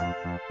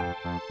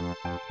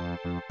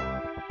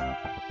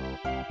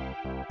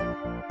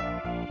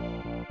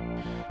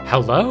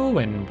Hello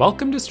and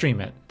welcome to Stream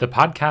It, the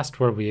podcast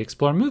where we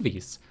explore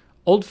movies,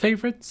 old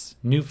favorites,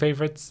 new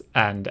favorites,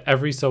 and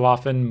every so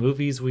often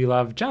movies we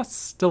love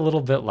just a little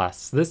bit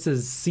less. This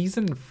is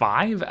season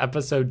 5,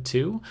 episode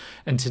 2,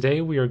 and today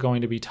we are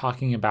going to be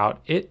talking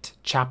about It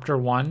Chapter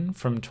 1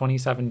 from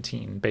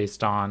 2017,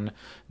 based on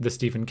the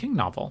Stephen King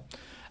novel.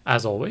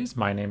 As always,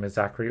 my name is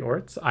Zachary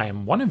Orts. I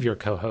am one of your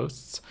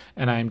co-hosts,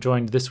 and I am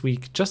joined this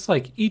week, just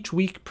like each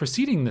week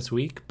preceding this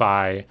week,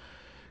 by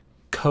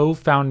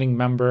co-founding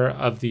member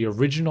of the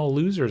original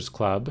Losers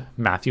Club,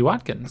 Matthew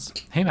Watkins.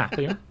 Hey,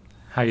 Matthew.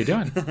 How you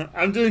doing?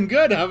 I'm doing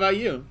good. How about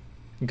you?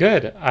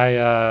 Good.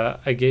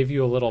 I gave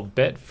you a little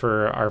bit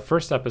for our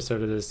first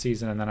episode of this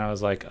season, and then I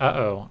was like,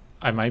 uh-oh,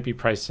 I might be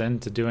priced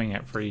into doing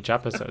it for each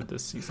episode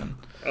this season.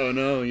 Oh,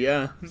 no,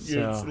 yeah.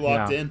 It's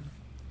locked in.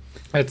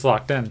 It's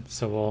locked in,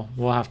 so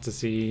we'll have to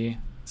see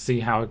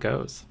how it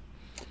goes.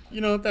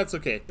 You know, that's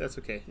okay. That's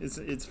okay.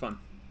 It's fun.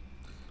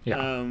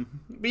 Yeah.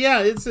 But yeah,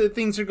 it's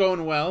things are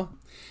going well.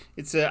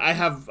 I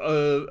have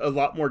a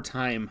lot more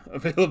time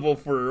available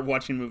for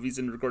watching movies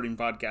and recording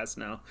podcasts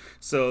now,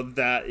 so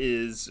that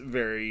is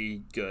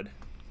very good.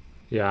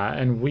 Yeah,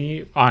 and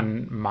we,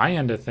 on my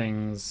end of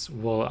things,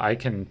 I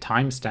can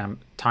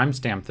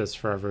timestamp this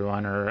for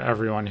everyone, or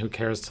everyone who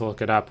cares to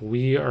look it up.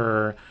 We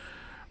are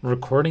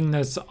recording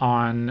this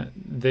on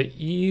the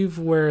eve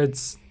where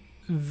it's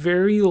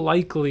very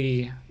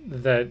likely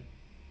that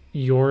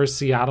your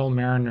Seattle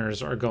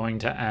Mariners are going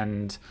to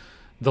end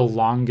the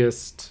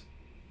longest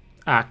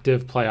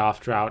active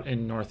playoff drought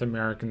in North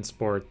American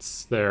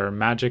sports. Their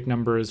magic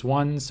number is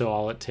 1, so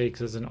all it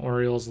takes is an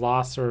Orioles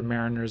loss or a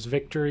Mariners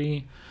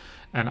victory.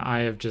 And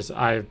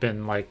I've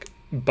been like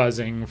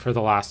buzzing for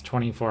the last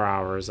 24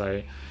 hours.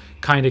 I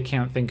kind of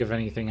can't think of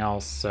anything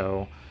else,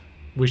 so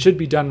we should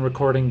be done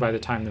recording by the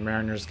time the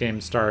Mariners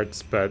game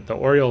starts, but the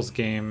Orioles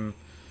game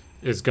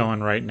is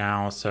going right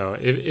now, so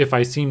if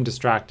I seem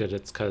distracted,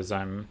 it's because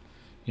I'm,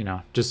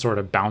 just sort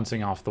of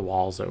bouncing off the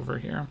walls over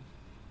here.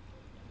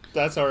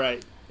 That's all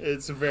right.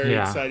 It's a very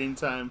exciting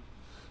time.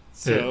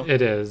 So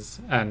it is,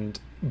 and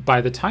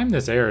by the time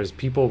this airs,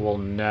 people will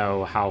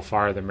know how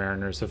far the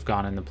Mariners have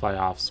gone in the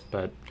playoffs,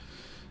 but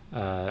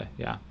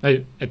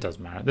it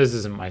doesn't matter. This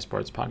isn't my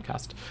sports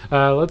podcast.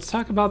 Let's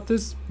talk about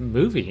this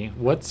movie.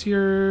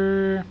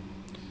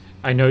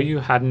 I know you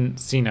hadn't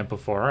seen it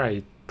before.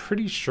 I'm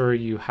pretty sure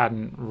you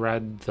hadn't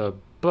read the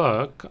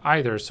book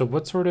either. So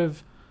what sort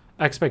of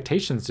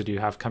expectations did you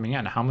have coming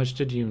in? How much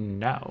did you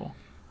know?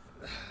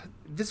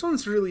 This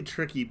one's really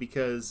tricky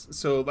because,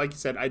 so like you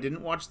said, I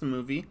didn't watch the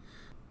movie.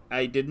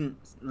 I didn't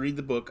read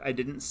the book. I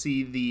didn't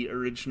see the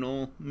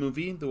original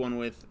movie, the one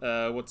with,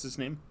 what's his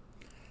name?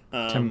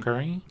 Tim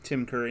Curry?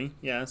 Tim Curry,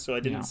 yeah, so I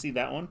didn't see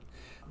that one.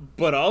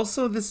 But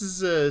also, this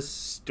is a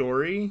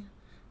story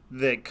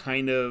that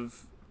kind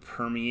of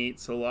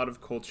permeates a lot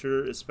of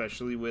culture,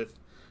 especially with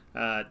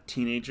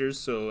teenagers.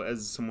 So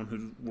as someone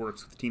who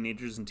works with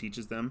teenagers and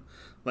teaches them,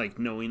 like,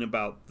 knowing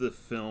about the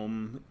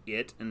film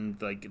It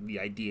and, like, the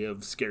idea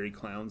of scary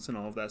clowns and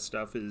all of that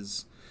stuff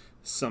is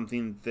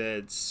something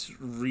that's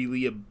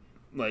really,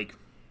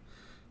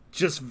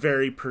 just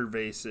very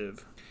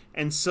pervasive.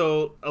 And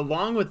so,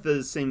 along with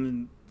the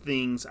same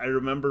things, I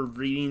remember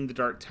reading The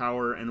Dark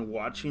Tower and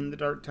watching The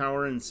Dark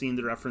Tower and seeing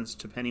the reference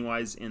to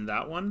Pennywise in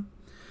that one.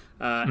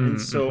 And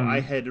so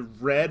I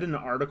had read an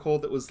article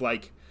that was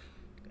like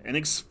an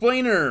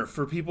explainer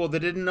for people that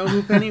didn't know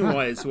who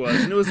Pennywise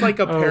was. And it was like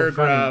a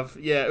paragraph.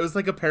 Yeah, it was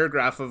like a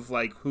paragraph of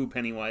like who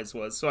Pennywise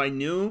was. So I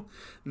knew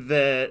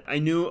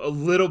a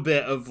little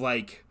bit of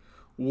like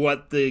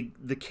what the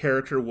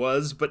character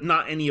was, but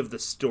not any of the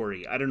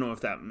story. I don't know if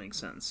that makes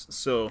sense.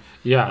 So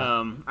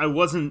yeah, I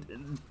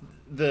wasn't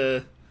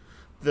the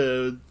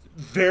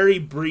very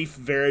brief,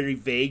 very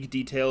vague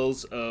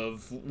details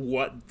of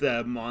what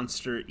the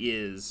monster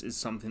is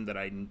something that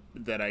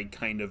I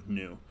kind of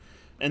knew.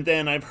 And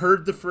then I've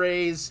heard the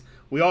phrase,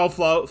 we all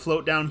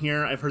float down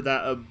here. I've heard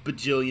that a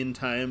bajillion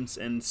times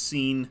and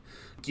seen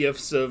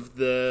gifs of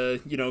the,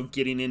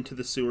 getting into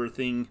the sewer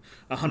thing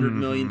 100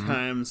 million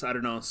times. I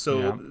don't know.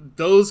 So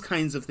those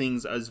kinds of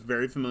things I was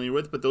very familiar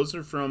with, but those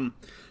are from,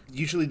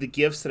 usually the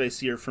gifs that I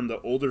see are from the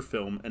older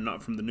film and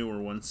not from the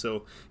newer one.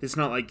 So it's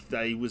not like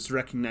I was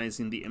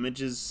recognizing the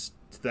images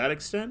to that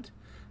extent.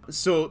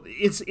 So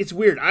it's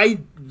weird. I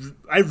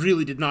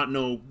really did not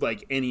know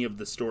like any of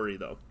the story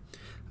though.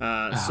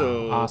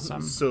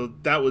 Awesome. So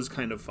that was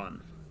kind of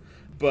fun,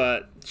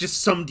 but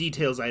just some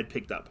details I had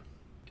picked up.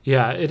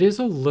 Yeah,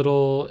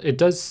 it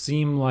does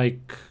seem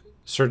like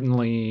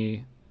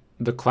certainly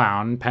the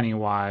clown,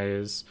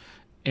 Pennywise,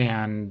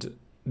 and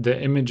the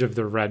image of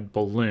the red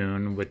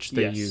balloon, which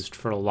they used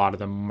for a lot of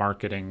the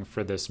marketing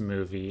for this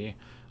movie,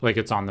 like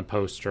it's on the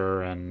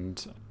poster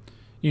and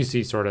you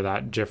see sort of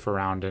that GIF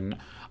around. And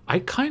I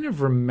kind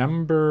of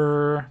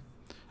remember,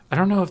 I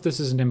don't know if this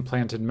is an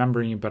implanted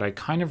memory, but I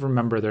kind of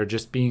remember there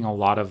just being a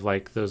lot of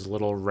like those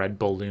little red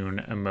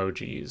balloon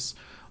emojis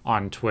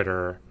on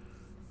Twitter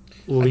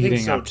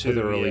leading up to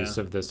the release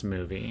of this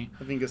movie.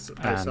 I think I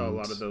saw a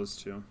lot of those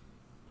too.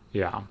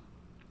 Yeah.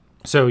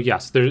 So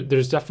yes,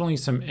 there's definitely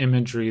some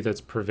imagery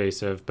that's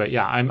pervasive, but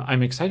yeah,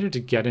 I'm excited to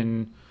get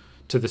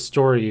into the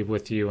story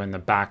with you in the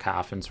back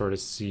half and sort of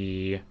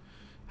see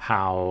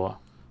how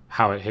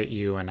it hit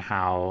you and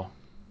how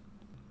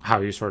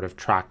you sort of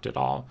tracked it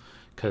all,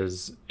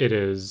 because it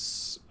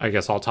is, I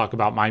guess I'll talk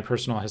about my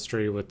personal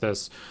history with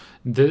this.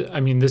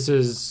 I mean, this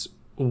is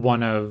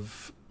one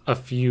of a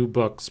few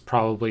books,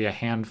 probably a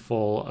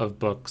handful of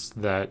books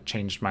that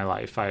changed my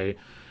life. I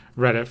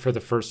read it for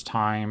the first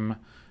time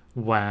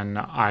when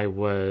I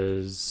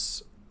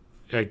was,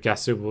 I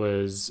guess it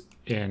was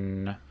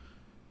in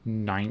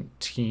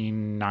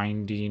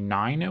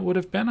 1999, it would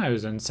have been. I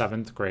was in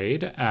seventh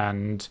grade,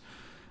 and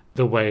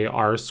the way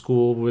our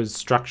school was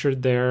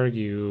structured there,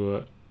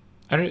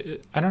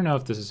 I don't know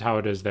if this is how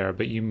it is there,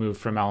 but you move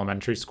from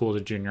elementary school to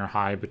junior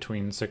high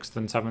between sixth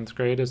and seventh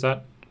grade. Is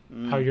that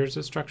how yours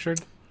is structured?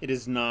 It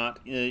is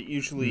not.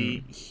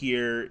 Usually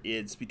here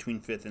it's between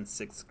fifth and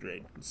sixth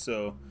grade.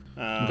 So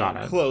Got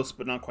it. close,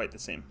 but not quite the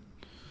same.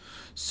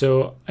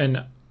 So,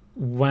 and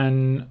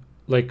when,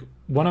 like,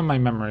 one of my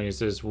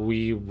memories is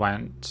we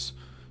went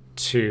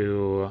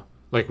to,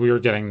 like, we were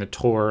getting the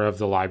tour of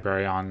the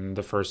library on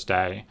the first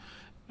day,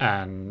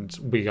 and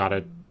we got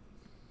a,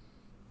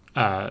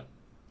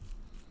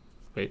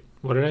 wait,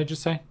 what did I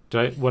just say?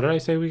 What did I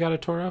say we got a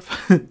tour of?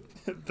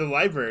 The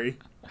library.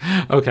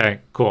 Okay,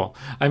 cool.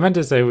 I meant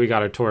to say we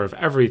got a tour of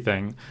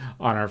everything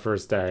on our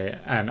first day.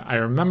 And I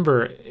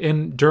remember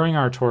during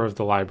our tour of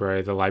the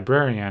library, the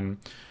librarian,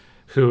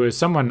 who is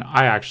someone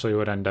I actually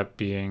would end up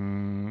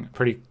being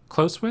pretty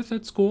close with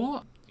at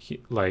school.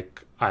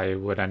 I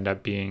would end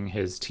up being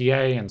his TA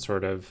and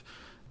sort of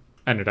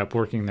ended up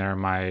working there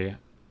my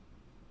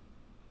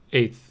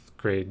eighth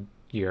grade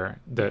year,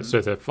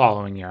 so the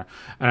following year.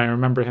 And I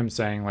remember him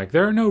saying, like,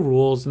 there are no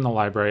rules in the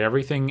library.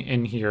 Everything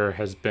in here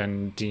has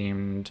been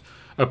deemed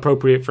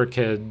appropriate for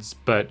kids,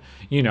 but,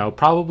 you know,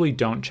 probably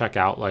don't check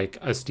out like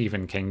a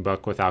Stephen King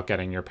book without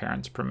getting your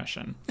parents'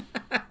 permission.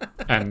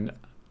 And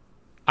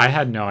I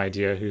had no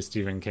idea who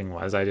Stephen King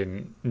was. I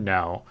didn't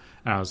know.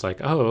 And I was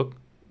like, oh,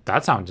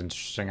 that sounds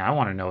interesting. I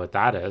want to know what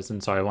that is.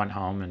 And so I went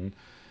home and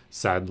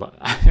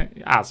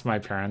asked my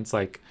parents,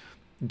 like,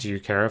 do you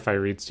care if I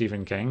read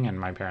Stephen King? And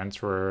my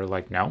parents were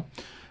like, no.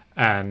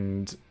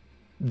 And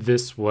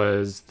this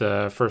was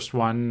the first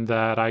one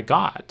that I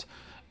got.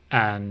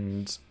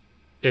 And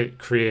it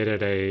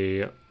created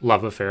a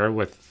love affair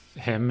with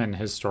him and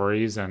his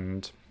stories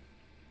and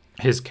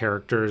his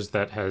characters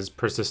that has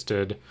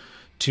persisted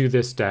to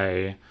this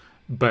day.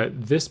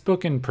 But this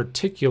book in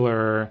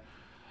particular,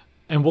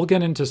 and we'll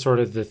get into sort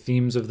of the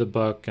themes of the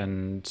book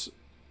and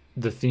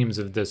the themes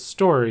of this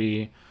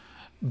story,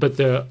 but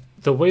the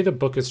way the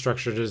book is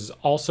structured is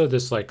also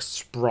this like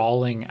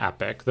sprawling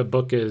epic. The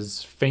book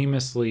is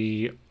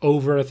famously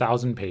over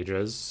 1,000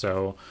 pages,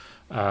 so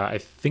I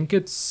think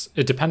it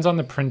depends on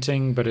the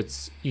printing, but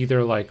it's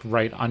either like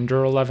right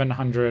under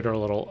 1,100 or a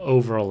little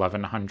over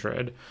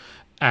 1,100.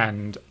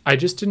 And I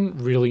just didn't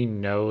really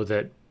know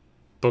that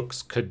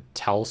books could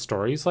tell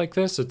stories like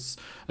this. It's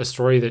a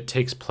story that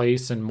takes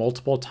place in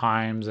multiple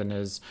times and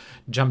is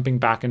jumping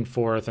back and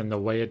forth, and the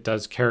way it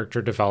does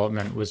character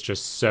development was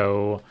just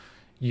so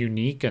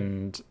unique,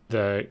 and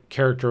the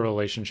character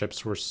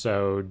relationships were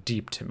so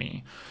deep to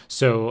me.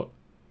 So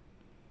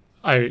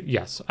I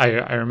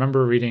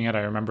remember reading it.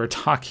 I remember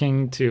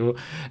talking to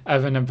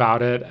Evan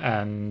about it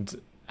and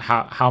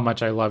how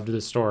much I loved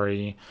the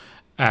story,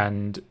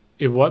 and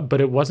but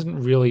it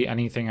wasn't really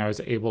anything I was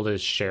able to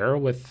share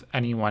with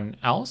anyone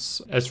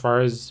else. As far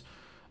as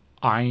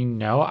I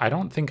know, I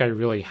don't think I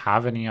really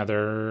have any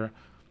other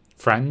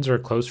friends or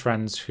close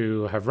friends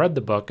who have read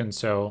the book, and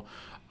so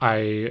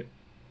I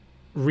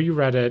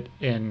reread it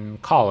in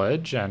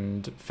college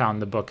and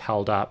found the book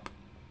held up.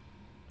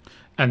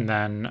 And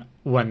then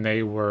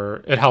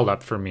it held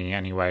up for me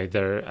anyway.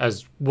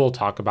 As we'll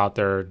talk about,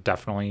 there are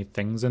definitely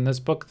things in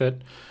this book that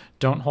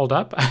don't hold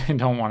up. I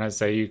don't want to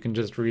say you can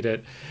just read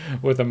it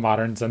with a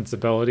modern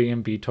sensibility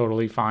and be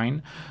totally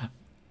fine.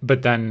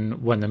 But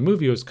then when the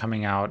movie was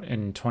coming out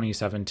in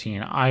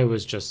 2017, I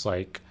was just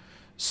like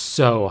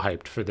so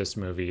hyped for this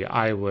movie.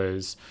 I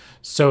was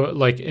so,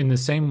 like, in the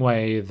same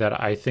way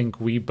that I think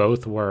we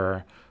both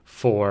were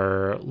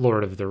for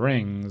Lord of the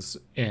Rings,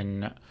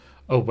 in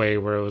a way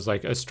where it was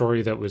like a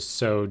story that was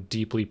so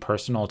deeply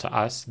personal to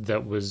us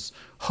that was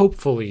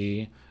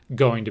hopefully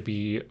going to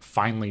be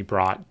finally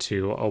brought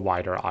to a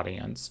wider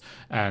audience.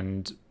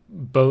 And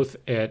both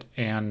it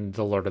and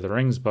the Lord of the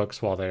Rings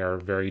books, while they are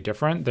very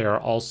different, they are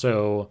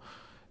also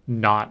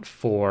not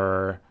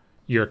for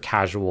your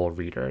casual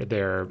reader.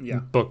 They're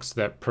books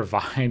that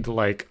provide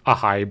like a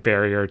high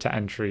barrier to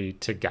entry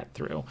to get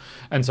through.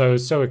 And so I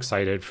was so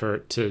excited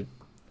to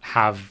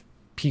have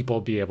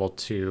people be able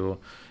to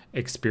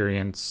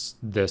experience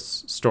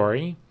this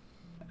story.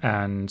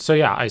 And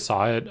so I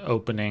saw it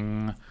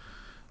opening,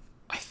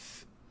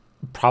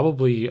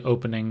 probably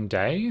opening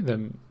day,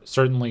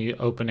 certainly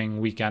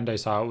opening weekend. I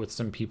saw it with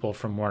some people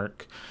from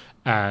work,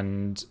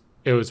 and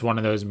it was one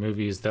of those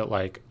movies that,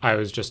 like, I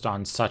was just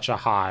on such a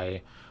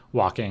high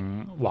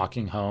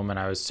walking home, and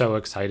I was so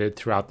excited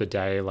throughout the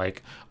day.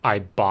 Like, I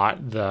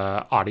bought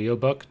the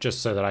audiobook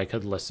just so that I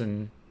could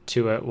listen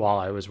to it while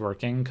I was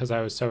working because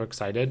I was so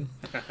excited.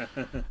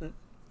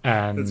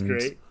 And that's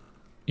great.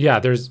 Yeah,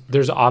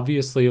 there's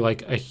obviously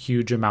like a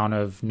huge amount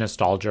of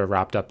nostalgia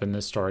wrapped up in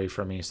this story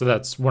for me. So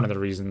that's one of the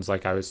reasons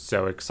like I was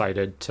so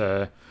excited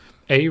to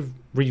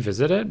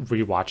revisit it,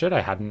 rewatch it.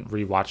 I hadn't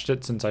rewatched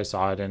it since I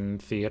saw it in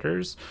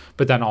theaters,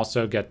 but then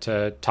also get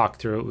to talk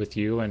through it with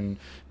you and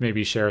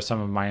maybe share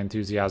some of my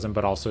enthusiasm,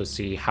 but also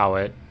see how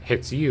it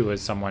hits you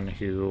as someone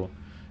who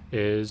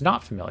is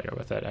not familiar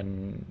with it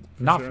and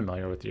not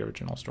familiar with the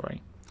original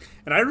story.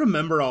 And I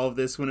remember all of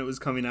this when it was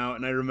coming out,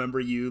 and I remember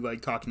you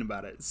like talking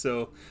about it.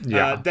 So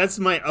Yeah. that's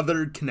my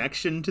other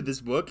connection to this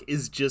book,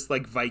 is just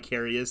like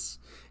vicarious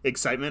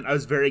excitement. I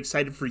was very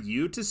excited for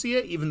you to see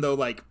it, even though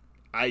like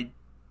I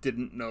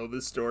didn't know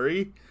the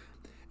story.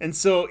 And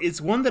so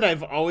it's one that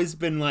I've always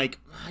been like,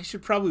 I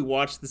should probably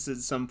watch this at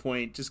some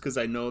point just because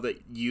I know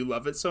that you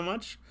love it so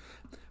much.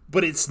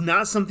 But it's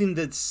not something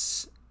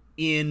that's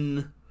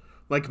in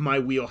like my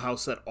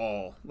wheelhouse at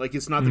all. Like,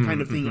 it's not the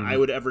kind of thing I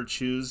would ever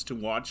choose to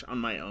watch on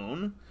my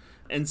own.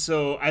 And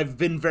so I've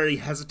been very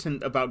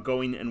hesitant about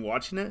going and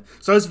watching it.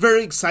 So I was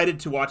very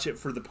excited to watch it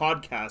for the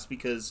podcast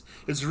because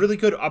it's a really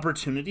good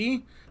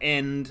opportunity.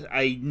 And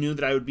I knew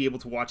that I would be able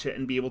to watch it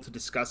and be able to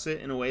discuss it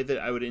in a way that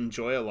I would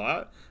enjoy a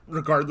lot,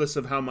 regardless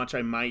of how much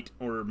I might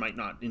or might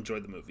not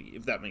enjoy the movie,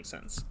 if that makes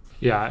sense.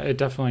 Yeah, it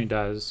definitely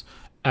does.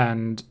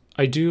 And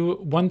I do,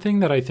 one thing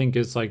that I think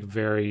is like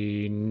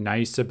very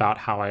nice about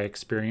how I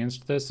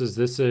experienced this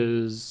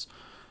is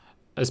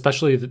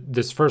especially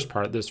this first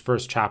part, this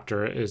first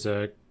chapter is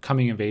a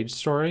coming of age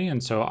story.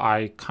 And so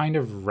I kind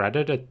of read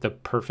it at the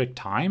perfect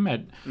time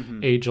at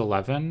age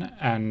 11.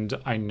 And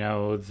I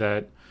know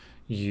that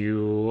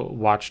you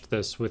watched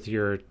this with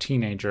your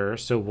teenager.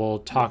 So we'll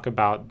talk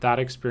about that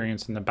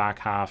experience in the back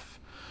half.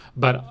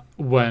 But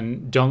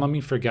don't let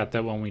me forget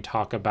that when we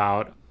talk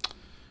about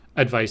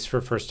advice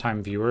for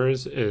first-time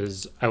viewers,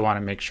 is I want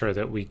to make sure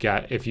that we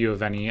get, if you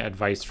have any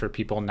advice for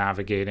people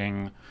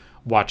navigating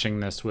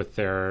watching this with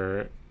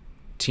their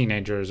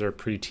teenagers or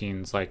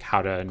preteens, like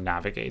how to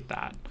navigate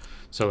that.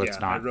 So let's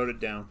not. I wrote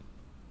it down.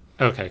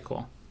 Okay,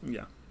 cool.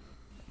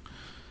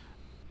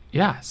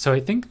 Yeah. So I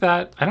think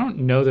that I don't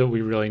know that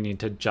we really need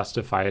to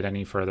justify it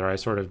any further. I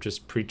sort of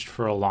just preached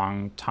for a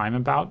long time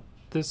about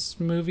this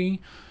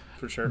movie.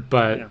 For sure.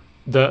 But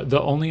the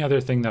only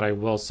other thing that I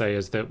will say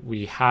is that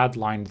we had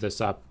lined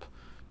this up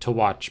to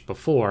watch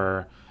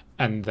before,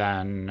 and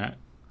then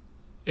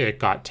it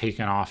got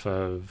taken off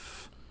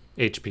of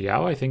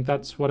HBO. I think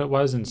that's what it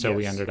was. And so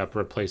we ended up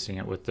replacing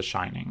it with The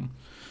Shining.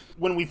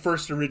 When we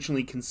first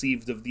originally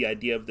conceived of the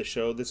idea of the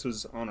show, this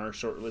was on our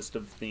short list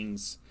of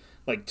things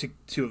like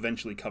to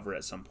eventually cover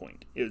at some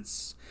point.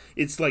 It's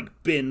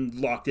like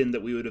been locked in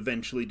that we would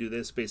eventually do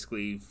this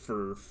basically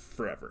for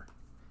forever.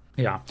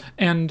 Yeah.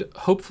 And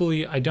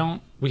hopefully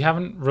we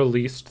haven't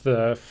released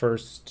the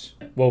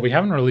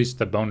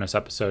bonus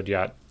episode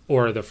yet,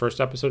 or the first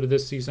episode of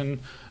this season,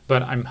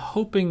 but I'm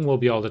hoping we'll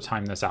be able to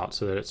time this out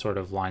so that it sort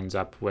of lines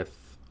up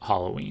with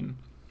Halloween.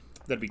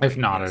 That'd be great. If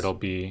not, it'll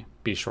be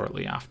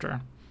shortly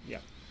after. Yeah.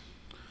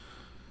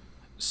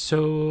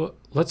 So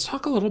let's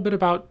talk a little bit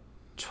about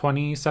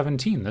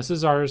 2017. This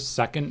is our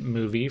second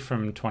movie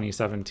from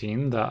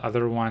 2017. The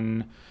other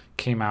one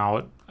came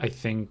out, I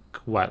think,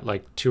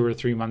 like 2 or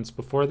 3 months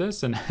before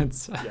this, and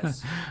it's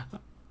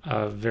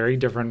a very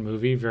different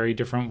movie, very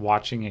different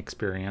watching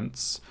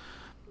experience.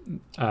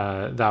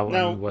 That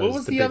one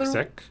was The Big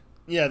Sick.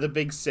 Yeah, The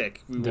Big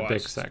Sick. The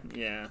Big Sick.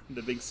 Yeah,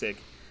 The Big Sick.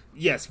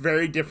 Yes,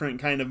 very different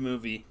kind of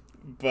movie.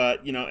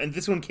 But, and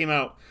this one came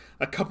out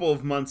a couple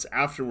of months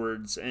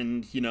afterwards,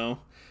 and,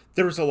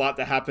 there was a lot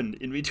that happened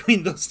in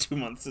between those 2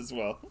 months as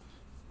well.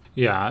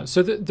 Yeah,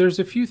 so there's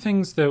a few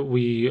things that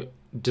we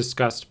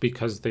discussed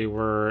because they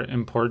were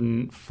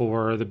important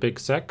for The Big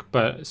Sick,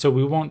 but so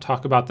we won't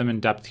talk about them in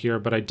depth here,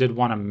 but I did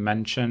want to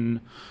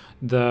mention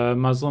the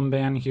Muslim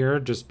ban here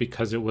just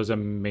because it was a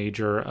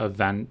major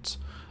event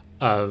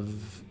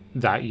of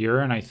that year.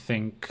 And I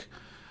think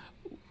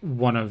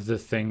one of the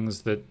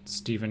things that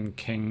Stephen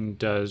King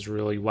does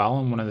really well,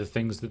 and one of the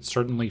things that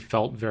certainly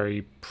felt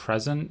very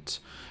present,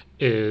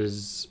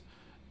 is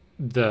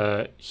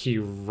he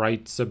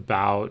writes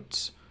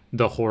about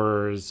the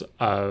horrors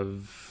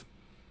of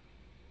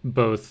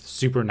both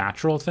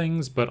supernatural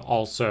things, but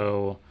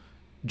also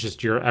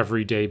just your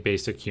everyday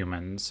basic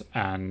humans.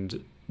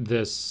 And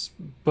this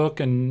book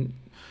and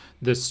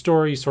this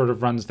story sort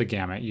of runs the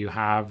gamut. You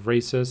have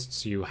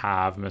racists, you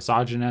have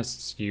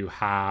misogynists, you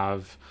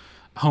have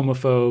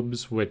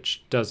homophobes,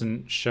 which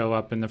doesn't show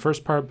up in the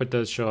first part, but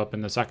does show up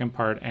in the second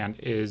part and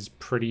is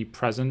pretty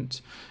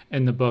present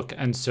in the book.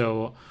 And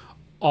so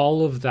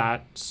all of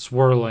that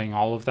swirling,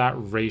 all of that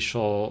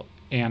racial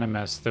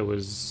animus that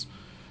was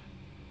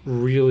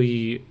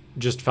really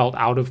just felt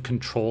out of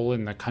control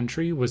in the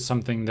country was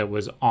something that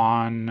was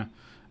on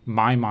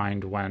my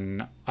mind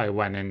when I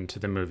went into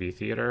the movie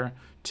theater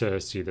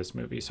to see this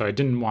movie. So I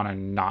didn't want to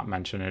not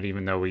mention it,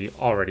 even though we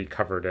already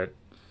covered it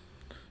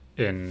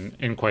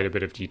in quite a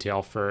bit of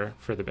detail for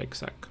the Big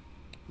Sick.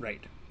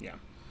 Right. Yeah.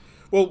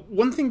 Well,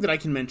 one thing that I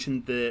can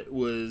mention that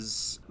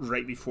was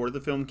right before the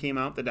film came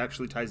out that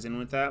actually ties in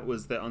with that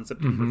was that on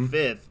September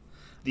 5th,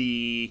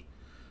 the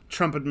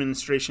Trump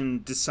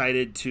administration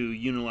decided to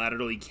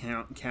unilaterally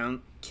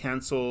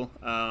cancel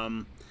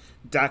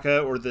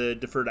DACA, or the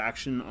Deferred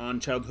Action on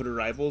Childhood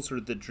Arrivals, or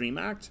the DREAM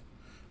Act.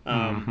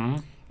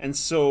 And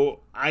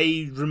so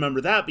I remember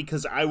that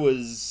because I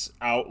was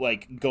out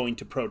like going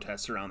to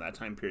protests around that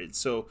time period.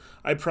 So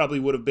I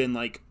probably would have been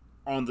like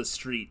on the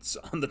streets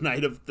on the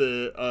night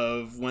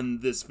of when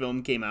this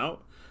film came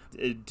out,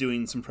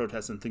 doing some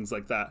protests and things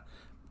like that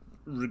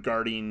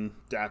regarding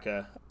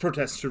DACA,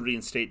 protests to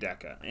reinstate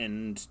DACA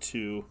and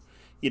to,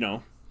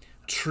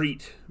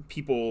 treat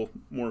people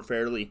more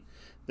fairly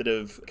that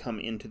have come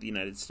into the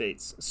United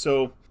States.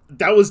 So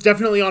that was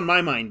definitely on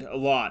my mind a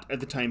lot at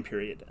the time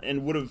period,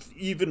 and would have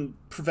even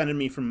prevented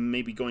me from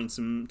maybe going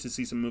to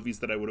see some movies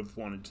that I would have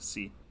wanted to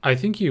see. I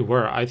think you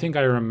were. I think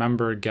I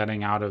remember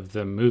getting out of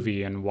the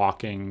movie and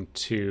walking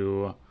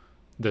to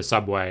the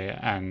subway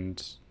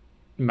and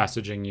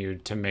messaging you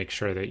to make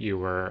sure that you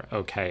were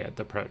okay at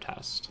the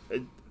protest.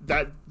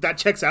 That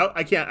checks out.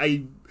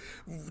 I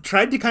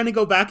tried to kind of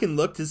go back and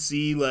look to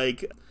see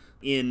like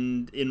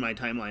in my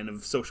timeline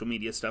of social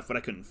media stuff, but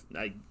I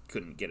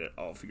couldn't get it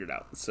all figured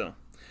out. So,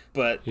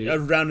 but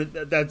around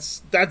it,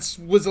 that's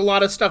was a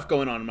lot of stuff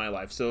going on in my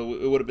life. So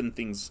it would have been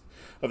things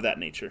of that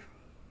nature.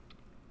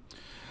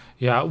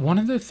 Yeah, one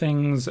of the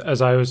things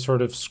as I was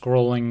sort of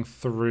scrolling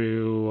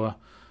through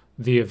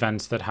the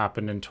events that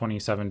happened in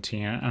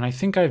 2017, and I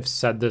think I've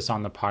said this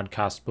on the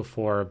podcast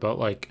before, but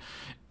like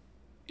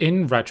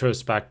in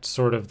retrospect,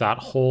 sort of that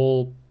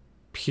whole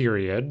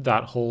period,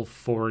 that whole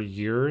 4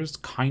 years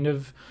kind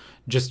of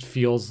just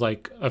feels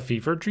like a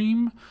fever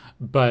dream.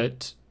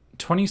 But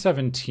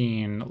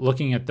 2017,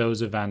 looking at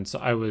those events,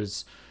 I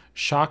was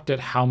shocked at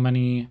how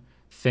many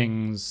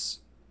things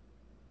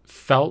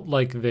felt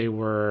like they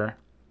were,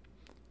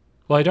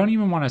 well, I don't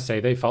even want to say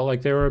they felt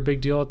like they were a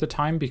big deal at the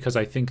time, because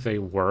I think they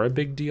were a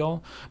big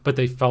deal, but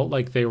they felt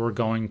like they were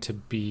going to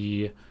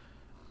be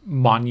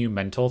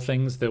monumental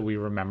things that we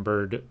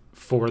remembered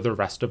for the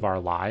rest of our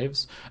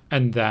lives.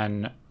 And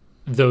then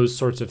those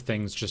sorts of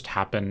things just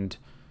happened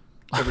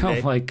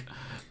like,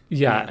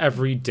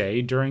 every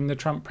day during the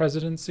Trump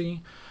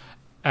presidency.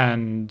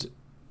 And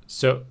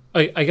so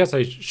I guess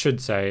I should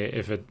say,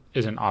 if it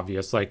isn't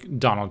obvious, like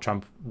Donald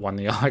Trump won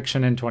the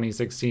election in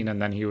 2016,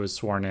 and then he was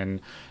sworn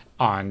in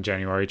on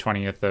January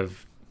 20th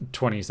of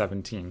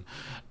 2017.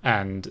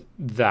 And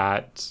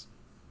that,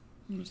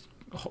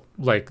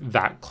 like,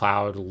 that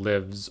cloud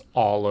lives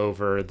all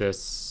over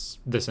this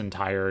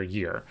entire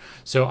year.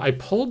 So I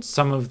pulled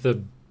some of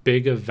the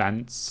big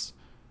events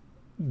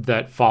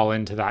that fall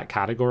into that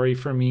category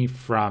for me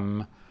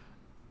from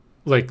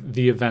like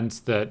the events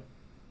that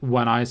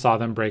when I saw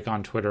them break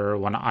on Twitter,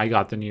 when I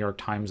got the New York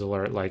Times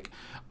alert, like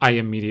I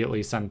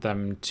immediately sent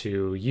them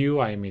to you.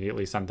 I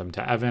immediately sent them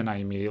to Evan. I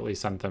immediately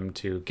sent them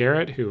to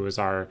Garrett, who was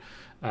our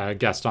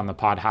guest on the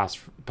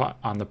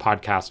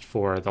podcast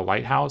for The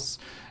Lighthouse,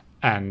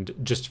 and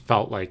just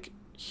felt like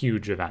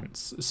huge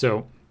events.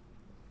 So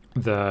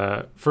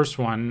the first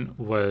one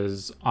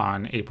was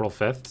on April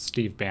 5th.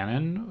 Steve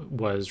Bannon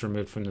was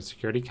removed from the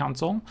Security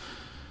Council.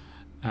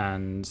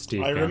 And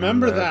Steve Bannon,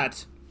 remember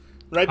that.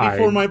 Right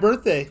before my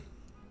birthday.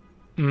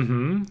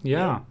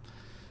 Yeah.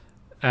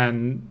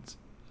 And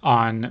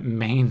on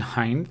May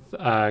 9th,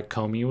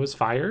 Comey was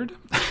fired.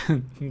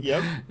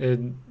 Yep.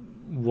 In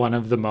one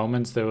of the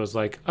moments there was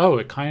like, oh,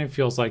 it kind of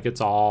feels like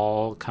it's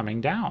all coming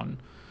down.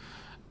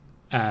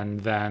 And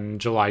then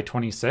July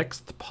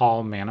 26th,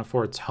 Paul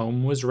Manafort's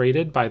home was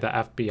raided by the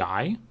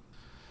FBI.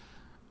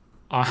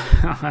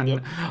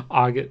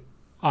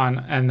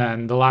 And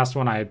then the last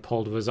one I had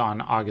pulled was on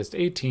August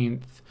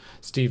 18th.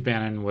 Steve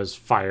Bannon was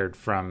fired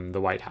from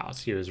the White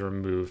House. He was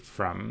removed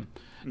from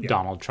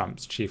Donald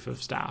Trump's chief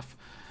of staff.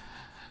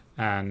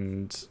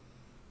 And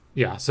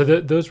yeah, so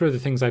those were the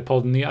things I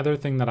pulled. And the other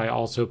thing that I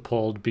also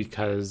pulled,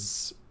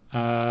 because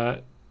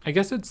I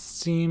guess it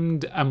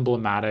seemed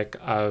emblematic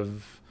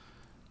of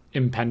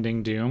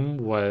impending doom,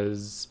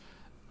 was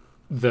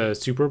the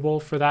Super Bowl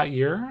for that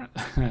year.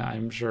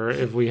 I'm sure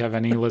if we have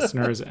any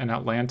listeners in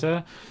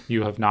Atlanta,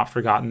 you have not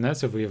forgotten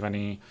this. If we have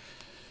any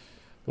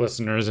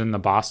listeners in the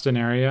Boston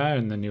area,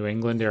 in the New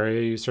England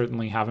area, you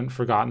certainly haven't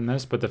forgotten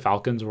this. But the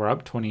Falcons were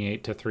up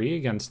 28-3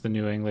 against the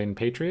New England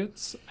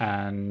Patriots.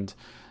 And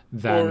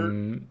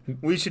then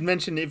we should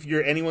mention, if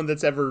you're anyone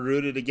that's ever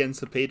rooted against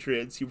the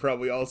Patriots, you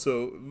probably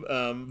also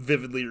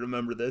vividly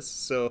remember this.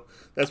 So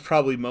that's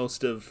probably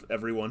most of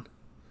everyone.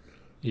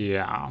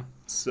 Yeah.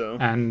 So.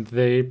 And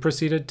they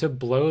proceeded to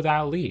blow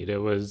that lead. It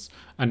was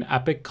an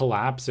epic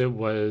collapse. It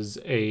was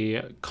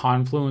a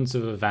confluence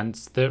of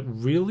events that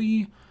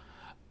really,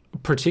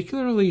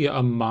 particularly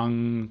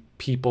among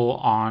people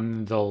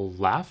on the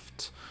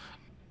left,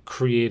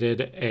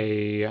 created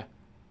a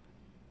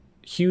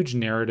huge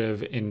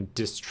narrative in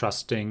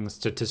distrusting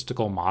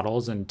statistical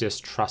models and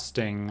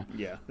distrusting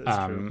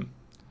that's true.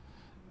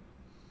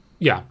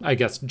 yeah, I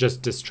guess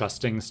just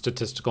distrusting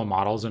statistical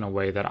models in a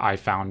way that I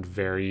found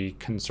very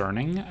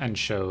concerning and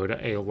showed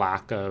a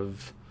lack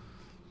of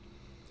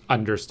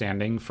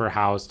understanding for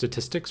how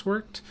statistics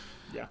worked.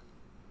 Yeah.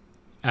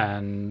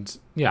 And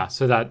yeah,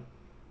 so that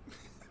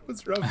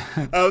was rough.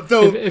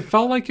 Though it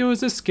felt like it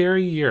was a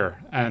scary year,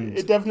 and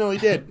it definitely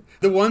did.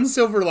 The one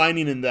silver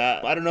lining in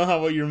that, I don't know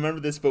how well you remember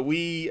this, but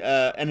we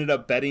ended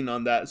up betting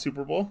on that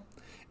Super Bowl,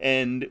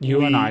 and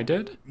and I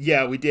did.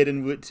 Yeah, we did,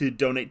 and to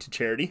donate to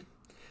charity.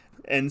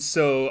 And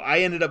so I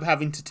ended up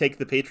having to take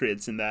the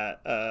Patriots in that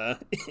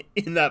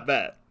in that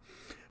bet.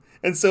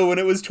 And so when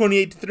it was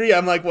 28-3,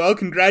 I'm like, well,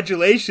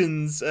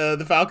 congratulations,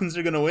 the Falcons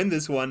are going to win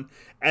this one.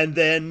 And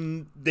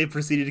then they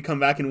proceeded to come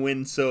back and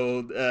win.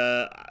 So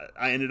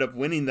I ended up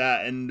winning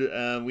that,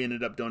 and we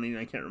ended up donating,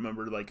 I can't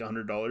remember, like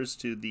 $100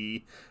 to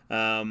the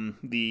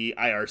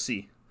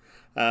IRC.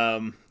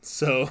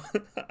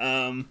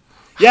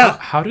 Yeah.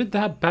 How did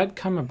that bet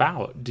come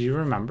about? Do you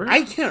remember?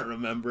 I can't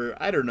remember.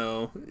 I don't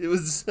know. It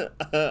was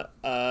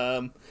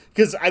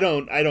because I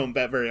don't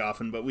bet very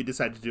often, but we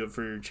decided to do it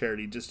for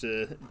charity just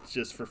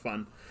for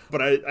fun.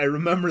 But I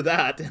remember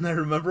that, and I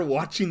remember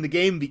watching the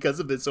game because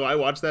of it. So I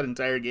watched that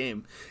entire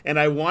game, and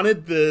I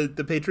wanted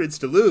the Patriots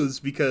to lose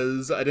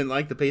because I didn't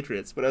like the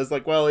Patriots. But I was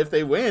like, well, if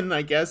they win,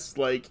 I guess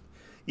I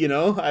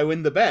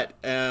win the bet.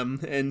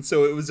 And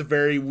so it was a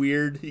very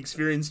weird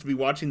experience to be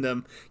watching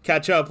them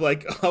catch up.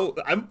 Like, oh,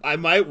 I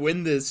might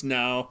win this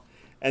now,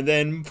 and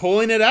then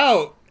pulling it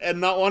out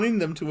and not wanting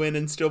them to win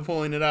and still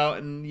pulling it out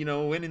and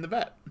winning the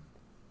bet.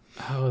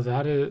 Oh,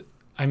 that is.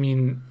 I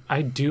mean,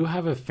 I do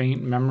have a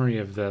faint memory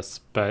of this,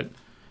 but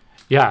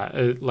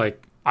yeah,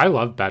 I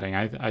love betting.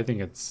 I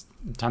think it's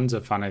tons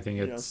of fun. I think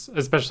it's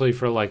especially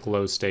for like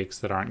low stakes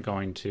that aren't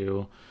going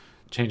to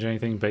change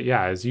anything. But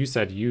yeah, as you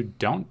said, you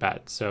don't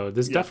bet, so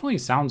this definitely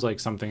sounds like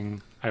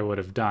something I would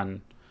have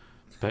done,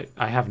 but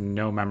I have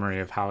no memory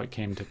of how it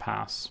came to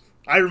pass.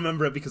 I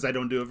remember it because I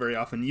don't do it very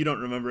often. You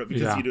don't remember it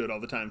because you do it all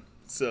the time.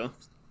 So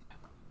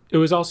it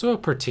was also a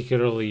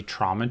particularly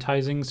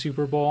traumatizing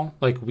Super Bowl.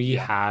 Like, we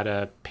had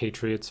a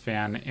Patriots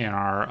fan in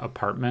our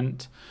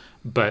apartment,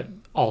 but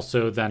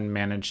also then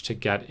managed to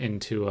get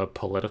into a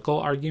political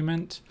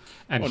argument,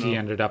 and he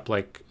ended up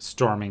like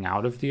storming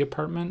out of the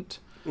apartment.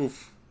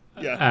 Oof.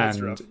 Yeah, that's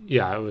and rough.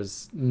 Yeah, it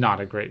was not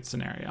a great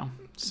scenario.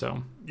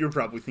 So you're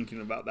probably thinking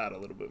about that a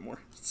little bit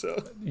more.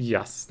 So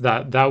yes,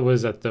 that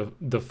was at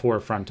the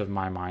forefront of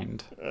my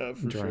mind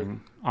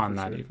on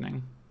that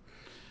evening.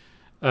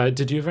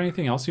 Did you have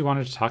anything else you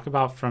wanted to talk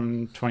about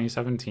from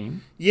 2017?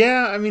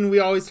 Yeah, I mean, we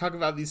always talk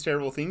about these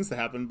terrible things that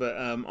happen, but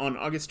on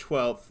August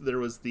 12th, there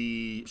was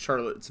the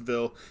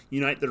Charlottesville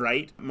Unite the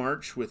Right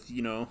march with,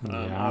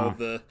 all of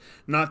the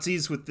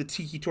Nazis with the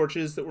tiki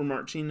torches that were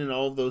marching and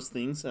all of those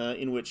things,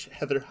 in which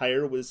Heather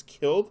Heyer was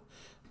killed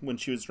when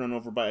she was run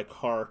over by a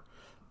car.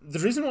 The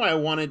reason why I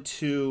wanted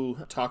to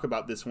talk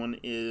about this one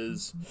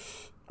is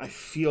I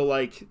feel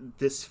like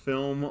this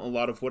film, a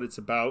lot of what it's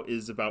about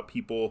is about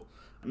people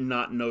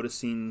not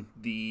noticing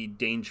the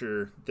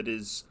danger that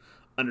is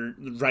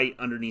right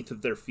underneath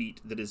of their feet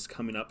that is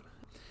coming up,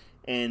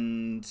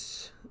 and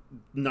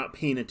not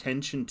paying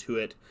attention to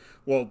it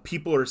while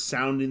people are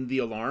sounding the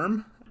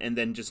alarm and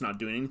then just not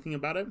doing anything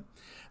about it,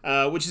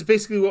 which is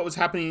basically what was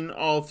happening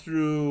all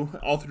through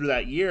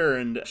that year.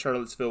 And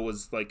Charlottesville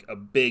was like a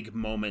big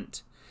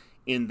moment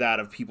in that,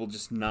 of people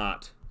just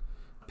not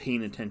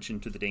paying attention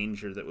to the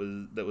danger that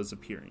was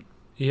appearing.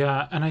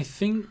 Yeah, and I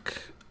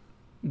think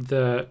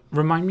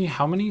remind me,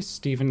 how many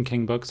Stephen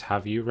King books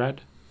have you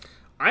read?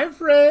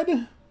 I've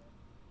read,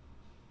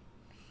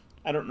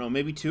 I don't know,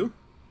 maybe 2.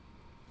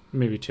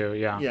 Maybe 2,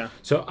 yeah. Yeah.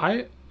 So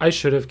I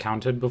should have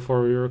counted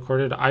before we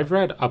recorded. I've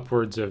read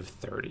upwards of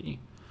 30.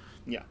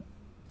 Yeah.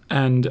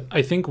 And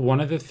I think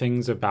one of the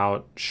things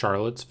about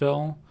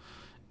Charlottesville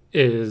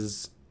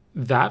is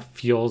that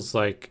feels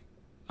like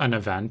an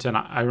event, and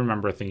I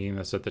remember thinking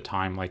this at the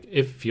time, like,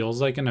 it feels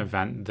like an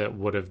event that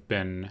would have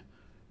been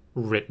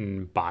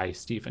written by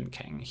Stephen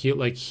King. He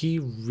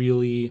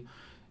really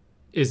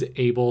is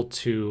able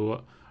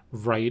to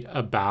write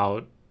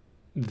about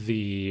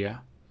the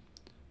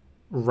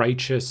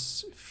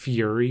righteous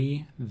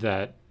fury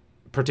that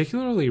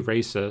particularly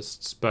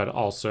racists, but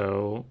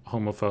also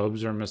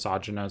homophobes or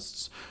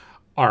misogynists,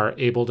 are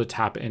able to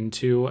tap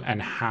into,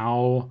 and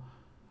how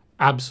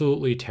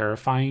absolutely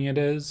terrifying it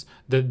is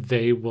that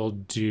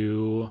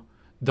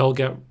they'll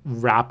get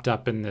wrapped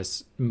up in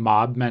this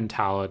mob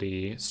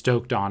mentality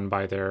stoked on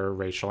by their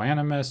racial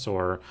animus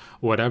or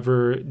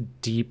whatever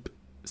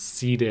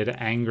deep-seated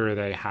anger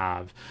they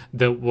have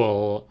that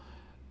will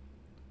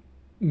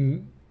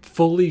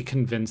fully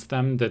convince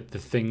them that the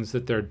things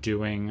that they're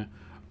doing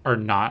are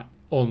not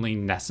only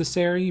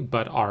necessary,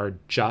 but are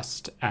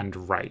just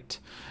and right.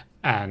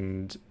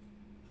 And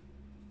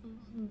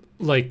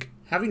like,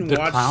 having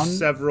watched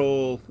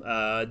several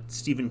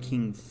Stephen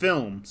King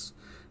films,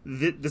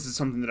 this is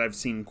something that I've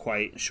seen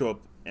quite show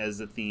up as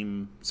a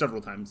theme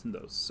several times in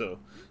those, so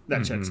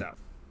that checks out.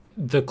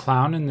 The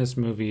clown in this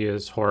movie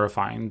is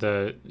horrifying.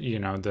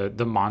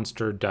 The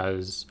monster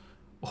does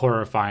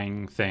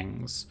horrifying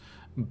things,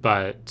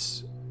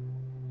 but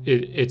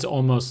it's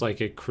almost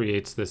like it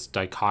creates this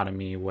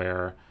dichotomy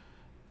where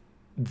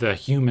the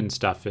human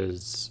stuff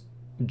is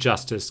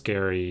just as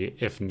scary,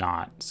 if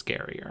not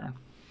scarier.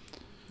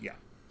 Yeah,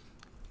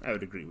 I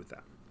would agree with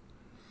that.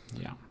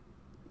 Yeah.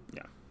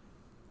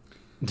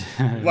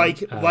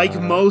 Like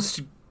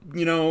most,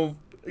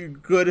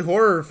 good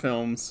horror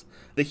films,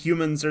 the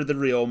humans are the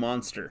real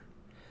monster.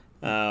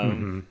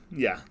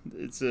 Yeah,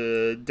 it's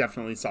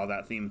definitely saw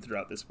that theme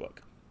throughout this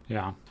book.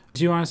 Yeah.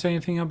 Do you want to say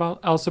anything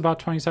else about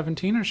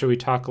 2017, or should we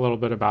talk a little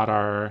bit about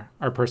our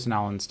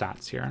personnel and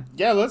stats here?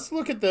 Yeah, let's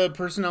look at the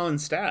personnel and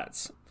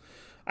stats.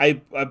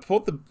 I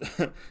pulled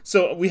the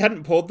so we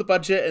hadn't pulled the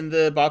budget and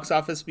the box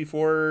office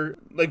before,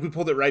 like we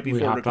pulled it right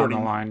before recording.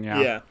 On the line,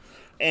 yeah.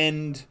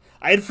 And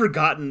I had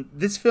forgotten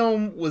this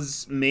film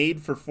was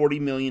made for $40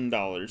 million,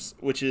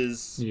 which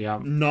is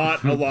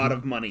not a lot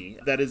of money.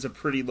 That is a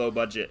pretty low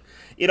budget.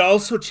 It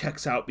also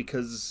checks out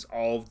because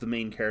all of the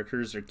main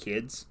characters are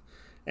kids,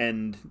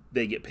 and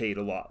they get paid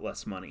a lot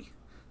less money.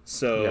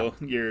 So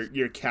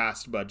your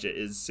cast budget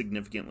is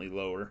significantly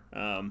lower.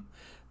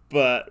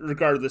 But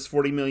regardless,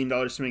 $40 million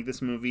to make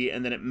this movie,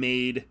 and then it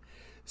made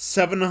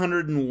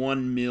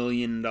 $701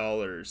 million.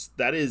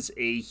 That is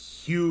a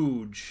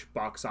huge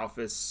box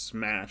office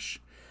smash.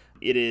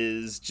 It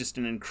is just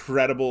an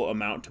incredible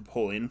amount to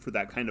pull in for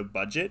that kind of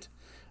budget.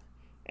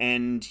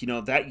 And,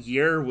 that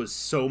year was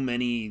so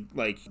many,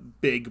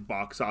 big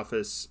box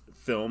office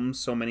films,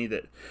 so many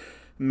that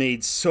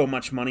made so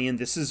much money, and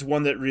this is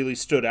one that really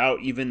stood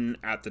out even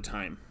at the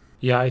time.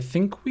 Yeah, I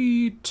think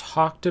we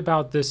talked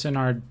about this in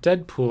our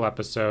Deadpool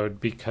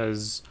episode,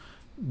 because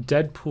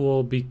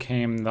Deadpool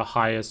became the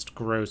highest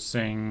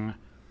grossing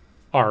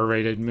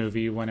R-rated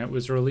movie when it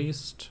was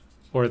released,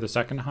 or the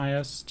second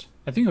highest.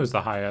 I think it was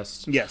the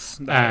highest. Yes,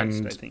 the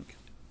highest, I think.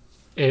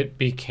 It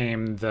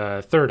became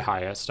the third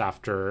highest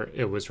after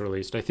it was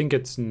released. I think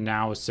it's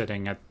now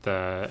sitting at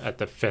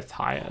the fifth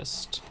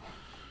highest.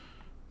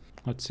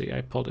 Let's see,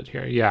 I pulled it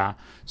here. Yeah.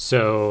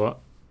 So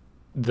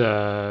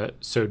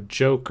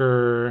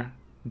Joker,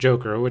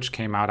 which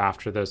came out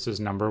after this, is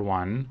number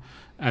 1.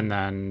 And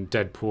then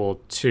Deadpool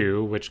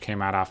 2, which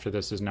came out after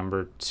this, is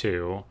number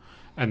 2.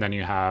 And then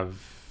you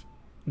have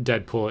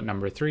Deadpool at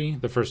number 3,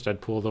 the first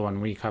Deadpool, the one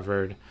we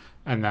covered.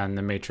 And then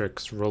The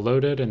Matrix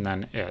Reloaded, and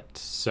then It.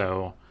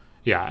 So,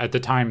 yeah, at the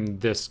time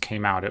this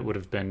came out, it would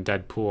have been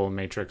Deadpool,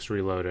 Matrix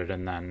Reloaded,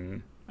 and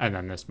then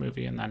this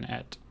movie, and then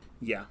It.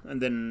 Yeah,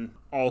 and then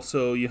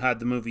also you had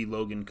the movie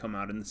Logan come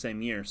out in the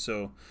same year.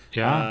 So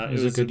yeah, it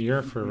was a good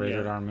year for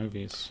rated R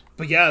movies.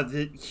 But yeah,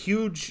 the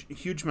huge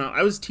amount.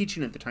 I was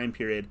teaching at the time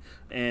period,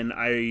 and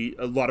a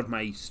lot of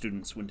my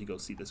students went to go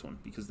see this one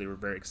because they were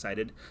very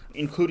excited,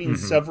 including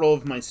several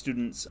of my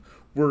students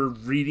were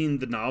reading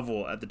the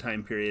novel at the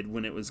time period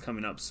when it was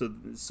coming up. So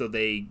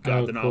they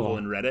got the novel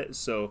and read it.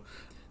 So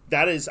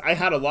I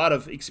had a lot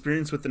of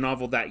experience with the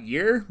novel that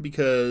year,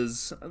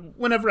 because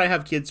whenever I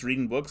have kids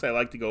reading books, I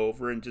like to go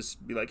over and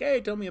just be like,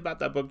 hey, tell me about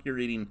that book you're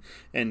reading,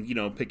 and,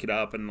 pick it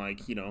up and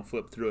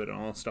flip through it and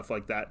all stuff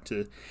like that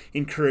to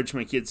encourage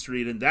my kids to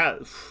read. And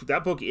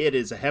that book, It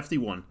is a hefty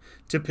one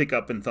to pick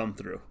up and thumb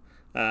through.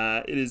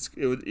 It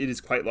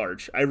is quite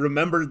large. I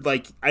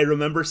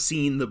remember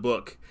seeing the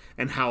book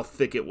and how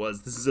thick it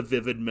was. This is a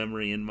vivid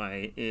memory in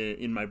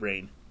my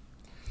brain.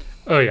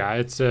 Oh yeah,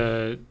 it's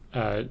a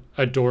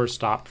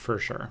doorstop for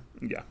sure.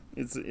 Yeah,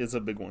 it's a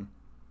big one.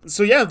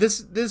 So yeah,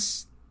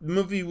 this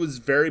movie was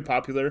very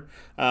popular,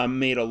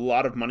 made a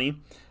lot of money.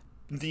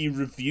 The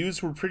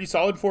reviews were pretty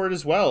solid for it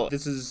as well.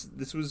 This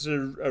was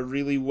a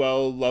really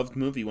well loved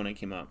movie when it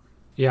came out.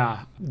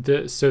 Yeah,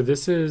 so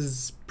this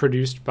is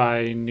produced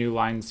by New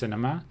Line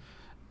Cinema,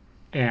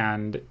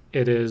 and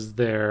it is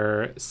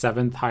their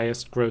 7th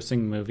highest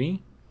grossing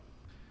movie.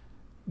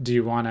 Do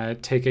you want to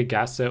take a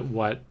guess at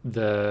what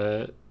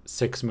the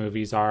 6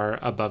 movies are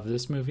above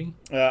this movie?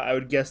 I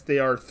would guess they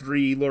are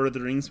 3 Lord of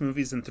the Rings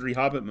movies and 3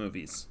 Hobbit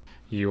movies.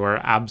 You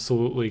are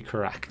absolutely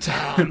correct.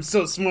 Oh, I'm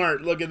so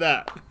smart. Look at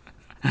that.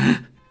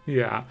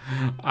 Yeah.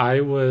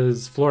 I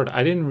was floored.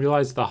 I didn't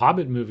realize the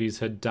Hobbit movies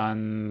had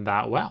done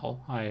that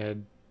well. I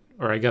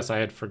guess I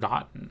had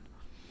forgotten.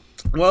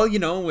 Well,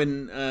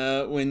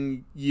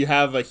 when you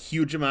have a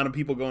huge amount of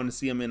people going to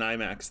see them in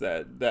IMAX,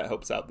 that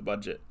helps out the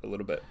budget a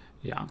little bit.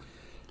 Yeah.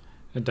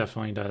 It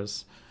definitely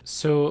does.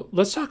 So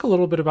let's talk a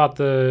little bit about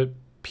the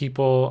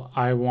people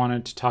I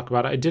wanted to talk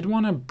about. I did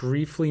want to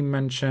briefly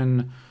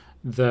mention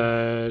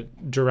the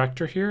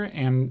director here,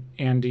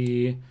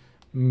 Andy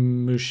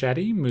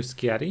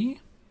Muschietti.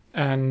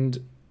 And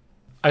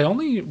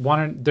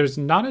there's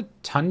not a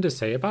ton to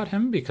say about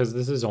him because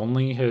this is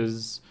only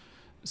his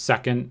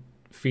 2nd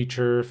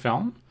feature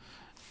film.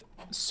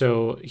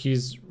 So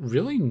he's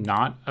really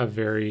not a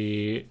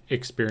very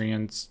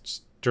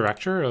experienced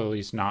director, or at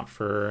least not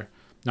for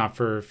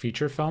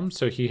feature films.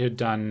 So he had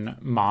done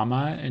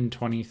Mama in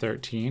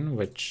 2013,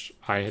 which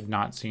I had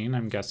not seen.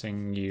 I'm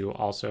guessing you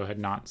also had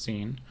not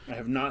seen. I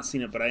have not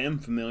seen it, but I am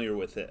familiar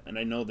with it. And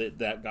I know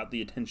that got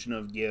the attention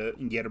of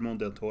Guillermo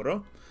del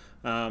Toro.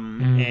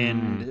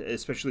 And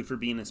especially for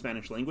being a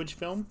Spanish language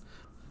film.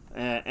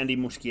 Andy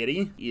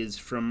Muschietti is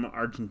from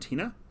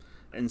Argentina.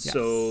 And Yes.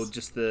 so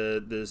just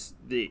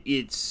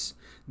it's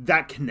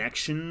that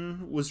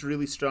connection was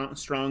really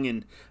strong.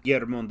 And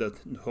Guillermo del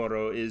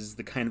Toro is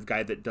the kind of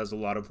guy that does a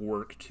lot of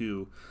work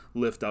to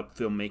lift up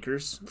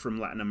filmmakers from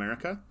Latin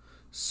America.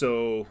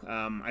 So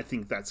I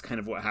think that's kind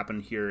of what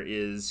happened here.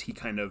 Is he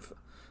kind of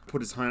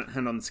put his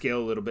hand on the scale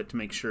a little bit to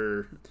make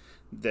sure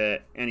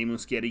that Andy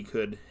Muschietti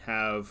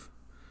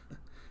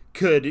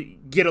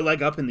could get a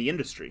leg up in the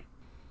industry.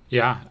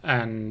 Yeah,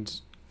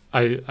 and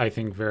I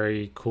think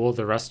very cool.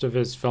 The rest of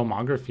his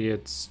filmography,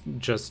 it's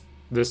just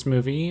this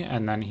movie,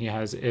 and then he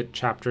has It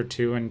Chapter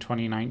 2 in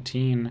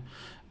 2019,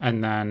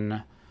 and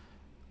then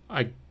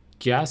I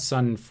guess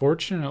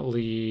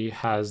unfortunately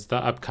has the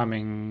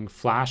upcoming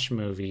Flash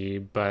movie,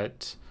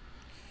 but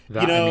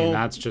that, I mean,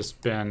 that's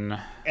just been...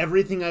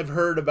 Everything I've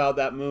heard about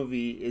that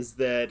movie is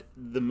that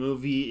the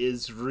movie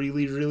is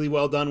really, really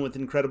well done with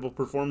incredible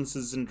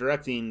performances and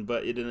directing,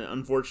 but it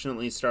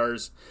unfortunately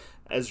stars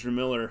Ezra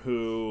Miller,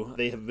 who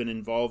they have been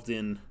involved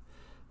in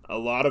a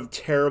lot of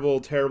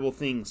terrible, terrible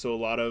things. So a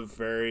lot of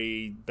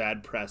very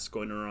bad press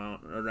going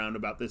around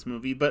about this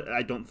movie, but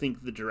I don't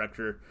think the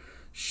director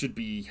should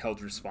be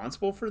held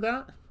responsible for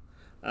that.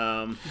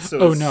 Oh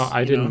no,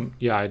 I didn't.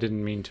 Yeah, I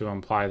didn't mean to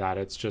imply that.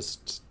 It's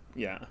just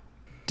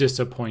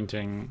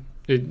disappointing.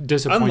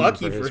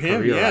 Unlucky for his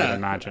him. Career, yeah, I'd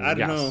imagine. I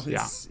don't know.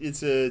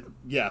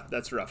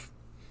 That's rough.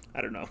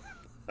 I don't know.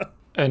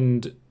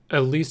 And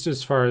at least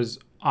as far as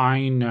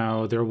I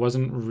know, there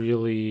wasn't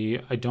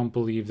really. I don't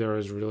believe there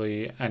was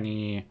really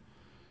any.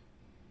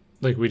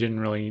 Like, we didn't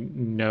really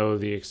know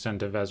the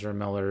extent of Ezra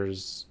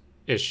Miller's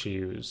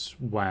issues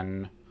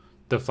when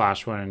The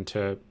Flash went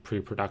into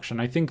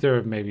pre-production. I think there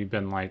have maybe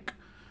been like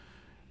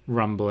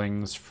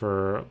rumblings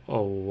for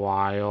a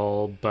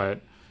while,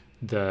 but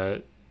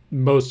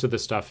most of the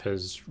stuff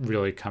has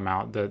really come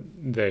out that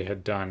they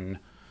had done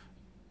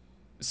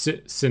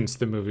since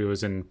the movie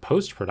was in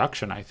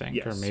post-production, I think.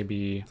 Yes. Or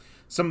maybe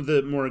some of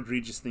the more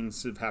egregious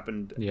things have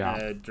happened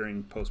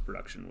during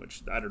post-production,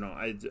 which I don't know.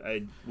 I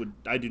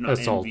do not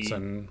assaults envy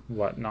and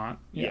whatnot.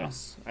 Yeah.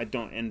 Yes, I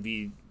don't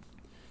envy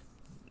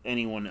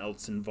anyone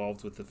else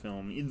involved with the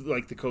film,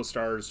 like the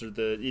co-stars or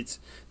this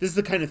is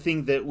the kind of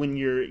thing that when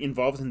you're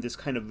involved in this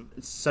kind of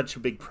such a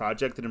big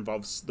project that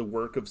involves the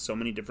work of so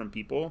many different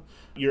people,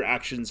 your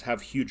actions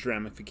have huge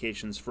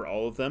ramifications for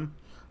all of them.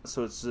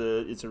 So it's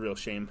a real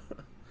shame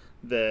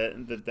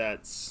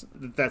that's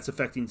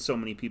affecting so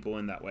many people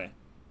in that way.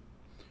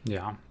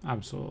 Yeah,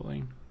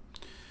 absolutely.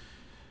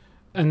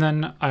 And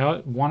then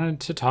I wanted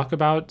to talk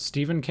about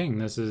Stephen King.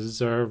 This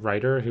is a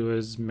writer who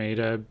has made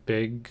a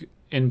big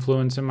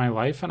influence in my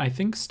life, and I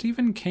think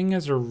Stephen King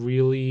is a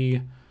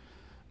really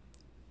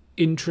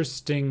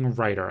interesting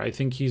writer. I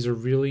think he's a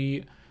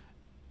really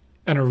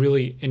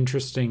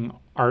interesting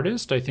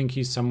artist. I think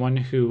he's someone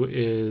who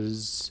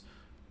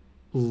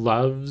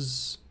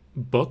loves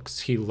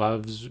books. He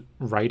loves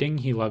writing.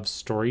 He loves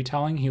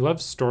storytelling. He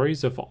loves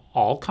stories of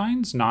all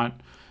kinds,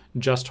 not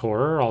just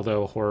horror,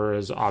 although horror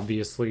is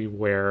obviously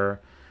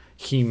where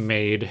he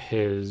made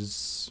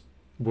his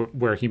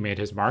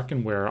mark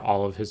and where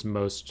all of his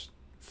most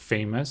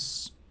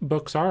famous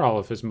books are, all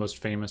of his most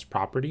famous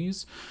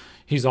properties.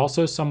 He's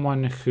also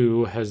someone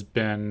who has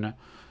been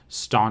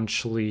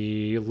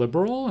staunchly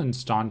liberal and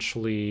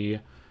staunchly,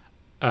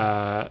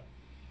 I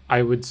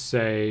would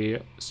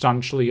say,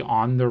 staunchly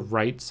on the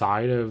right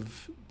side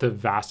of the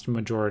vast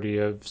majority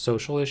of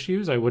social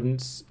issues. I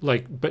wouldn't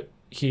but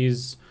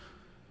he's,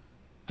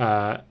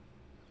 all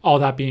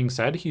that being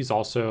said, he's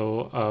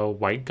also a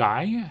white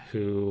guy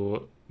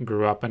who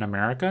grew up in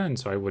America, and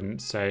so I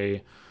wouldn't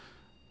say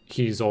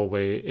he's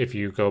always, if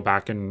you go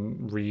back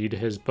and read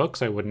his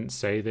books, I wouldn't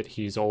say that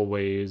he's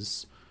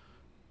always,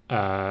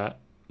 not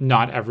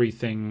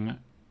everything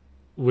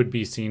would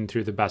be seen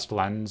through the best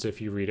lens if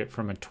you read it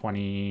from a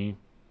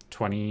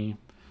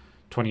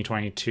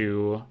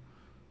 2022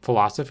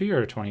 philosophy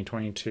or a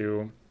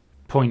 2022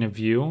 point of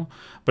view.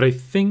 But I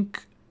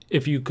think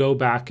if you go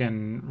back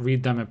and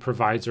read them, it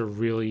provides a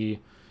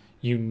really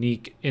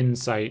unique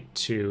insight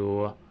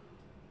to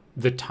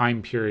the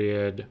time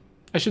period.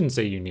 I shouldn't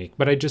say unique,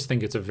 but I just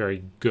think it's a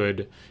very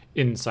good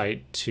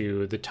insight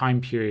to the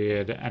time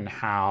period and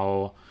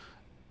how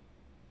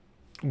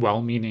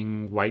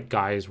well-meaning white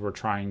guys were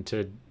trying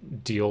to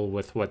deal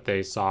with what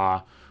they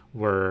saw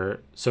were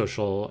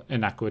social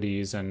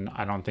inequities. And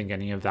I don't think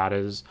any of that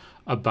is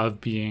above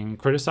being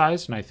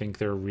criticized. And I think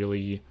they're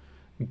really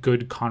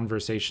good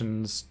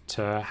conversations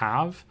to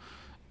have.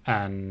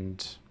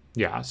 And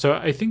yeah, so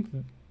I think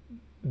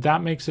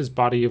that makes his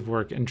body of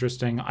work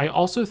interesting. I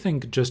also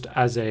think just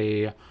as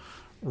a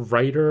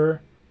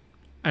writer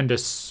and a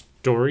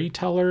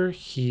storyteller,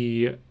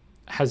 he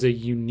has a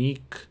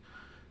unique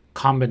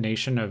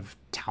combination of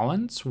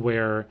talents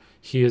where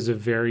he is a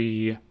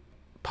very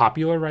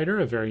popular writer,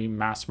 a very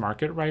mass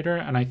market writer.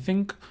 And I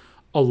think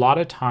a lot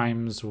of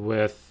times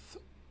with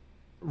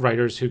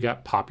writers who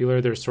get popular,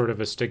 there's sort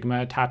of a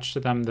stigma attached to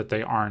them that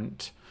they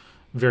aren't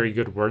very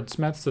good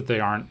wordsmiths, that they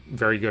aren't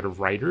very good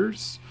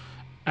writers.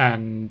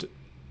 And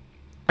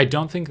I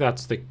don't think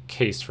that's the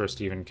case for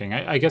Stephen King.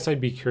 I guess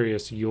I'd be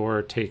curious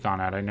your take on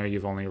it. I know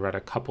you've only read a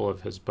couple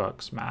of his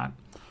books, Matt.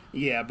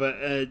 Yeah, but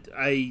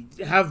I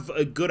have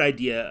a good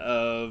idea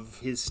of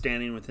his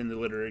standing within the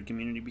literary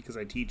community because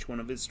I teach one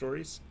of his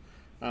stories.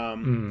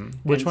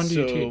 Which one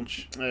do you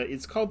teach?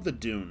 It's called The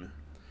Dune,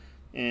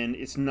 and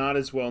it's not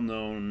as well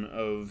known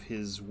of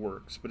his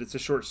works, but it's a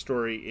short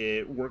story.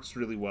 It works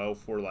really well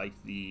for like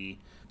the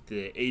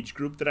age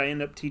group that I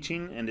end up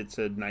teaching, and it's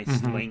a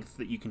nice length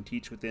that you can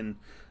teach within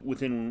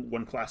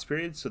one class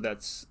period. So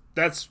that's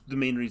the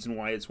main reason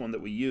why it's one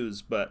that we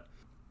use. But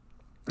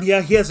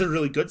yeah, he has a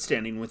really good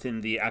standing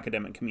within the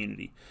academic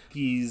community.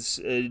 He's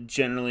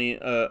generally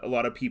a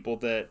lot of people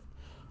that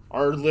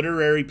are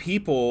literary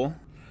people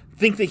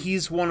think that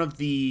he's one of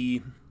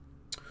the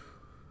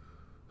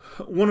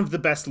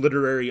best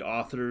literary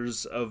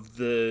authors of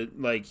the,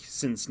 like,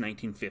 since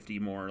 1950,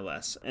 more or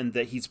less, and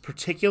that he's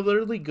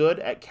particularly good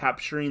at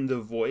capturing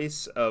the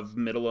voice of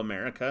middle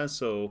America.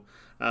 So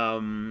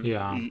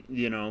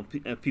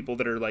people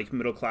that are like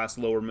middle class,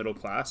 lower middle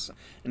class,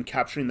 and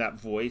capturing that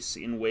voice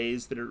in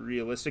ways that are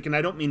realistic. And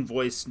I don't mean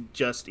voice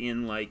just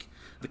in like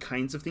the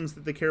kinds of things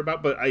that they care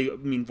about, but I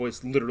mean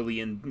voice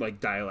literally in like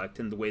dialect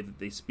and the way that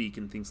they speak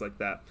and things like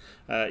that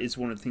is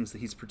one of the things that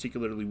he's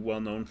particularly well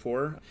known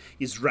for.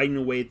 He's writing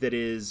in a way that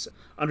is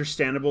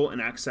understandable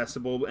and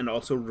accessible and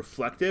also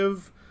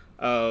reflective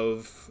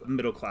of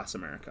middle class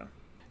America.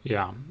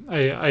 Yeah,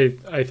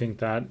 I think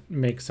that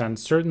makes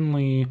sense.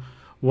 Certainly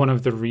one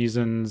of the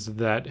reasons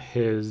that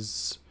a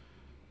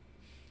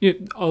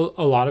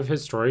lot of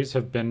his stories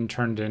have been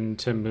turned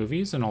into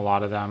movies, and a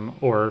lot of them,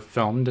 or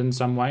filmed in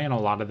some way, and a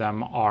lot of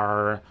them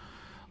are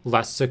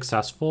less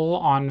successful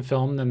on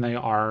film than they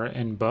are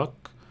in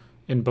book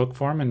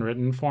form and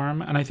written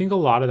form. And I think a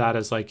lot of that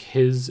is like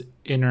his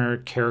inner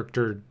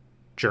character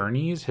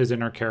journeys, his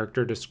inner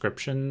character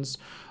descriptions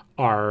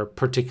are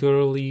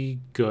particularly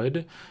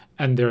good,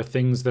 and they're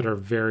things that are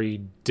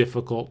very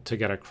difficult to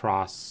get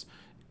across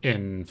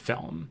in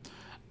film.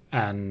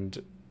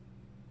 And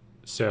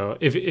so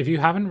if you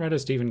haven't read a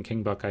Stephen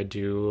King book, I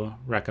do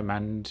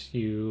recommend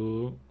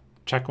you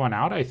check one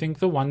out. I think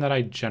the one that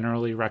I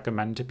generally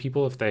recommend to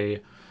people if they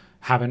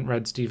haven't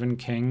read Stephen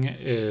King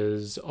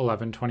is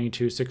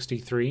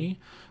 11/22/63,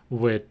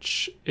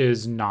 which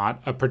is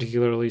not a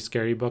particularly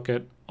scary book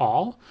at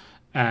all,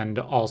 and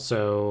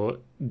also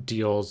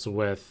deals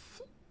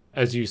with,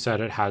 as you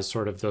said, it has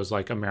sort of those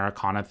like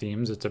Americana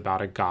themes. It's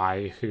about a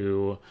guy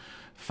who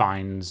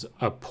finds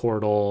a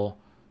portal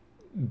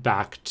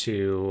back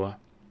to,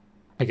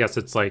 I guess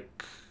it's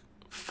like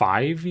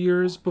 5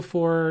 years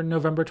before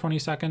November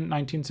 22nd,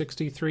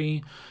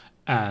 1963,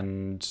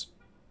 and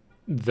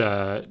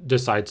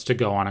decides to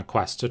go on a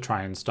quest to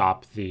try and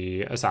stop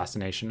the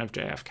assassination of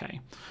JFK.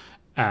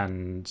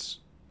 And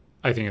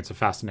I think it's a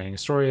fascinating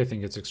story. I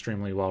think it's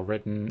extremely well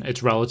written.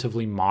 It's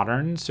relatively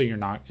modern, so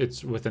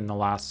it's within the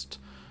last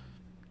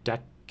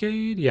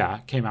decade. Yeah,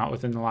 came out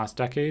within the last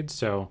decade.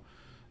 So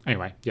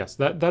anyway, yes,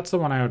 that's the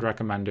one I would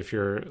recommend if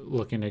you're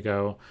looking to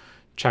go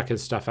check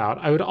his stuff out.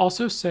 I would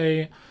also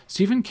say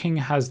Stephen King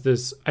has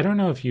this, I don't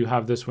know if you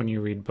have this when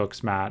you read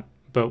books, Matt,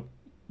 but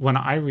when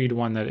I read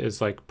one that is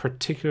like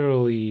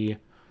particularly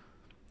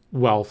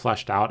well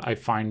fleshed out, I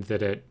find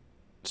that it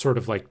sort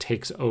of like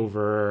takes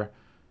over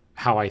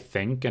how I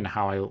think and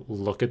how I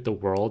look at the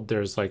world.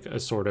 There's like a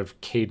sort of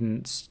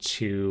cadence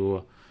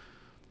to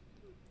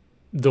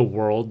the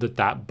world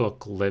that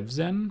book lives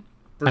in.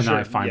 Then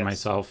I find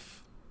myself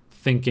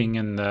thinking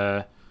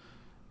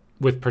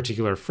with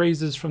particular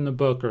phrases from the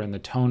book or in the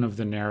tone of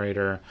the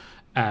narrator.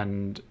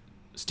 And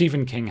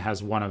Stephen King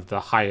has one of the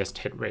highest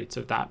hit rates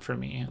of that for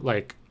me.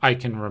 Like, I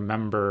can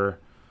remember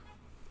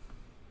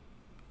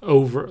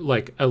over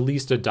like at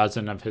least a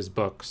dozen of his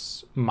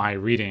books, my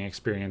reading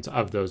experience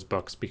of those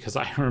books, because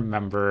I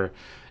remember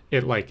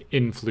it like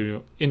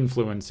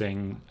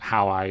influencing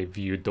how I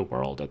viewed the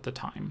world at the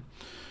time.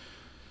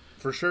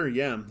 For sure,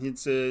 yeah.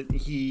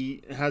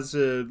 He has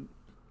a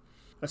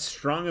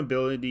strong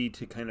ability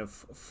to kind of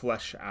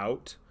flesh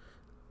out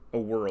a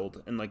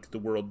world and like the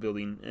world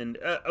building. And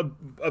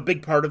a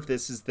big part of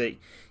this is that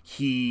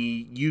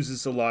he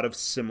uses a lot of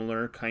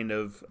similar kind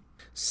of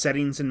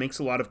settings and makes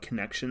a lot of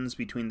connections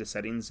between the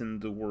settings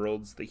and the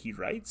worlds that he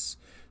writes.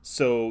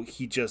 So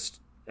he just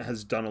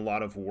has done a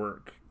lot of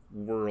work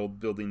world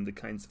building the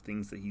kinds of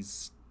things that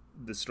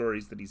the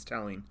stories that he's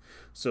telling.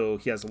 So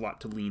he has a lot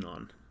to lean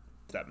on,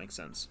 if that makes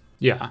sense.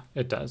 Yeah,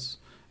 it does.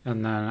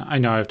 And then I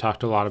know I've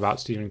talked a lot about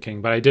Stephen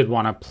King, but I did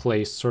want to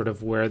place sort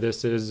of where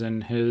this is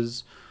in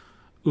his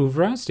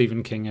oeuvre.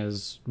 Stephen King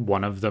is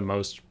one of the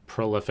most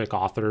prolific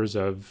authors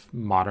of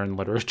modern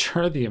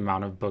literature. The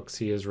amount of books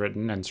he has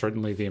written, and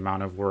certainly the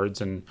amount of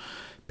words and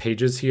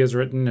pages he has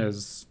written,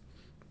 is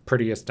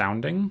pretty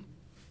astounding.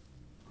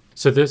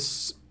 So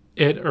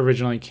it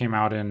originally came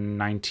out in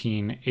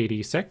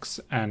 1986,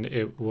 and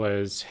it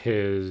was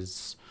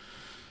his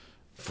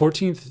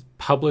 14th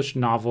published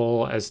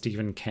novel as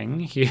Stephen King.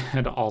 He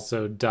had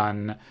also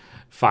done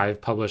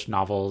 5 published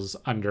novels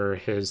under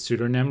his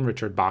pseudonym,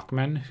 Richard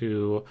Bachman,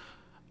 who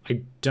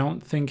I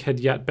don't think had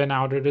yet been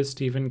outed as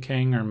Stephen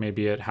King, or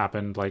maybe it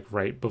happened like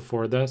right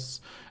before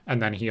this.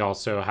 And then he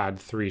also had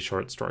 3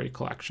 short story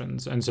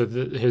collections. And so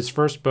his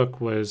first book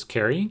was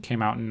Carrie,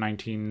 came out in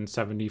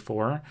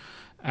 1974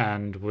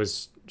 and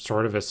was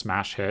sort of a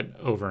smash hit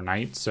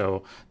overnight.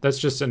 So that's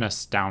just an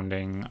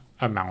astounding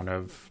amount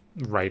of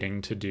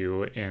writing to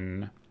do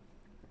in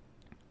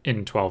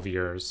 12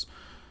 years.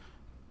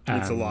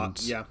 It's a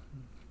lot, yeah.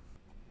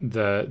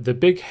 The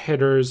big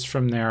hitters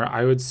from there,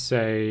 I would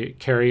say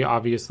Carrie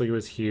obviously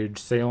was huge.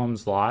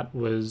 Salem's Lot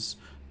was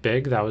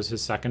big. That was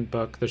his second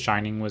book. The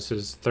Shining was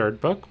his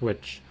third book,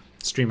 which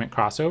Stream It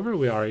crossover.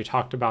 We already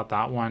talked about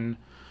that one.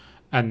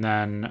 And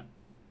then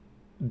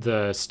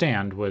The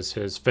Stand was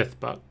his fifth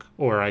book,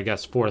 or I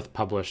guess fourth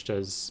published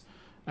as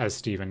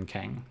Stephen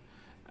King.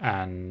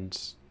 And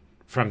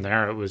from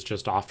there, it was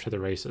just off to the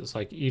races.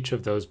 Like each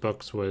of those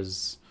books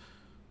was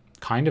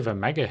kind of a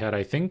mega hit.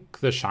 I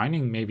think The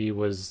Shining maybe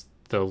was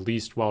the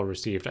least well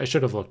received. I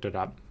should have looked it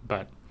up,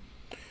 but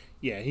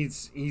yeah,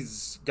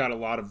 he's got a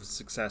lot of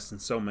success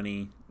and so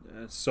many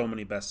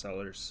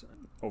bestsellers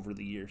over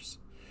the years.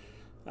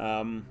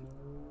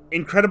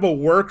 Incredible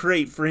work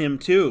rate for him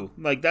too.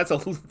 Like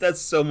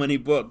that's so many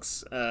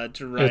books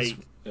to write.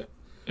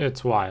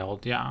 It's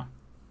wild, yeah.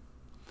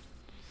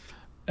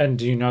 And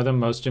do you know the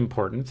most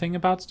important thing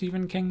about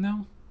Stephen King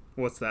though?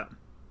 What's that?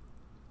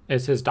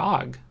 It's his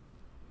dog.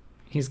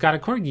 He's got a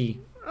corgi.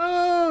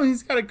 Oh,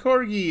 he's got a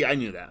corgi. I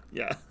knew that.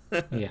 Yeah.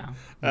 Yeah.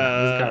 He's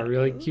got a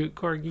really cute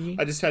corgi.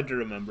 I just had to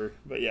remember,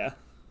 but yeah.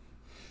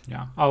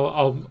 Yeah.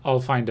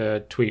 I'll find a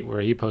tweet where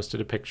he posted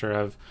a picture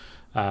of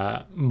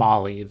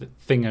Molly, the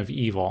Thing of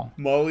Evil.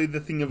 Molly, the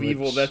Thing of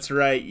Evil. That's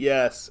right.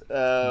 Yes.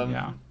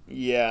 Yeah.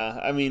 Yeah.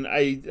 I mean,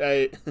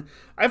 I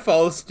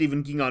follow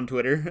Stephen King on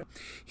Twitter.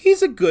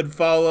 He's a good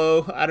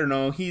follow. I don't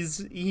know. He's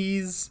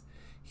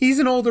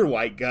an older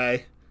white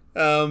guy.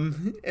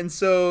 And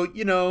so,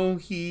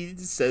 he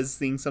says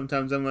things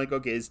sometimes I'm like,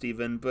 okay,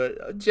 Stephen,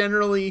 but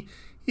generally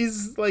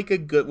he's like a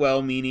good,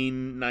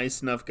 well-meaning,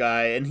 nice enough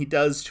guy, and he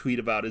does tweet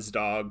about his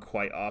dog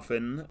quite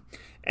often,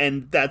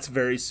 and that's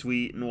very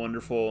sweet and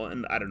wonderful,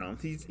 and I don't know,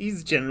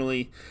 he's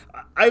generally,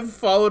 I've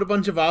followed a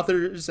bunch of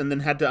authors and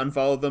then had to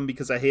unfollow them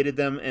because I hated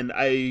them, and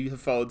I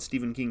have followed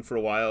Stephen King for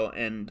a while,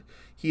 and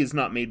he has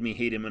not made me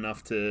hate him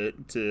enough to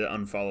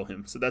unfollow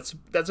him. So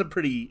that's a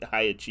pretty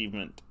high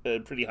achievement, a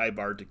pretty high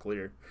bar to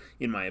clear,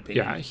 in my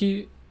opinion. Yeah,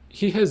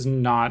 he has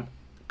not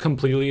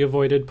completely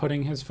avoided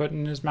putting his foot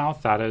in his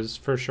mouth, that is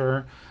for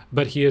sure.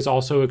 But he is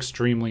also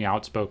extremely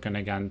outspoken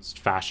against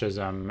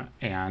fascism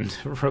and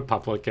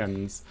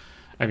Republicans.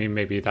 I mean,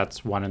 maybe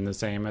that's one and the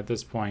same at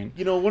this point.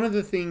 One of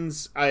the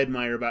things I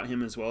admire about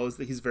him as well is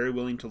that he's very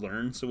willing to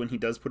learn. So when he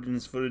does put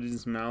his foot in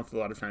his mouth, a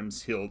lot of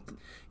times he'll,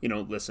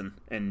 listen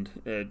and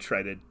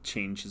try to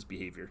change his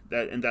behavior.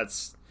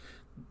 That's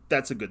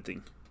a good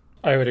thing.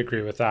 I would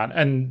agree with that.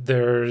 And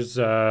there's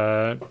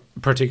a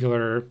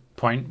particular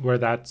point where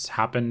that's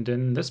happened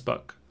in this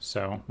book.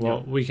 So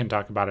we can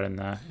talk about it in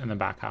the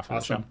back half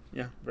of the show.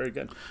 Yeah, very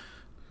good.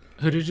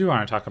 Who did you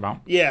want to talk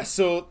about? Yeah,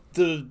 so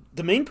the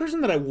main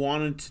person that I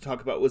wanted to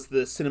talk about was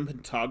the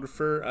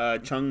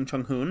cinematographer, Chung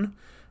Chung-hoon.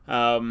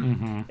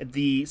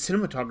 The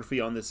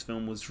cinematography on this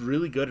film was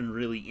really good and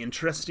really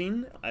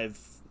interesting.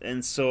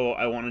 And so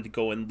I wanted to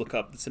go and look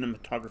up the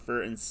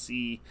cinematographer and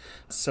see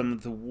some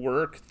of the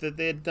work that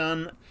they had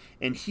done.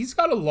 And he's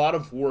got a lot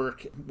of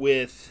work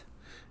with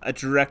a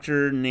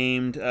director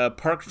named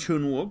Park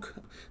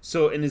Chan-wook.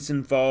 And is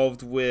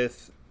involved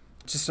with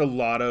just a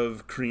lot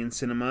of Korean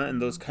cinema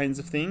and those kinds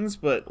of things,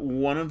 but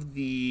one of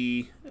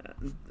he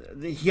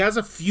has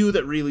a few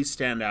that really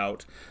stand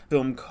out.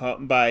 Film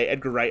by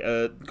Edgar Wright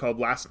called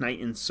Last Night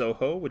in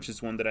Soho, which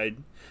is one that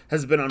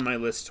has been on my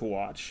list to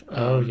watch.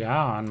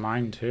 On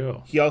mine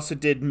too. He also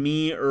did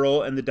Me,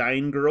 Earl, and the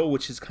Dying Girl,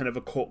 which is kind of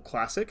a cult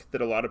classic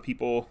that a lot of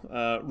people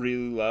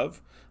really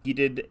love. He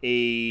did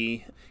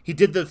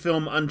the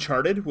film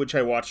Uncharted, which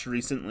I watched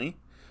recently,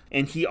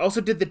 and he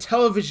also did the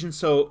television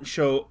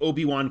show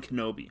Obi-Wan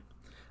Kenobi.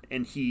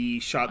 And he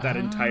shot that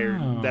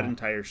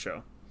entire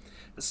show.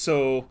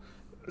 So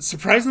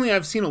surprisingly,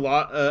 I've seen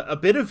a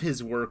bit of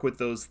his work with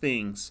those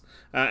things.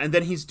 And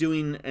then he's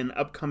doing an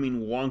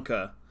upcoming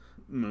Wonka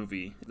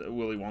movie, the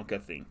Willy Wonka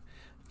thing.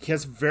 He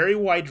has very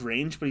wide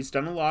range, but he's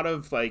done a lot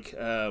of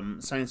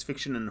science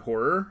fiction and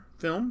horror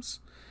films.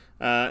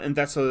 And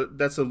that's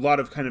a lot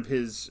of kind of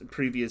his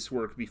previous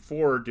work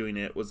before doing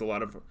it was a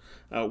lot of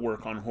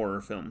work on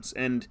horror films.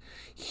 And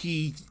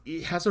he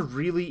has a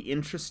really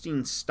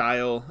interesting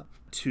style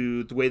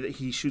to the way that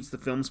he shoots the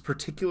films,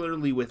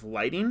 particularly with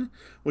lighting,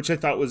 which I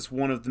thought was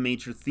one of the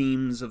major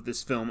themes of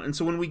this film. And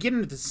so when we get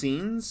into the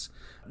scenes,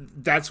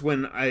 that's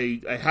when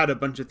I had a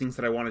bunch of things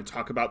that I wanted to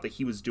talk about that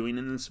he was doing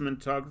in the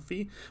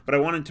cinematography, but I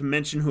wanted to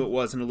mention who it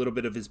was and a little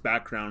bit of his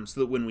background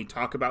so that when we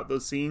talk about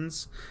those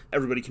scenes,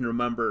 everybody can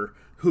remember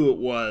who it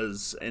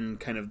was and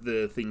kind of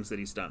the things that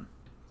he's done.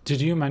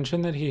 Did you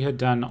mention that he had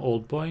done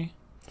Old Boy?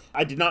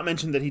 I did not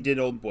mention that he did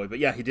Old Boy, but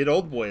yeah, he did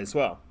Old Boy as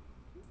well.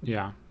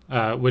 Yeah.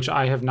 Which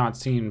I have not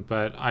seen,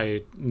 but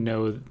I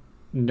know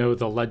know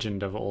the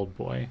legend of Old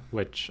Boy,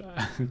 which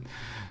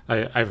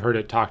I've heard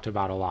it talked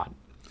about a lot.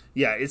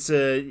 Yeah, it's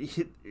a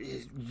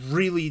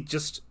really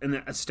just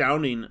an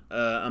astounding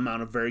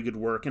amount of very good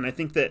work, and I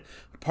think that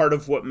part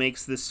of what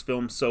makes this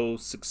film so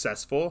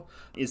successful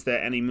is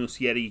that Andy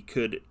Muschietti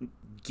could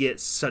get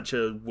such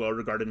a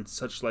well-regarded,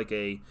 such like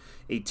a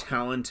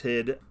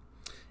talented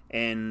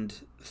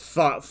and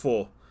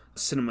thoughtful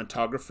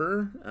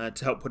cinematographer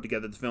to help put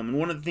together the film. And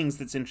one of the things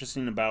that's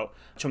interesting about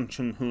Chung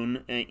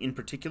Chung-hoon in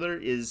particular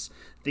is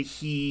that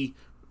he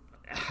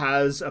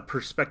has a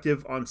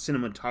perspective on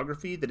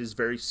cinematography that is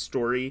very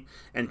story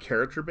and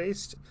character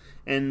based.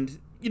 And,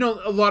 you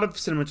know, a lot of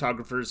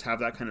cinematographers have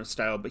that kind of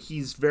style, but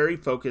he's very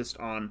focused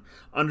on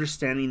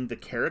understanding the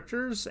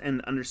characters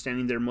and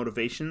understanding their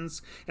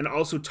motivations, and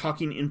also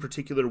talking in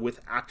particular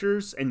with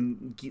actors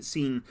and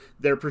seeing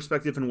their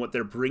perspective and what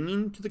they're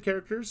bringing to the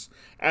characters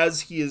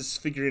as he is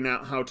figuring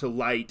out how to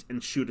light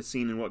and shoot a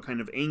scene and what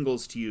kind of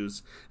angles to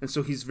use. And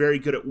so he's very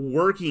good at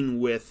working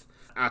with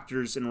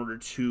actors in order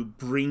to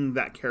bring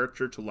that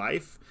character to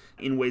life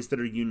in ways that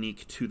are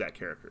unique to that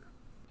character.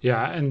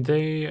 Yeah,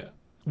 and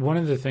one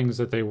of the things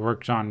that they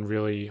worked on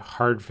really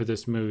hard for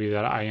this movie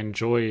that I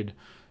enjoyed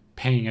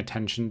paying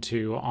attention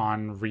to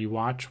on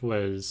rewatch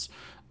was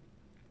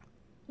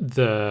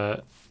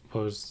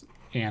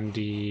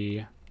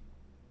Andy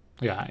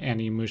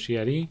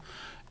Muschietti.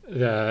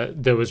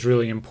 That was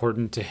really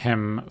important to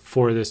him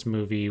for this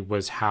movie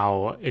was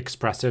how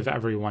expressive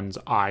everyone's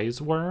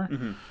eyes were.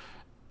 Mm-hmm.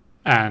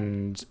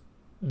 And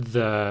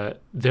there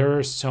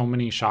are so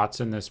many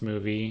shots in this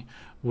movie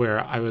where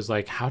I was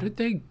like, how did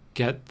they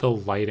get the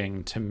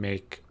lighting to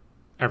make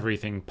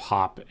everything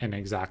pop in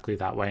exactly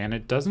that way? And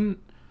it doesn't,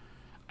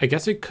 I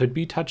guess it could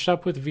be touched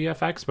up with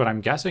VFX, but I'm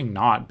guessing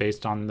not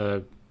based on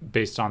the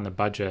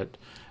budget.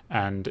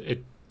 And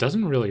it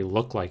doesn't really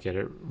look like it.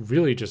 It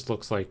really just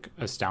looks like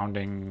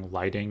astounding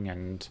lighting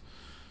and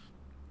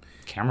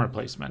camera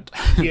placement.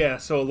 Yeah,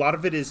 so a lot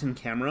of it is in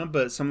camera,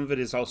 but some of it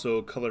is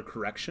also color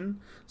correction.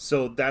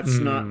 So that's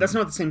not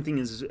the same thing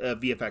as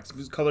VFX.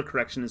 Because color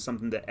correction is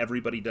something that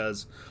everybody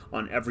does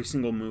on every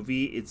single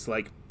movie. It's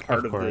like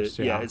part of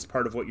it's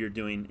part of what you're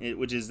doing,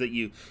 which is that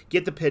you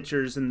get the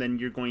pictures and then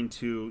you're going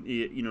to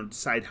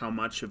decide how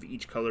much of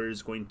each color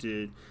is going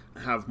to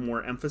have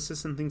more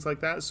emphasis and things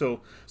like that.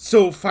 So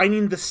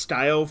finding the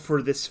style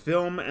for this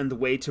film and the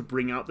way to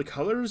bring out the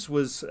colors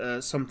was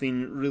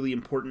something really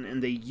important,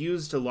 and they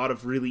used a lot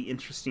of really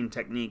interesting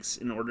techniques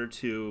in order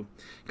to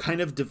kind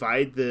of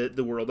divide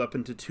the world up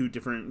into two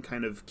different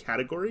kind of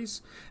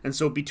categories. And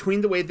so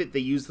between the way that they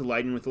use the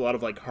lighting with a lot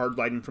of like hard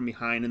lighting from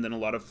behind and then a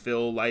lot of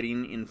fill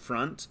lighting in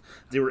front,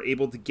 they were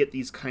able to get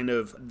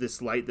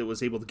this light that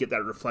was able to get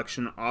that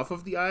reflection off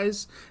of the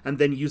eyes, and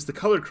then use the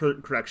color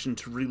correction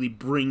to really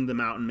bring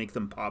them out and make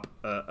them pop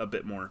a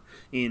bit more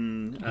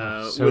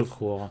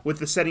cool with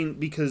the setting.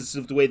 Because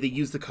of the way they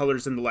use the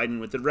colors and the lighting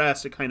with the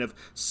rest, it kind of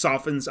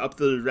softens up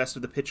the rest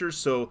of the picture,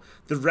 so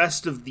the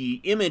rest of the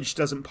image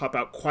doesn't pop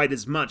out quite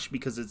as much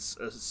because it's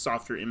a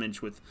softer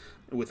image with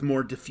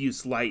more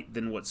diffuse light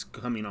than what's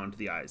coming onto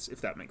the eyes, if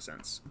that makes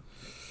sense.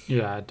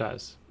 Yeah, it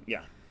does.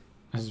 Yeah,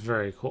 it's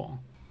very cool.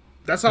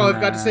 That's all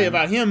I've got to say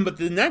about him. But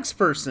the next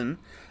person,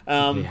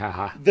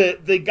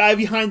 the guy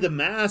behind the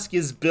mask,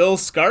 is Bill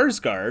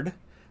Skarsgård,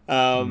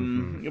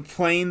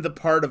 playing the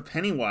part of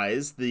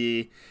Pennywise,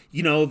 the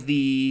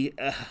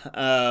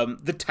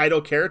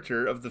title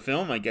character of the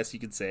film, I guess you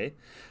could say.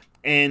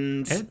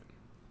 And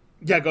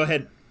yeah, go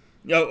ahead.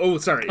 Oh,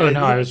 sorry. Oh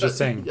no, I was just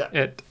saying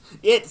it.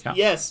 Yeah.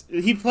 Yes,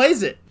 he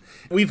plays it.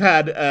 We've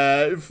had,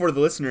 for the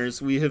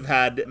listeners, we have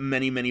had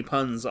many, many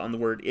puns on the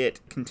word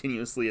 "it"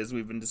 continuously as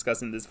we've been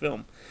discussing this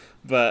film.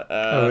 But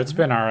it's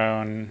been our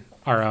own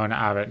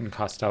Abbott and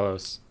Costello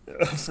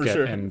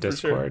skit in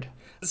Discord. Sure.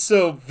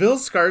 So Bill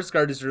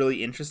Skarsgård is a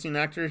really interesting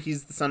actor.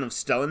 He's the son of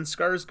Stellan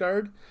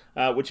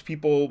Skarsgård, which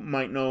people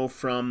might know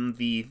from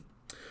the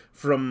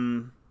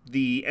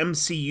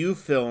MCU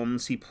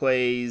films. He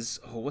plays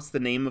what's the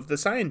name of the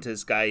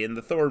scientist guy in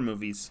the Thor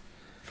movies?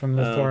 From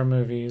the Thor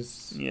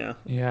movies. Yeah.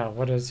 Yeah,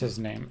 what is his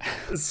name?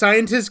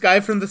 Scientist guy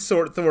from the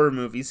Thor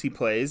movies he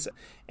plays.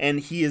 And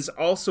he is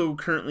also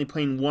currently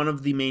playing one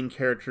of the main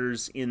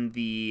characters in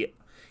the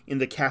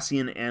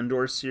Cassian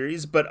Andor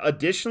series. But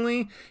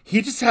additionally,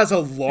 he just has a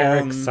long...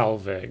 Eric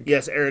Selvig.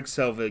 Yes, Eric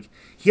Selvig.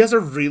 He has a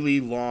really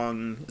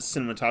long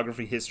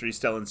cinematography history,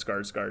 Stellan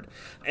Skarsgård.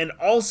 And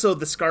also,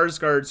 the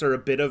Skarsgårds are a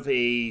bit of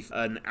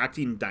an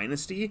acting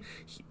dynasty.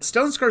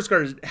 Stellan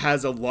Skarsgård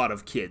has a lot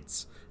of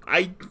kids.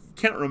 I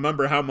can't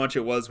remember how much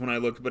it was when I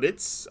looked, but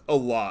it's a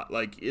lot.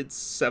 Like, it's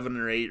 7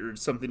 or 8 or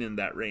something in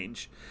that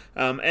range.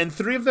 And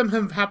 3 of them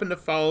have happened to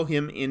follow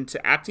him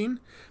into acting.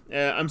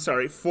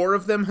 4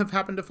 of them have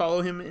happened to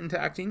follow him into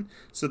acting.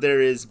 So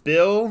there is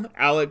Bill,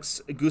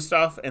 Alex,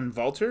 Gustav, and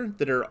Walter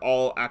that are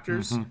all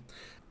actors. Mm-hmm.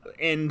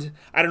 And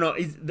I don't know,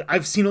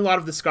 I've seen a lot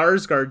of the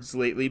Skarsgårds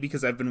lately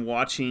because I've been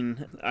watching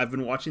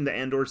the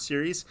Andor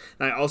series,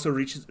 and I also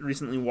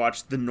recently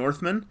watched The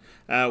Northman,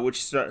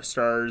 which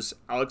stars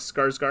Alex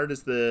Skarsgård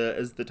as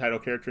the title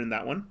character in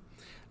that one.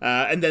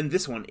 And then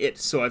this one, It.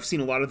 So I've seen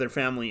a lot of their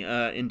family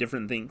in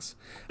different things.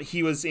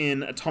 He was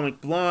in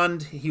Atomic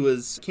Blonde. He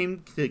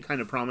came to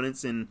kind of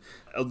prominence in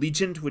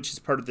Allegiant, which is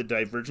part of the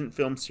Divergent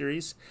film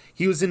series.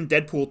 He was in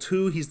Deadpool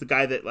 2. He's the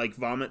guy that like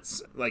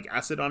vomits like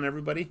acid on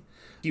everybody.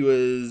 He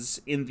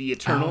was in The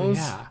Eternals.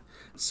 Oh, yeah.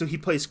 So he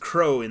plays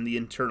Crow in The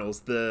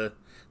Eternals, the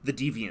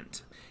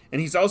deviant. And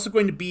he's also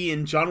going to be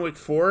in John Wick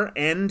 4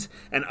 and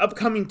an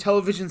upcoming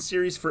television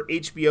series for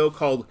HBO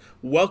called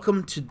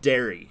Welcome to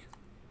Derry.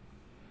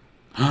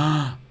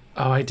 Oh,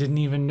 I didn't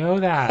even know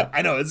that.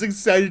 I know, it's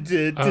excited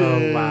to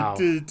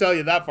tell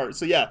you that part.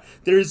 So yeah,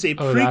 there's a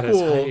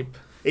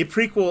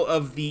prequel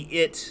of the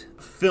It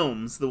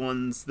films, the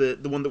one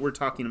that we're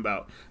talking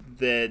about,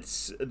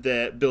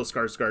 that Bill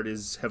Skarsgård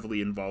is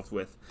heavily involved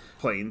with,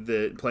 playing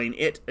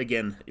It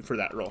again for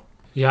that role.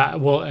 Yeah,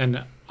 well,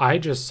 and I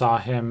just saw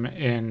him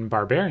in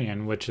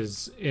Barbarian, which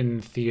is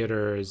in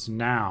theaters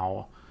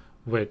now,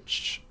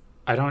 which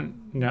I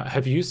don't know.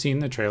 Have you seen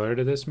the trailer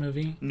to this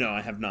movie? No,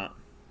 I have not.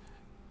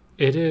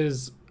 It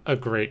is a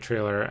great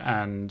trailer,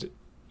 and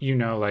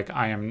like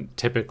I am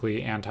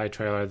typically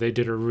anti-trailer. They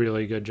did a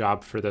really good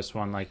job for this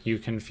one. Like, you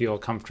can feel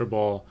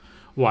comfortable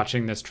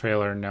watching this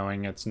trailer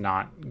knowing it's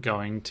not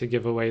going to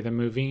give away the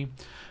movie.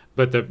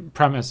 But the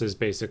premise is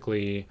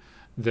basically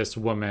this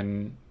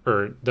woman,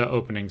 or the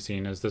opening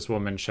scene is this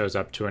woman shows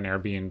up to an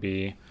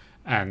Airbnb,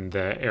 and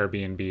the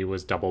Airbnb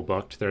was double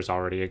booked. There's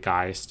already a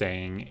guy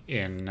staying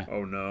in.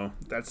 Oh no,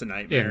 that's a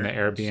nightmare. In the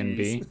Airbnb.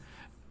 Jeez.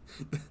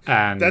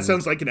 And that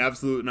sounds like an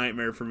absolute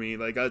nightmare for me.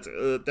 Like that's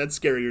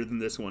scarier than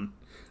this one.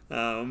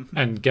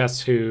 And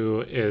guess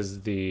who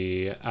is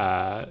the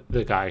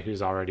guy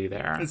who's already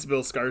there? It's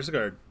Bill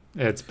Skarsgård.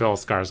 It's Bill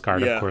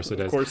Skarsgård, yeah, of course it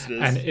is. Of course it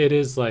is. And it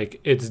is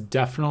like, it's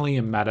definitely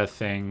a meta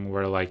thing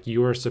where like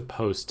you are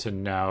supposed to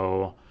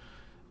know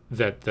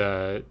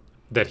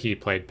that he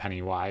played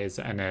Pennywise,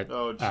 and it.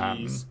 Oh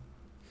jeez.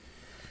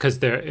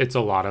 Because it's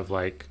a lot of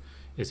like,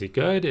 is he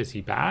good? Is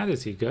he bad?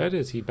 Is he good?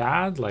 Is he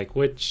bad? Like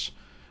which.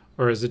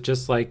 Or is it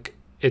just like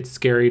it's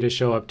scary to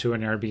show up to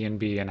an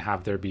Airbnb and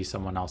have there be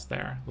someone else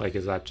there? Like,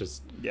 is that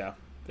just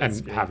and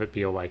scary. Have it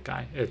be a white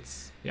guy?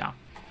 It's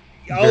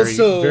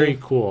also very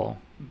cool.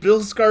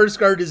 Bill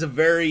Skarsgård is a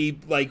very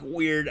like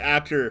weird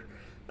actor.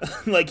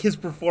 Like his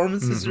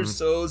performances are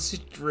so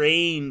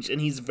strange,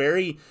 and he's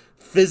very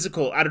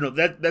physical. I don't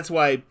know, that's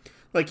why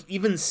like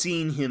even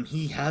seeing him,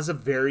 he has a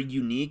very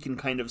unique and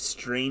kind of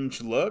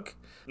strange look,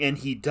 and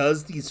he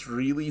does these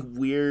really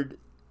weird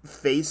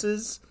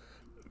faces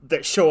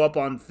that show up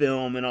on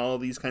film and all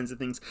these kinds of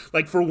things.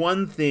 Like, for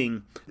one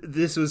thing,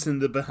 this was in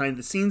the behind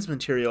the scenes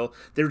material.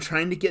 They were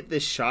trying to get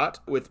this shot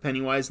with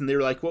Pennywise, and they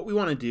were like, what we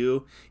want to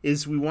do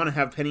is we want to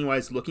have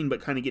Pennywise looking but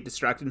kind of get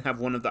distracted and have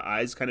one of the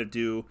eyes kind of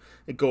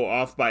go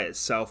off by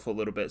itself a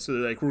little bit. So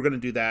they're like, we're going to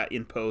do that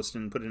in post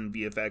and put it in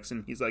VFX.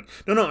 And he's like,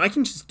 no, I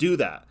can just do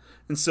that.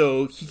 And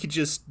so he could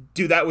just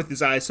do that with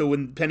his eyes. So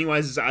when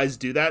Pennywise's eyes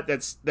do that,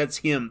 that's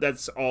him.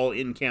 That's all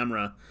in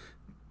camera.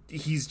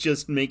 He's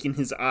just making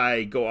his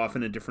eye go off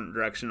in a different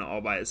direction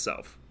all by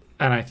itself.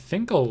 And I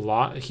think a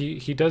lot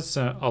he does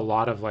a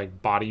lot of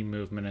like body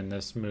movement in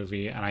this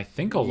movie, and I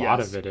think a lot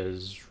of it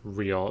is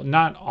real.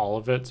 Not all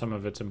of it, some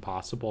of it's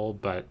impossible,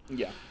 but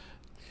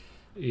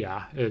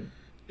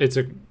it's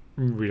a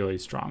really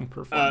strong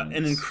performance.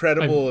 An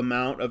incredible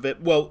amount of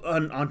it. Well,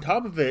 on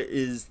top of it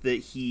is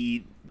that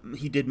he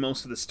did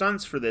most of the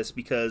stunts for this,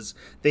 because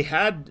they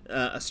had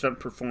a stunt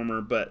performer,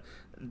 but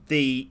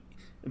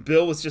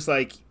Bill was just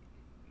like,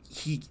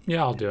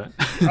 I'll do it.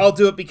 I'll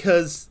do it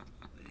because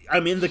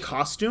I'm in the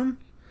costume,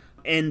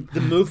 and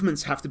the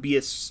movements have to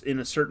be in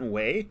a certain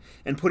way,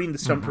 and putting the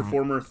stunt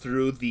performer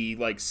through the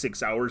like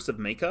 6 hours of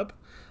makeup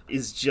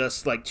is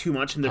just like too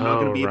much, and they're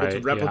not going to be able to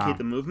replicate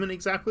the movement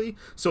exactly.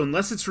 So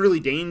unless it's really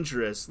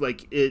dangerous,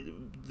 like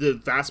the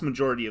vast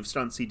majority of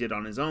stunts he did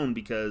on his own,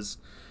 because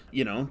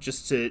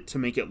just to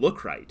make it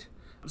look right.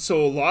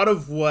 So a lot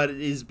of what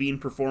is being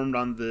performed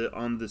on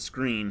the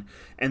screen,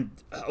 and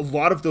a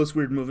lot of those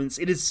weird movements,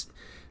 it is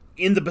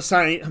in the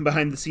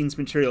behind the scenes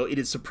material, it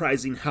is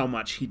surprising how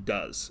much he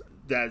does.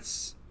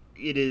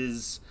 It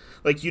is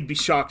like, you'd be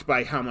shocked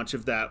by how much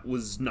of that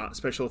was not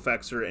special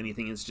effects or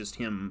anything. It's just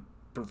him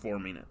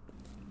performing it.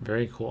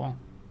 Very cool.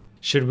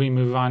 Should we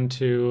move on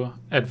to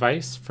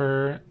advice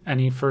for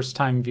any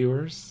first-time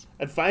viewers?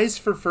 Advice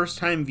for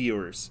first-time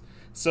viewers.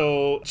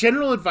 So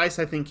general advice,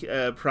 I think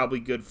probably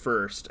good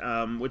first,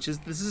 which is,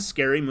 this is a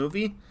scary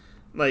movie.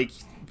 Like,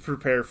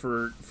 prepare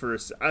for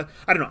I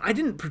don't know, I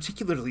didn't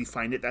particularly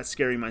find it that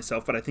scary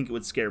myself, but I think it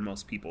would scare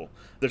most people.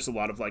 There's a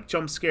lot of like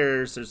jump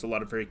scares, there's a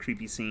lot of very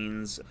creepy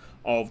scenes,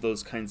 all of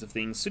those kinds of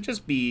things. So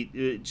just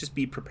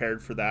be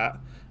prepared for that.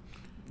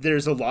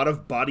 There's a lot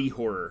of body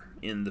horror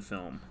in the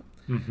film.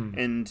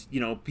 And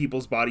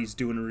people's bodies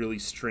doing really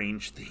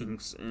strange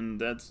things, and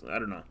that's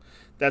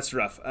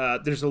rough.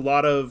 There's a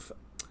lot of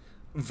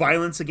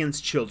violence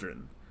against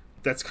children.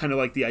 That's kind of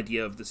like the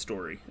idea of the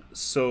story.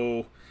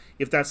 So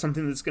if that's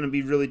something that's going to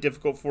be really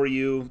difficult for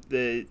you,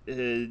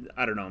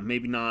 I don't know,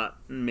 maybe not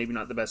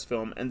the best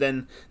film. And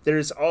then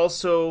there's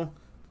also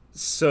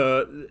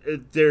So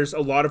there's a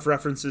lot of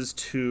references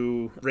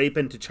to rape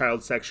and to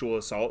child sexual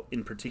assault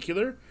in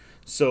particular.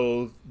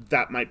 So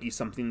that might be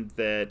something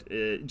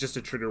that just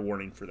a trigger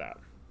warning for that.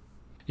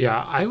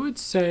 Yeah, I would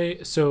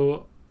say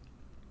so.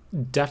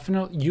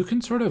 Definitely, you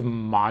can sort of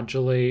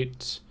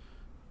modulate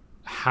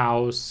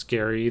how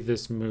scary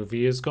this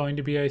movie is going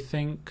to be, I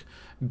think,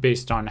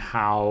 based on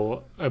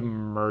how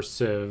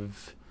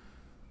immersive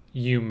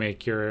you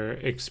make your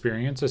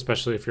experience,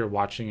 especially if you're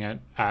watching it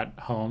at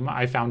home.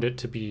 I found it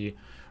to be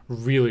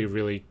really,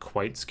 really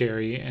quite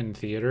scary in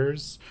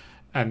theaters.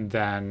 And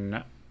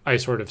then I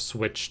sort of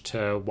switched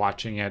to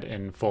watching it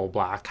in full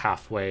black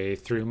halfway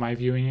through my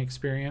viewing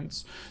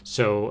experience.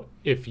 So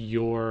if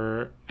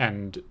you're,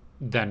 and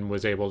then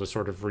was able to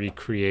sort of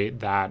recreate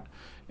that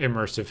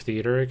immersive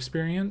theater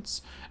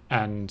experience.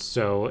 And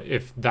so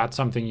if that's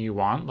something you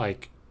want,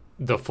 like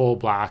the full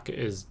black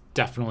is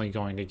definitely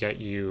going to get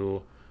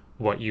you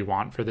what you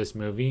want for this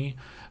movie.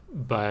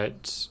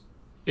 But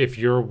if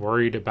you're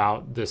worried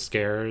about the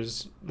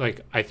scares,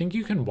 like I think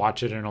you can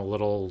watch it in a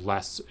little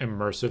less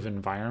immersive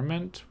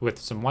environment with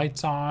some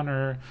lights on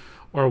or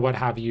what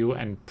have you,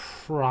 and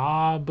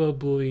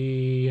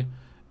probably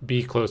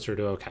be closer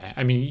to okay.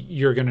 I mean,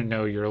 you're going to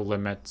know your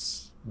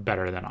limits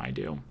better than I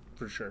do.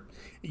 For sure.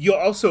 You'll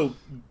also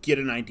get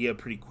an idea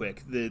pretty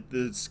quick.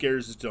 The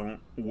scares don't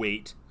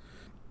wait.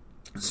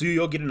 So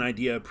you'll get an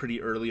idea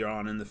pretty early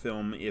on in the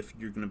film if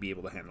you're going to be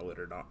able to handle it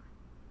or not.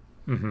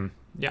 Mm-hmm.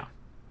 Yeah.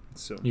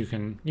 So you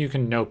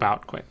can nope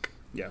out quick.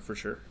 Yeah, for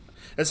sure.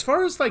 As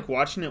far as like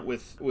watching it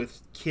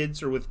with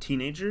kids or with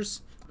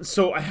teenagers,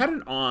 so I had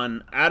it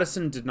on.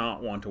 Addison did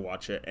not want to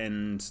watch it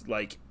and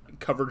like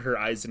covered her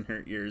eyes and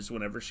her ears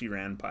whenever she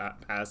ran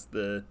past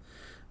the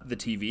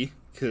TV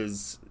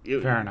because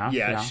fair enough.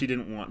 Yeah, she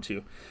didn't want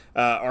to.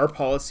 Our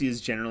policy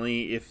is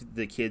generally if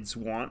the kids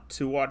want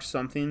to watch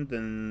something,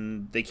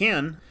 then they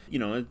can. You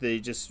know, they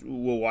just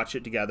will watch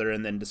it together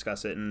and then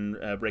discuss it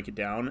and break it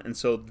down. And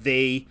so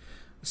they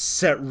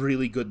set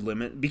really good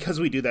limit because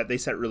we do that. They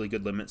set really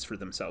good limits for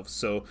themselves.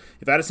 So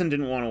if Addison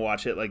didn't want to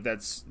watch it, like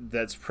that's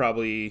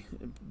probably,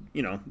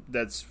 you know,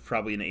 that's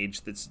probably an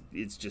age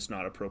it's just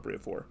not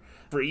appropriate for.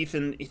 For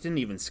Ethan, it didn't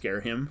even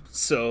scare him,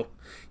 so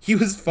he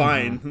was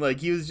fine. Mm-hmm.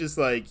 Like he was just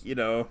like, you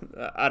know,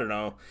 I don't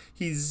know.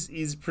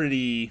 He's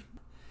pretty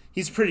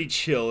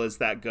chill as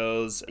that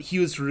goes. He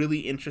was really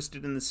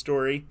interested in the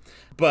story,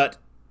 but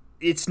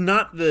it's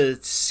not the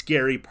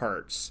scary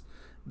parts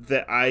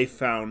that I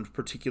found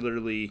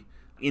particularly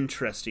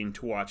interesting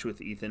to watch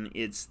with Ethan.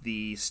 It's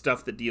the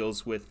stuff that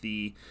deals with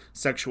the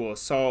sexual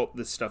assault,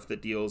 the stuff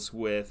that deals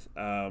with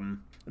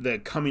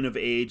the coming of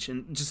age,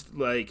 and just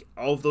like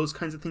all of those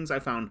kinds of things I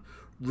found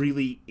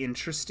really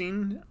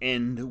interesting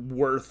and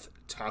worth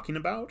talking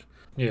about.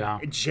 Yeah.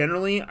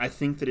 Generally, I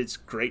think that it's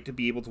great to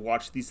be able to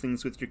watch these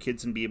things with your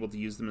kids and be able to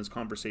use them as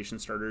conversation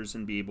starters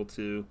and be able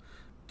to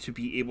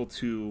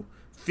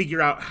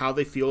figure out how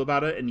they feel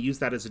about it and use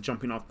that as a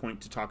jumping off point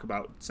to talk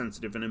about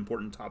sensitive and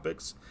important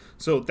topics.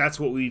 So that's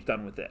what we've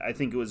done with it. I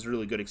think it was a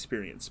really good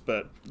experience,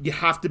 but you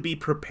have to be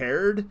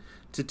prepared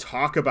to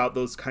talk about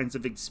those kinds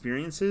of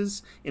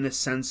experiences in a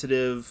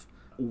sensitive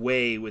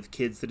way with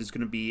kids that is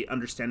going to be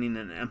understanding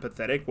and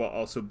empathetic while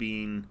also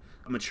being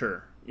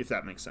mature, if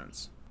that makes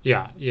sense.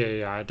 Yeah,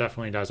 it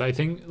definitely does. I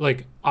think,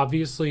 like,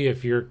 obviously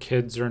if your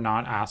kids are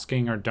not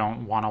asking or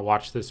don't want to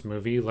watch this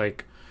movie,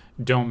 like,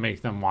 don't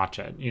make them watch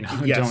it, you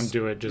know. Yes. Don't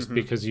do it just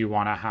because you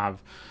want to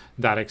have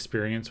that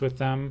experience with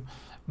them.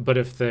 But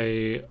if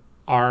they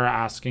are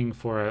asking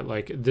for it,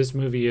 like, this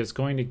movie is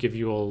going to give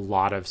you a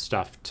lot of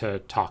stuff to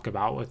talk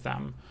about with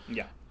them.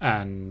 Yeah.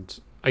 And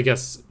I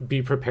guess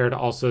be prepared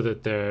also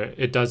that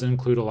it does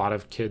include a lot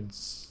of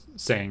kids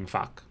saying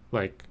fuck,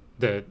 like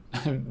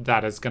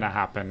that is going to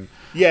happen.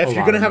 Yeah, if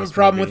you're going to have a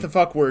problem with the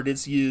fuck word,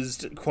 it's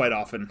used quite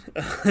often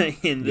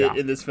in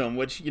this film,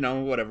 which, you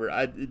know, whatever,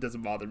 it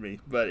doesn't bother me,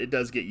 but it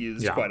does get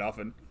used quite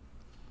often.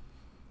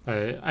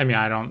 I mean,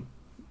 I don't,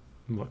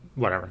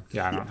 whatever.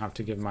 Yeah, I don't have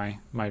to give my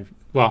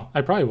well,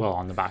 I probably will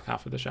on the back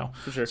half of the show.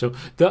 For sure. So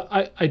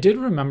I did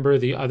remember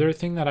the other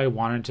thing that I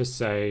wanted to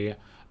say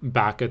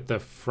back at the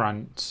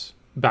front,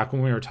 back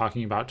when we were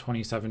talking about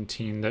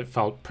 2017, that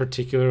felt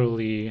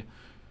particularly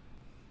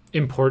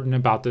important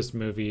about this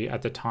movie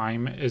at the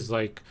time is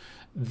like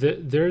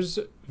there's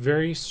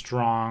very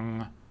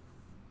strong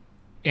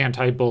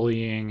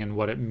anti-bullying and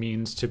what it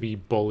means to be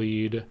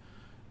bullied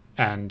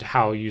and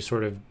how you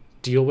sort of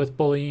deal with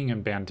bullying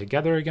and band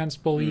together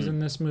against bullies in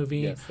this movie.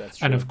 Yes, that's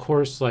true. And of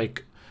course,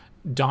 like,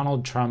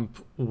 Donald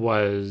Trump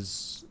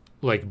was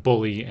like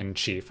bully in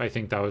chief. I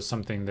think that was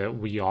something that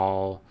we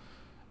all,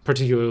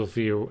 particularly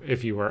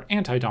if you were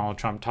anti-Donald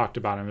Trump, talked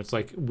about him. It's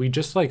like we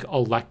just like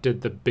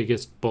elected the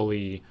biggest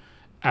bully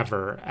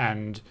ever,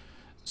 and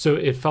so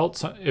it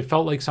felt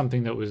like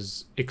something that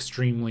was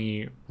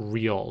extremely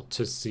real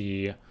to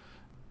see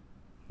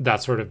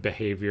that sort of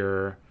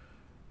behavior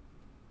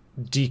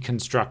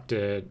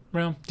deconstructed.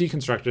 Well,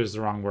 deconstructed is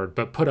the wrong word,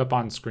 but put up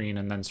on screen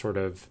and then sort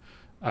of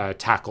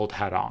tackled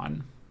head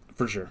on.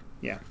 For sure.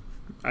 Yeah,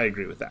 I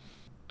agree with that.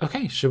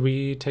 Okay, should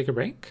we take a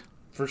break?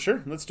 For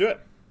sure. Let's do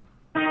it.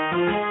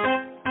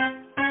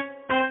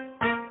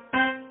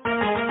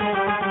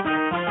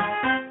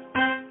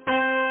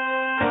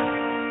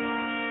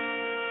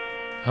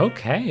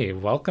 Okay,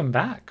 welcome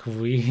back.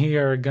 We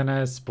are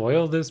gonna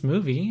spoil this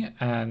movie,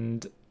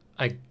 and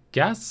I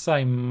guess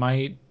I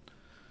might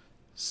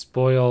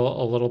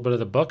spoil a little bit of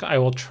the book. I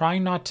will try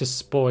not to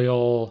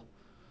spoil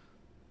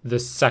the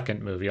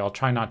second movie. I'll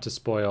try not to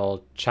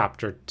spoil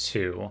chapter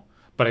 2,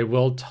 but I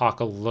will talk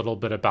a little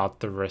bit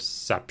about the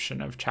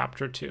reception of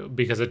chapter 2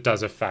 because it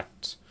does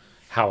affect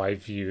how I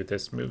view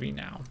this movie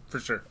now. For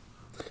sure.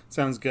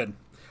 Sounds good.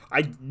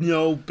 I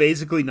know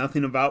basically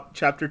nothing about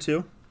chapter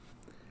 2.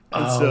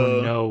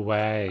 And no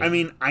way. I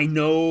mean, I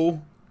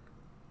know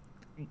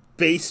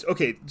based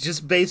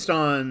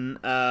on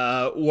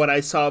what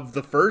I saw of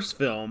the first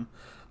film,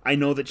 I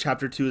know that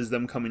chapter 2 is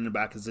them coming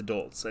back as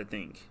adults, I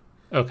think.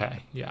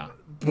 Okay, yeah.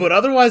 But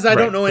otherwise, I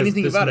don't know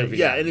anything about it.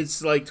 Yeah, and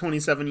it's like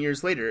 27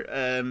 years later.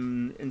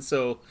 And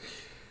so,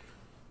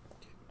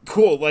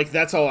 cool. Like,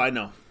 that's all I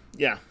know.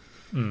 Yeah.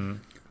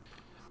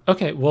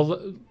 Okay,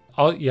 well,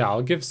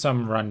 I'll give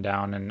some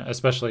rundown, and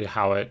especially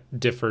how it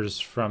differs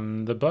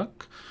from the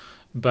book.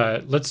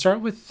 But let's start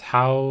with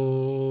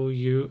how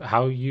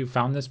you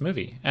found this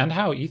movie and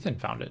how Ethan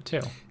found it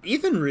too.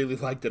 Ethan really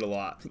liked it a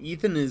lot.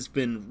 Ethan has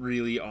been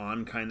really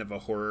on kind of a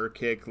horror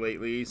kick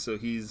lately, so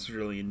he's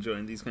really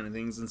enjoying these kind of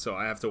things, and so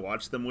I have to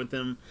watch them with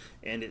him,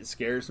 and it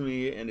scares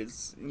me, and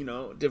it's,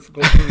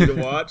 difficult for me to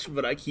watch,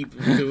 but I keep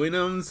doing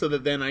them so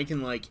that then I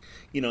can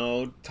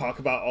talk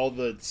about all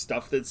the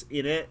stuff that's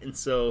in it, and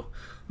so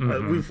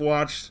we've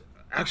watched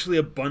actually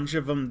a bunch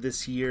of them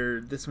this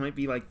year. This might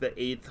be like the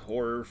 8th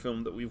horror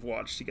film that we've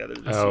watched together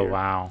this year. Oh,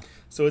 wow.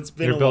 So it's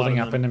been You're building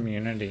up an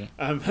immunity.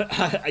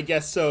 I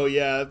guess so,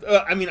 yeah.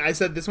 I mean, I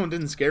said this one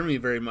didn't scare me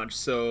very much,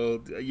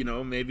 so,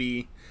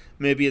 maybe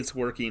it's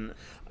working.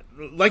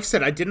 Like I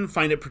said, I didn't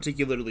find it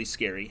particularly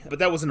scary, but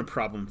that wasn't a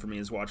problem for me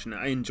as watching it.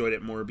 I enjoyed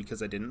it more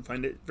because I didn't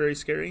find it very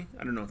scary.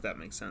 I don't know if that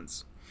makes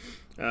sense.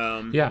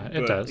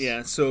 It does.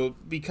 Yeah, so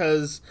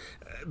because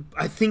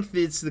I think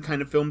it's the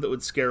kind of film that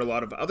would scare a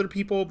lot of other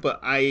people, but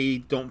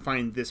I don't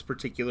find this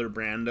particular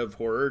brand of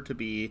horror to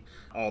be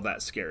all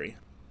that scary.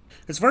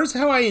 As far as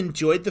how I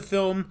enjoyed the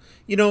film,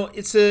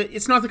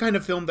 it's not the kind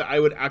of film that I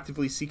would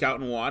actively seek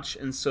out and watch,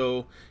 and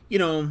so,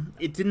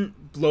 it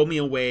didn't blow me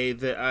away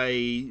that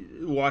I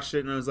watched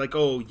it and I was like,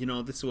 oh,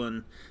 this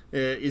one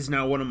is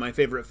now one of my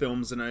favorite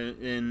films,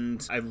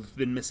 and I've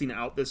been missing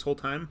out this whole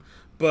time.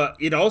 But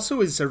it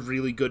also is a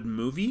really good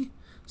movie,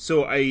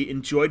 so I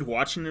enjoyed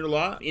watching it a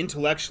lot.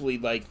 Intellectually,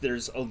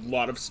 there's a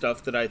lot of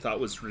stuff that I thought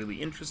was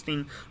really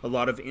interesting, a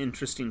lot of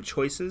interesting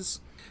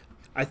choices.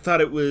 I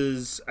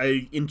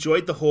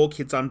enjoyed the whole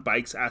kids on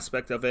bikes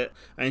aspect of it.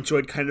 I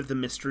enjoyed kind of the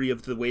mystery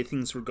of the way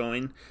things were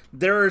going.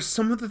 There are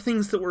some of the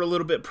things that were a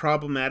little bit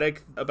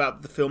problematic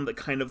about the film that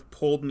kind of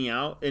pulled me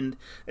out, and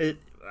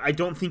I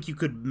don't think you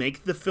could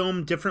make the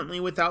film differently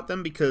without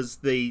them because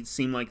they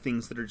seem like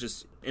things that are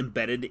just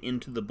embedded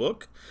into the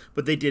book,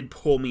 but they did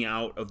pull me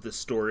out of the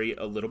story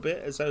a little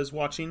bit as I was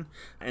watching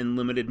and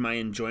limited my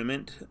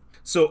enjoyment.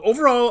 So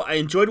overall, I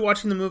enjoyed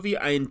watching the movie.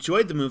 I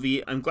enjoyed the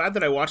movie. I'm glad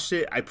that I watched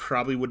it. I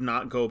probably would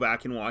not go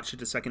back and watch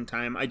it a second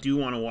time. I do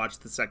want to watch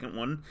the second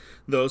one,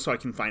 though, so I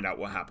can find out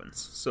what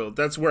happens. So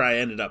that's where I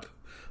ended up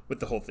with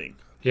the whole thing.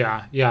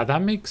 Yeah,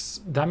 that makes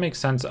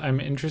sense.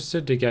 I'm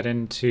interested to get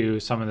into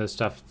some of the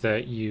stuff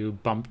that you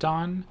bumped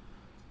on.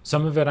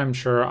 Some of it I'm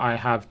sure I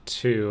have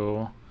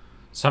too.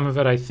 Some of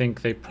it I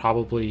think they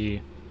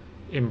probably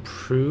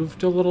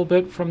improved a little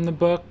bit from the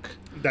book.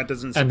 That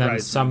doesn't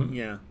surprise me.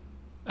 Yeah.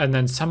 And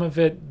then some of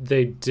it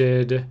they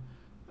did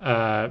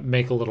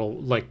make a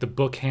little, like the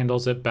book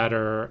handles it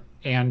better,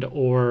 and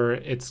or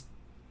it's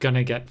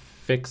gonna get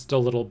fixed a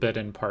little bit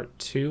in part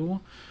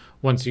 2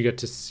 once you get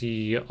to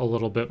see a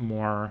little bit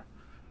more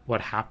what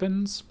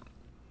happens.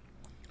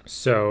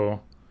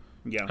 So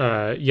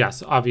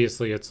yes,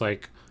 obviously it's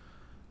like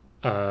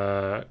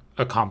a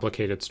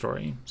complicated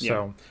story.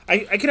 So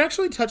I could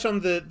actually touch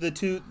on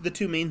the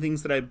two main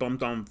ththings that I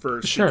bumped on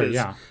first. Sure,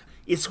 yeah.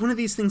 It's one of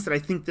these things that I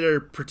think that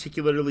are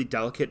particularly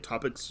delicate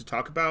topics to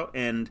talk about,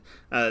 and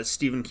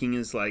Stephen King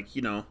is like,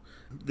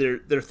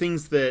 they're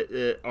things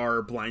that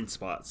are blind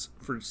spots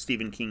for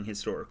Stephen King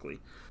historically.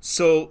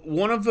 So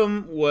one of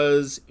them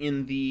was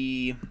in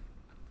the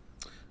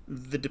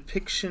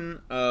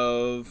depiction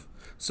of,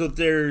 so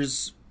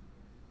there's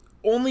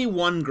only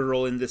one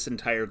girl in this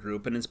entire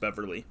group, and it's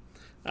Beverly.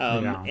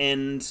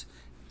 And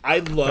I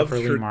loved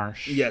Beverly her.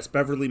 Marsh. Yes,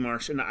 Beverly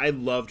Marsh, and I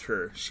loved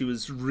her. She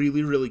was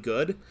really, really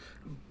good.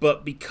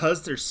 But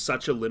because there's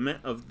such a limit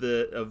of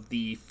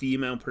the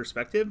female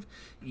perspective,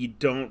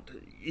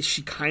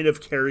 she kind of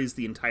carries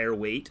the entire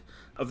weight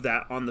of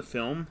that on the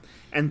film.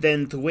 And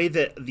then the way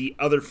that the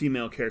other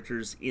female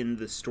characters in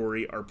the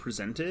story are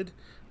presented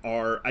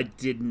I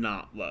did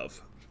not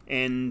love.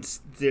 And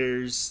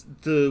there's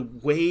the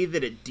way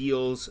that it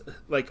deals,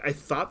 like I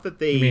thought that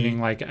they,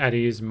 meaning like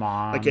Eddie's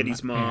mom,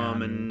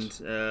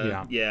 and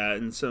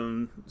and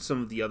some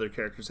of the other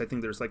characters. I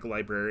think there's like a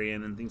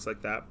librarian and things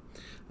like that.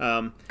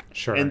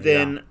 Sure. And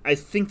then I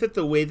think that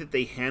the way that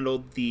they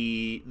handled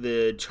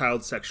the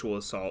child sexual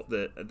assault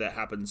that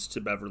happens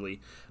to Beverly,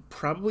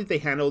 probably they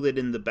handled it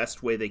in the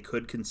best way they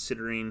could,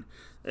 considering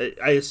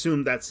I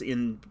assume that's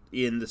in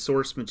the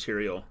source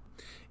material,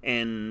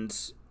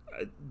 and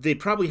they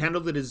probably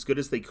handled it as good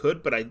as they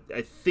could. But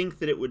I think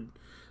that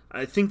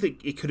I think that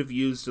it could have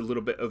used a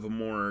little bit of a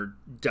more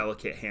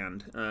delicate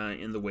hand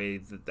in the way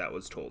that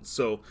was told.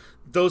 So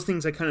those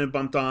things I kind of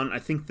bumped on. I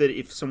think that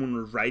if someone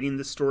were writing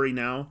the story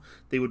now,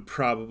 they would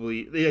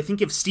probably... I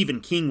think if Stephen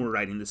King were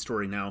writing the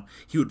story now,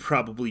 he would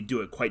probably do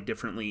it quite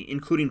differently,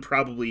 including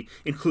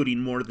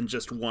more than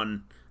just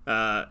one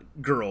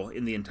girl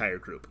in the entire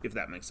group, if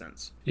that makes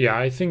sense. Yeah,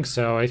 I think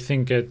so. I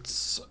think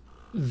it's...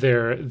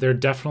 There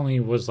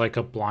definitely was like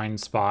a blind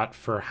spot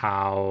for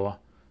how...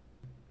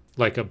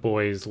 like a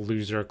boys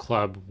loser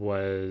club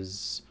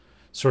was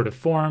sort of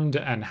formed,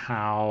 and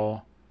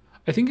how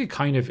I think it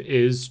kind of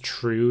is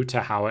true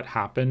to how it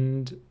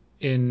happened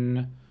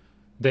in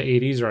the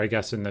 80s, or I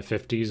guess in the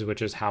 50s,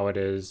 which is how it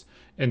is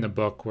in the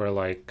book, where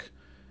like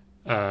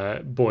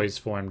boys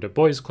formed a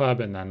boys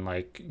club, and then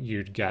like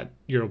you'd get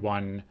your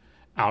one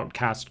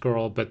outcast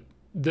girl, but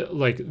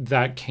like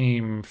that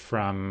came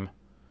from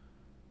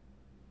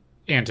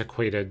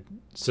antiquated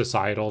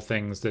societal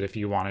things that if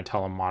you want to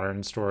tell a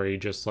modern story,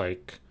 just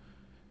like,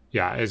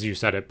 yeah, as you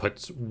said, it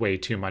puts way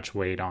too much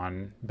weight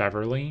on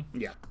Beverly.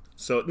 Yeah.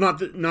 So not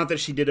that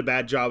she did a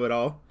bad job at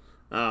all,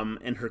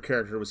 and her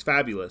character was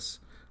fabulous.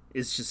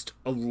 It's just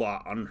a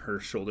lot on her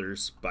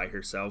shoulders by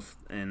herself,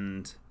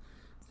 and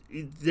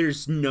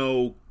there's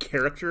no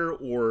character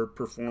or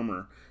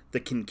performer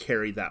that can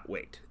carry that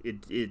weight.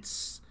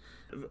 It's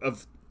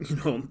of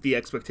the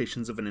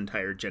expectations of an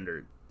entire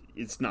gender.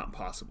 It's not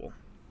possible.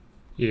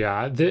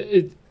 Yeah.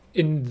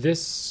 In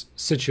this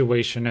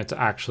situation, it's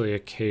actually a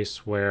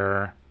case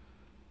where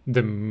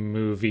the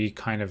movie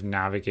kind of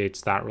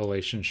navigates that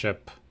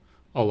relationship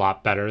a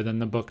lot better than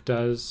the book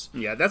does.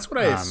 Yeah, that's what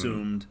I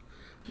assumed.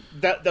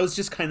 That was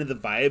just kind of the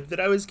vibe that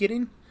I was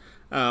getting.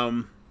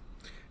 And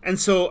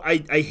so I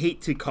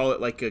hate to call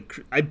it like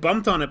I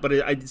bumped on it, but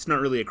it's not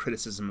really a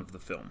criticism of the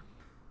film,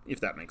 if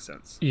that makes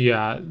sense.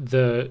 Yeah,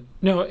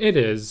 no, it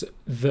is.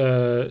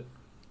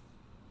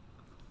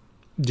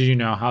 Do you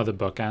know how the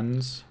book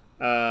ends?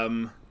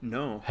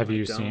 No. Have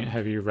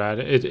you read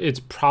it? It's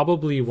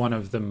probably one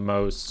of the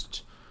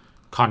most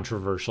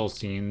controversial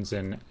scenes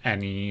in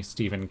any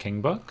Stephen King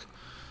book.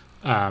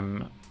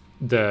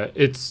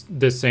 It's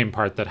the same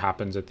part that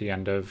happens at the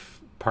end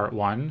of part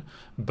 1,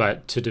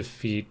 but to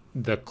defeat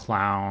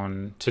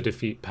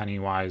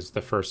Pennywise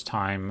the first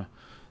time,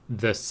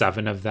 the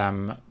 7 of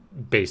them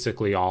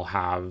basically all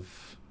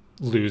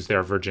lose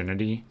their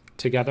virginity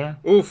together.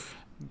 Oof.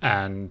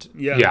 And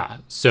yeah,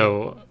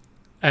 so,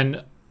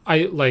 and I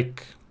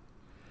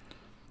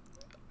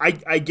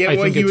get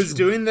what he was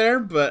doing there,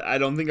 but I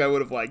don't think I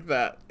would have liked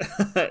that.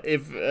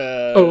 If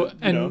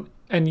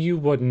and you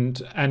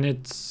wouldn't, and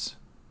it's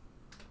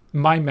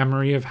my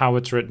memory of how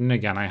it's written.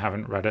 Again, I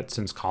haven't read it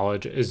since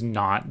college. Is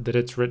not that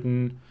it's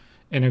written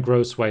in a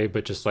gross way,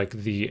 but just like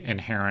the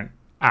inherent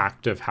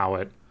act of how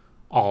it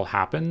all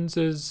happens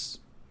is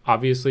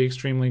obviously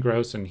extremely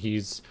gross. And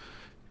he's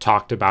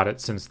talked about it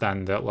since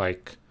then, that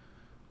like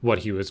what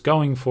he was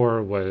going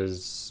for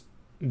was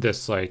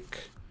this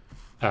like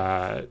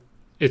the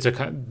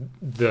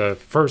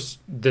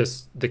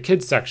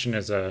kids section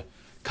is a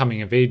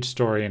coming of age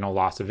story and a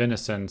loss of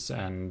innocence,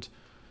 and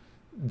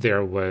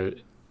there was,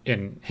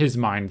 in his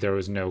mind, there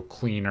was no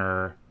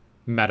cleaner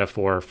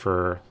metaphor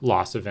for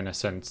loss of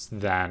innocence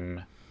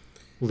than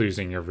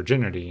losing your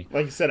virginity.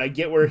 Like I said, I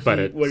get where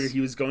he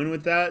was going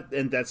with that,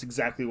 and that's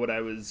exactly what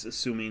I was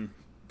assuming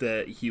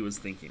that he was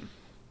thinking.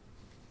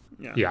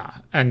 Yeah,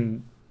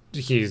 and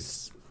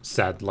he's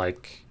said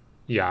like,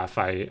 yeah, if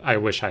I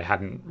wish I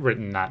hadn't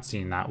written that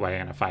scene that way,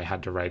 and if I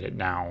had to write it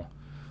now,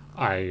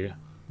 I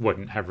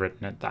wouldn't have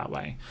written it that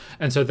way.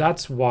 And so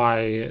that's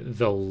why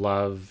the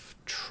love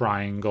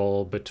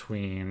triangle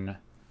between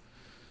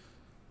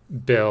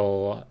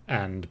Bill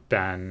and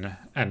Ben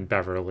and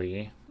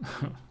Beverly,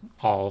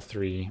 all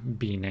 3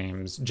 B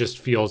names, just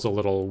feels a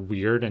little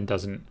weird and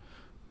doesn't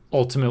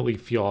ultimately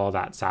feel all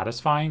that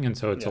satisfying. And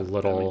so it's a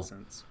little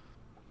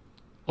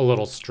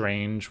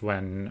strange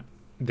when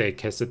they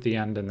kiss at the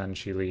end and then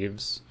she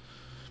leaves.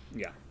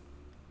 Yeah.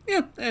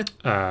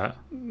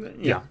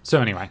 So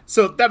anyway.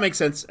 So that makes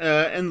sense.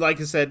 And like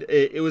I said,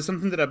 it was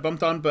something that I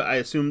bumped on, but I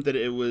assumed that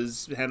it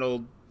was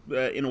handled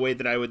in a way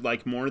that I would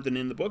like more than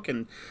in the book,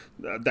 and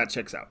that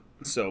checks out.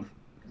 So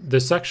the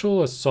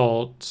sexual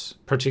assault,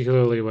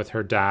 particularly with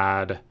her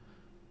dad,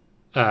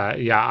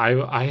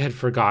 I had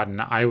forgotten.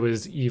 I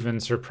was even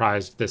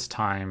surprised this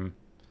time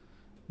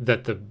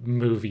that the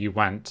movie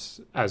went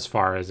as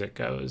far as it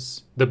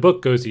goes. The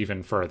book goes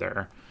even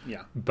further.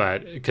 Yeah.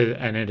 But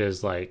and it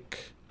is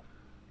like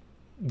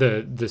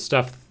the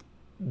stuff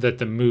that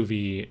the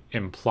movie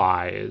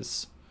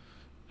implies,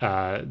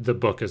 the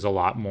book is a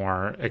lot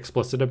more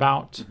explicit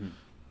about. Mm-hmm.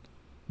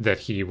 That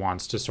he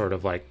wants to sort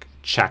of like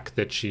check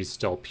that she's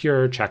still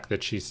pure, check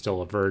that she's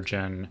still a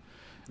virgin.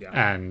 Yeah.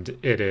 And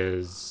it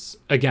is,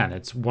 again,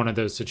 it's one of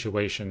those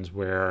situations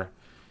where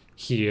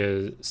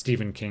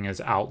Stephen King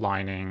is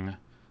outlining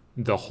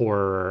the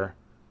horror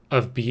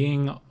of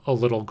being a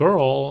little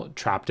girl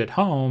trapped at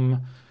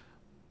home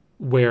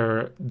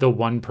where the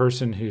one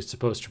person who's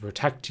supposed to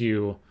protect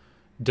you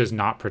does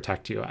not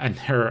protect you. And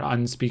there are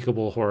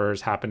unspeakable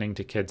horrors happening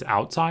to kids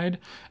outside,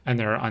 and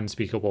there are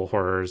unspeakable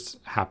horrors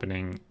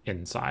happening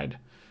inside.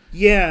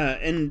 Yeah,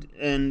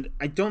 and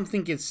I don't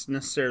think it's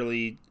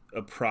necessarily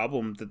a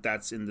problem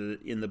that's in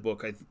the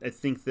book. I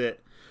think that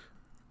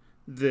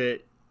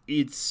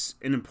it's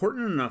an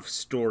important enough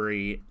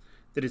story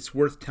that it's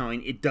worth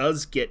telling. It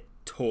does get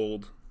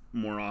told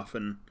more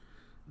often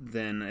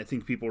than I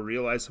think people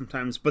realize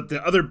sometimes. But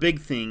the other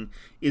big thing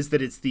is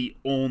that it's the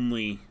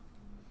only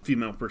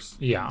female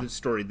the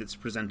story that's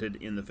presented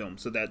in the film.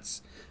 So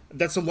that's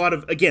a lot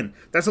of, again,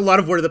 that's a lot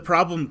of where the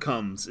problem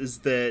comes, is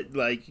that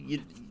like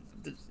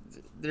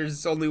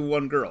there's only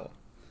one girl.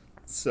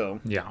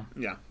 So yeah.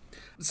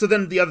 So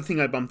then the other thing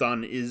I bumped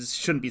on is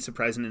shouldn't be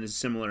surprising and is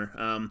similar,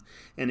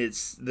 and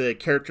it's the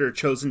character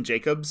Chosen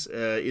Jacobs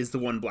is the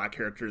one black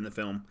character in the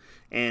film.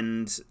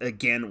 And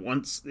again,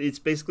 once it's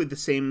basically the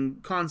same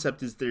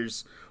concept, is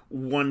there's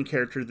one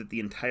character that the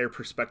entire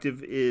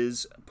perspective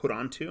is put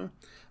onto.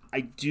 I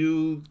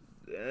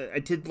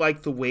did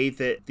like the way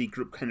that the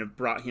group kind of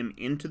brought him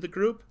into the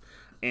group,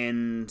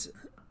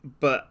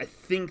 but I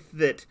think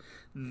that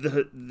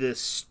the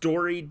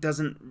story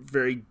doesn't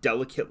very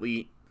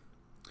delicately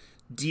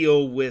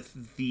deal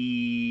with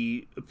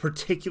the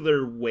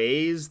particular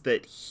ways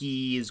that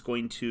he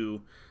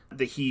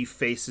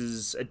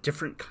faces a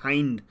different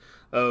kind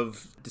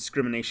of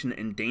discrimination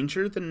and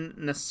danger than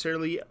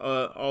necessarily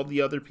all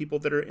the other people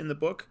that are in the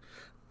book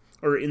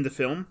or in the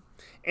film.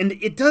 And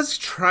it does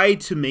try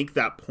to make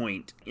that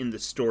point in the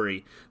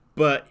story,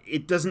 but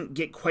it doesn't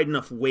get quite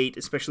enough weight,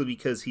 especially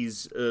because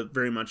he's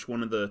very much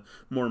one of the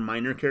more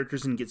minor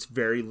characters and gets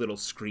very little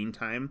screen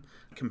time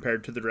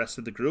compared to the rest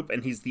of the group,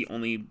 and he's the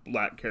only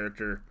black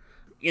character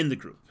in the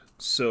group.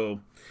 So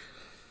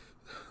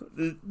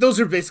those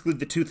are basically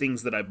the two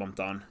things that I bumped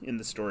on in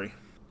the story.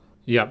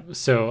 Yep.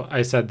 So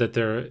I said that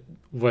there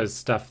was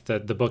stuff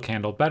that the book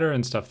handled better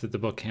and stuff that the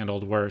book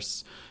handled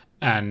worse.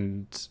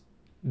 And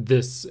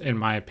this, in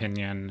my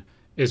opinion,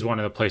 is one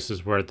of the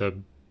places where the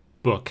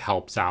book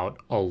helps out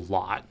a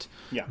lot.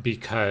 Yeah.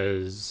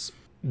 Because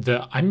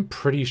I'm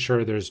pretty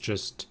sure there's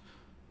just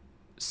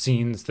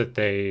scenes that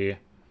they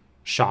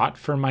shot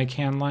for Mike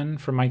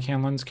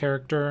Hanlon's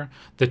character,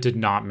 that did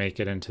not make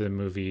it into the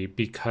movie,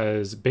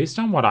 because based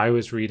on what I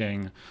was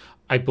reading,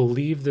 I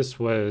believe this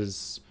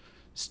was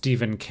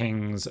Stephen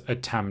King's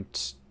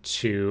attempt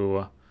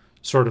to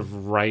sort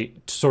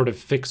of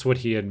fix what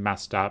he had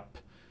messed up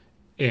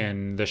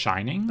in The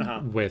Shining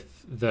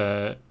with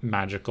the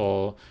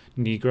magical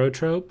Negro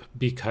trope,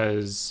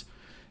 because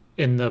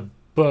in the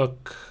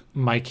book,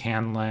 Mike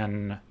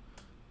Hanlon,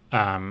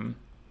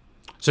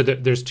 so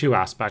there's two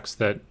aspects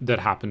that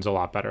happens a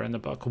lot better in the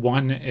book.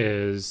 One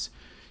is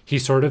he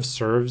sort of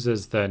serves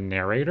as the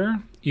narrator,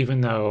 even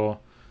though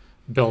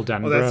Bill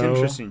Denbrough... Oh, that's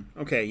interesting.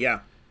 Okay,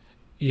 yeah.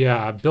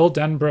 Yeah, Bill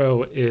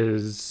Denbrough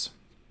is,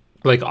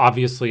 like,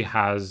 obviously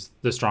has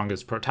the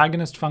strongest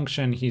protagonist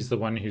function. He's the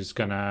one who's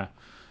gonna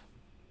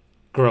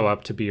grow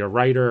up to be a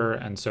writer,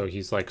 and so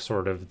he's, like,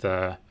 sort of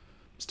the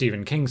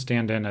Stephen King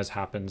stand-in, as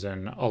happens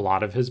in a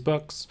lot of his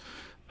books.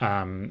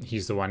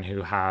 He's the one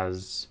who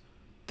has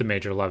the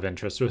major love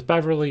interest with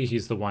Beverly.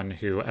 He's the one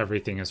who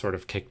everything is sort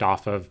of kicked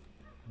off of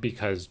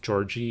because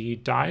Georgie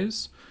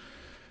dies.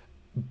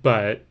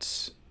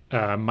 But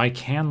Mike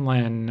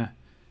Hanlon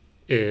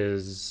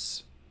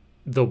is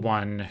the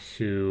one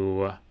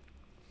who...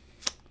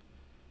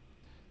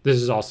 This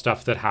is all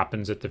stuff that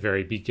happens at the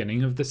very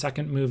beginning of the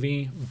second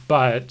movie,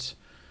 but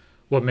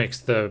what makes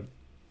the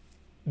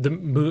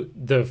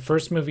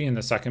first movie and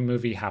the second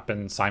movie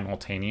happen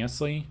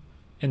simultaneously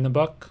in the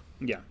book.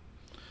 Yeah.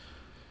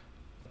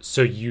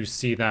 So you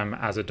see them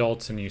as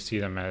adults and you see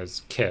them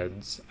as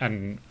kids.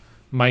 And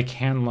Mike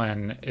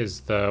Hanlon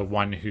is the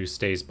one who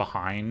stays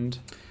behind.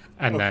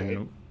 And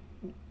then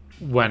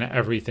when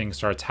everything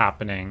starts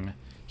happening,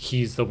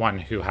 he's the one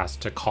who has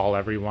to call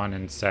everyone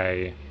and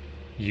say,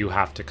 you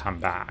have to come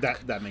back.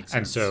 That makes sense.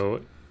 And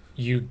so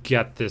you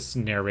get this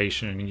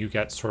narration and you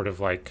get sort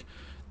of like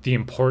the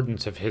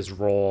importance of his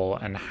role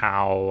and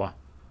how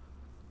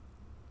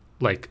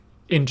like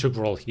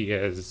integral he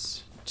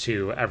is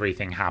to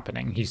everything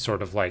happening. He's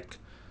sort of like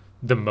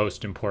the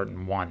most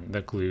important one,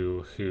 the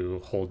glue who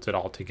holds it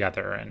all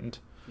together. And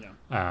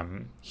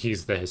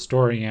he's the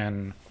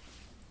historian.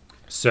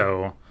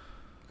 So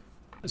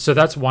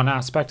that's one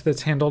aspect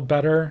that's handled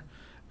better.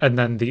 And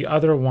then the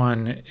other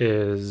one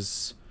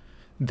is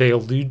they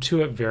allude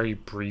to it very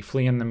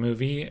briefly in the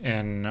movie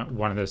in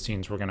one of the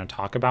scenes we're going to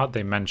talk about.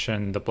 They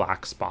mention the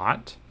black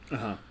spot.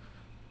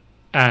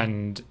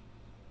 And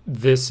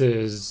this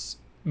is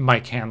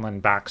Mike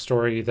Hanlon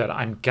backstory that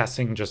I'm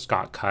guessing just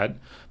got cut,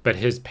 but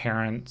his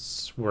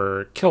parents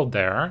were killed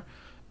there,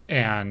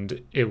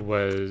 and they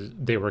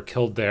were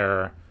killed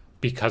there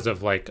because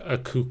of like a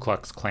Ku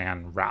Klux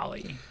Klan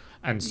rally.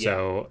 And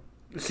so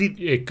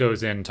it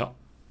goes into...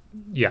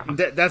 Yeah.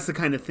 That's the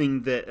kind of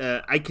thing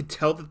that I could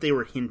tell that they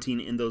were hinting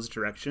in those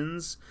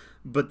directions,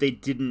 but they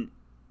didn't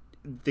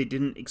they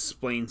didn't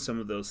explain some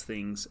of those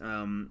things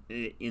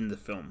in the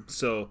film.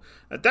 So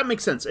that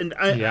makes sense. And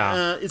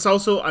it's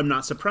also, I'm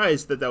not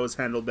surprised that was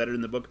handled better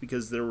in the book,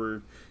 because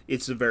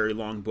it's a very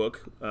long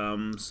book.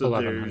 So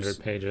 1,100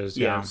 pages.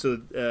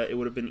 So it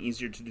would have been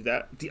easier to do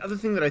that. The other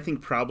thing that I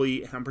think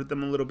probably hampered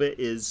them a little bit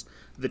is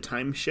the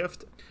time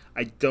shift.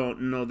 I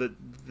don't know that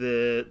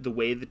the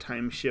way the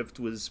time shift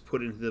was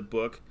put into the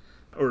book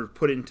or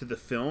put into the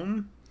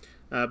film,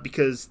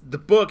 because the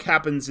book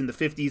happens in the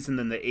 50s and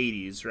then the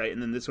 80s, right? And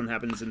then this one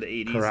happens in the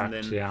 80s. Correct,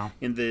 and then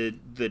in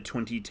the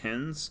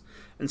 2010s.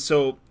 And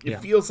so it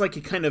feels like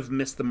it kind of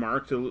missed the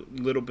mark a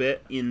little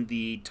bit in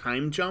the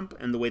time jump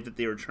and the way that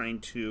they were trying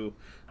to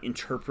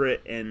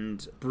interpret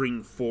and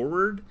bring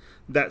forward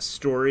that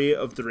story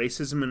of the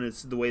racism, and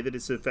it's the way that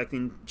it's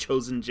affecting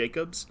Chosen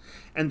Jacobs.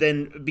 And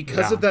then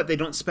because of that, they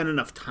don't spend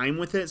enough time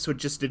with it, so it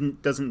just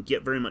doesn't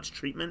get very much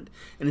treatment,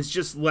 and it's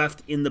just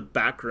left in the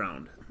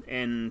background.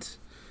 And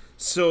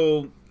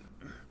so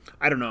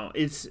I don't know,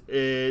 it's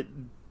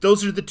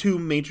those are the two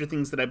major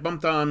things that I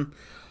bumped on,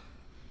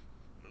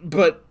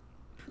 but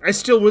I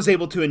still was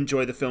able to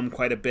enjoy the film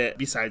quite a bit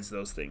besides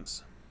those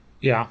things.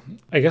 Yeah,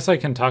 I guess I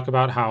can talk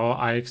about how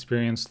I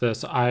experienced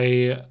this.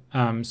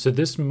 So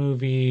this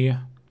movie,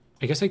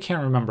 I guess I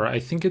can't remember. I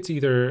think it's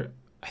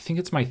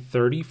my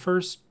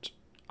 31st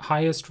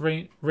highest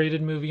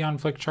rated movie on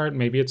Flickchart.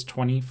 Maybe it's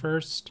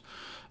 21st.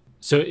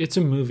 So it's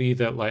a movie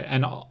that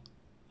and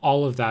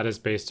all of that is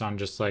based on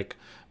just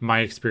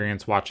my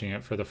experience watching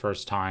it for the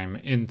first time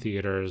in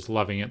theaters,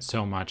 loving it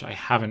so much. I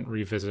haven't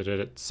revisited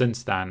it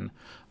since then.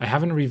 I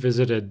haven't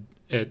revisited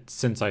it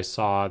since I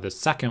saw the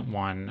second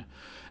one.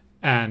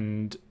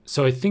 And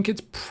so I think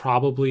it's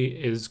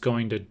probably is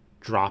going to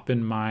drop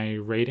in my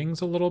ratings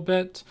a little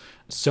bit.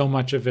 So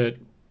much of it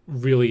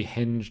really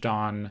hinged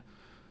on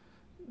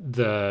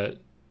the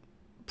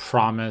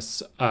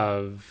promise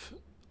of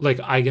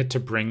I get to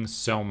bring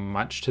so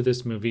much to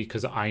this movie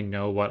because I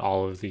know what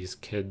all of these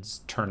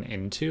kids turn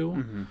into.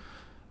 Mm-hmm.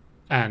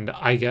 And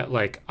I get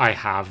I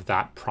have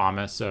that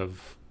promise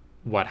of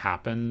what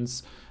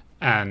happens.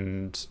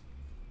 And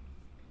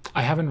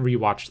I haven't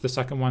rewatched the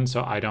second one,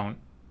 so I don't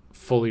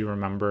fully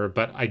remember,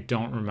 but I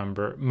don't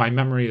remember. My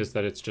memory is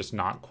that it's just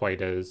not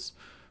quite as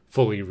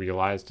fully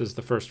realized as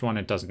the first one.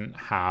 It doesn't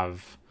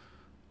have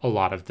a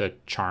lot of the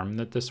charm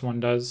that this one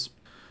does.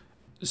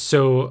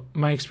 So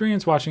my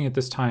experience watching it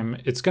this time,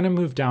 it's going to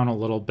move down a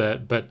little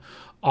bit, but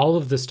all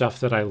of the stuff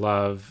that I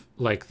love,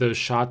 those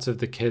shots of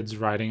the kids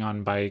riding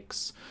on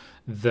bikes,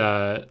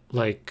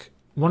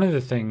 one of the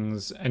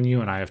things, and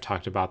you and I have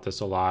talked about this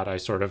a lot, I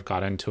sort of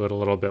got into it a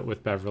little bit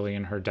with Beverly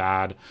and her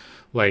dad,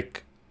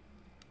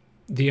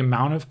 the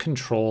amount of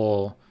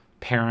control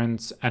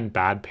parents and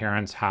bad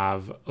parents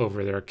have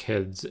over their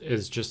kids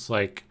is just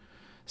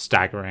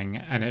staggering,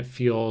 and it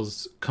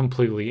feels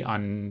completely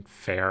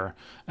unfair.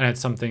 And it's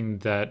something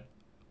that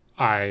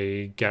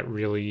I get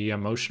really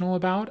emotional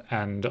about.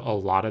 And a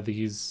lot of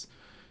these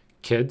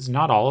kids,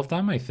 not all of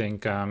them, I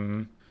think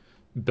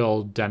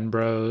Bill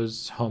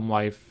Denbrough's home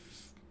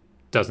life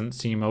doesn't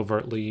seem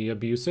overtly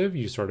abusive.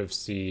 You sort of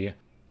see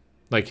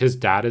his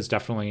dad is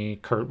definitely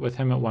curt with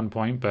him at one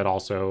point, but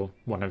also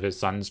one of his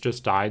sons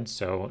just died,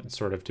 so it's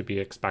sort of to be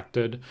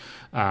expected.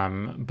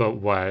 But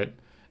what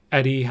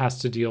Eddie has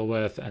to deal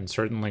with, and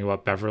certainly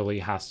what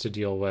Beverly has to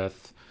deal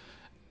with,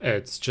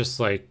 it's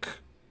just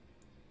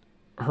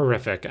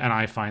horrific. And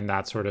I find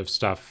that sort of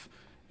stuff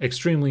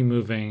extremely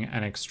moving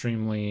and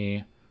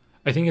extremely...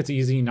 I think it's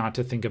easy not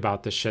to think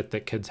about the shit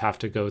that kids have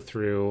to go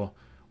through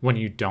when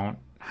you don't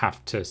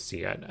have to see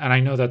it. And I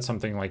know that's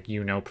something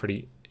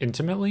pretty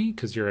intimately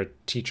because you're a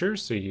teacher,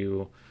 so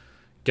you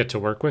get to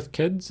work with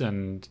kids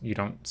and you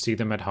don't see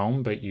them at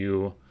home, but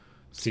you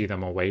see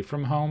them away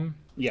from home.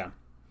 Yeah.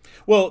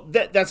 Well,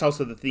 that's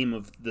also the theme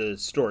of the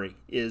story,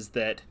 is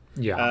that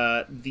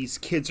these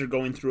kids are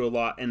going through a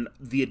lot, and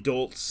the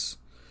adults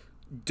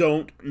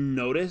don't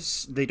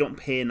notice, they don't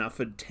pay enough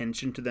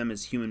attention to them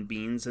as human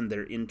beings and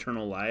their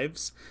internal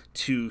lives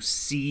to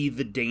see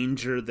the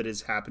danger that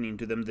is happening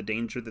to them, the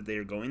danger that they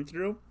are going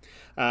through.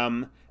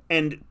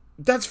 And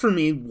that's for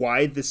me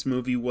why this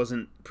movie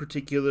wasn't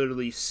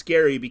particularly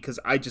scary, because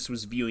I just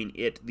was viewing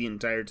it the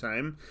entire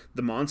time,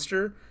 the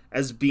monster,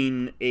 as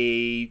being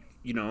a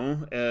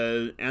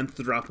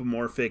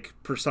anthropomorphic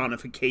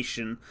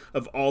personification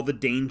of all the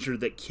danger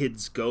that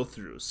kids go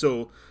through.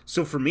 So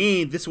for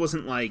me, this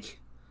wasn't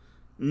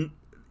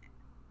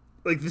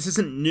this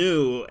isn't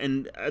new,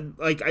 and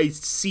I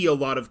see a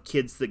lot of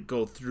kids that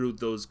go through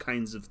those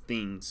kinds of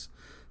things.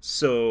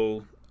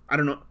 So I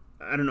don't know.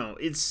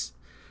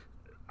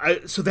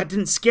 So that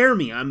didn't scare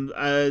me.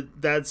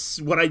 That's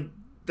what I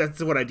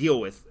deal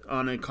with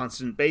on a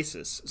constant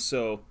basis.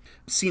 So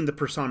seeing the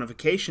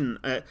personification,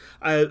 I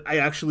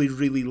actually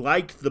really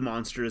liked the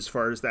monster as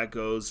far as that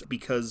goes,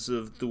 because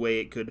of the way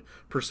it could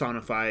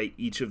personify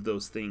each of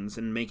those things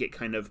and make it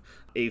kind of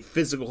a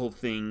physical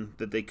thing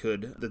that they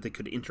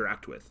could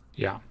interact with.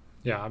 Yeah,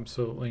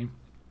 absolutely.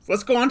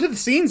 Let's go on to the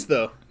scenes,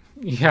 though.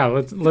 Yeah,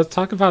 let's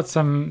talk about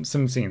some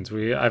scenes.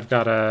 I've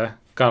got a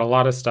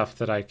lot of stuff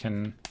that I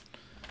can.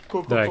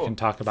 Cool. I can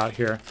talk about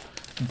here.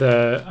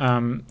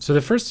 So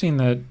the first scene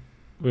that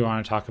we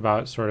want to talk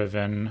about, sort of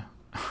in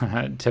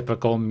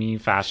typical me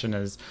fashion,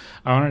 is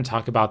I want to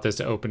talk about this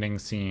opening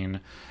scene.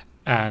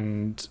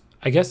 And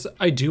I guess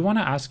I do want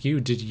to ask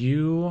you,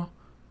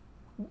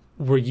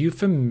 were you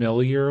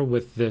familiar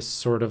with this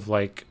sort of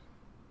like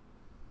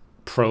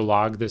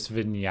prologue, this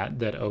vignette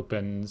that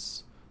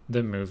opens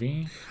the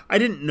movie? I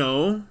didn't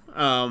know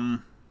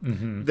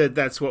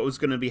that's what was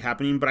going to be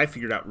happening, but I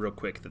figured out real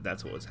quick that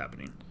that's what was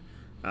happening.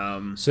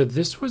 So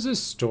this was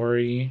this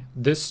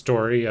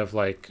story of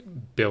like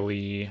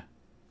Bill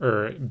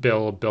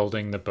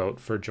building the boat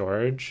for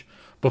George.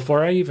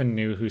 Before I even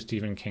knew who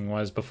Stephen King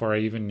was, before I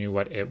even knew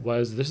what it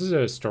was, this is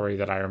a story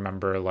that I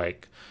remember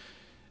like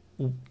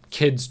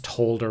kids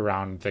told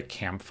around the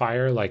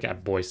campfire, like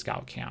at Boy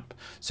Scout camp.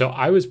 So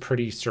I was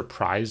pretty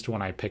surprised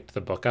when I picked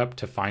the book up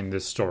to find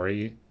this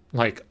story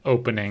like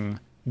opening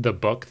the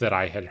book that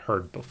I had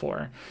heard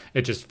before.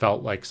 It just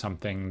felt like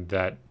something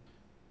that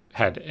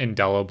had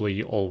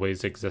indelibly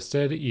always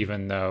existed,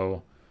 even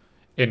though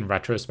in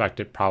retrospect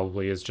it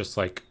probably is just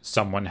like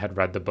someone had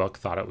read the book,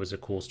 thought it was a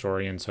cool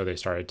story, and so they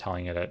started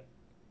telling it at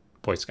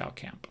Boy Scout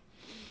camp,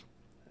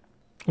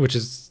 which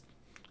is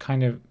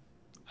kind of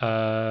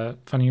a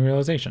funny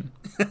realization.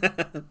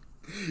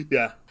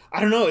 Yeah, I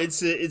don't know,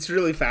 it's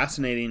really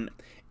fascinating,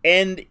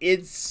 and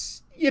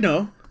it's,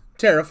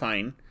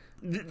 terrifying.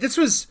 This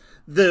was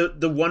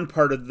the one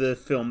part of the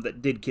film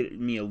that did get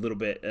me a little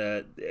bit,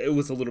 it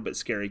was a little bit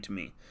scary to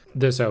me.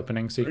 This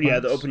opening sequence?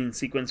 Yeah, the opening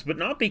sequence, but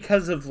not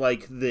because of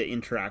like the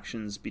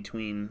interactions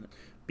between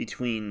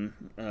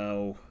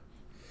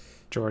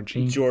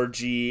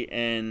Georgie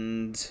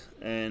and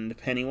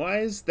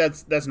Pennywise.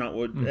 That's not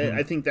what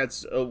I think.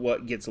 That's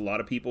what gets a lot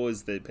of people,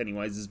 is that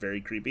Pennywise is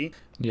very creepy.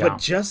 Yeah. But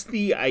just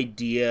the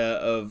idea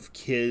of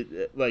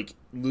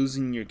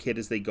losing your kid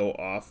as they go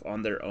off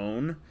on their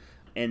own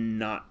and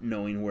not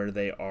knowing where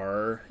they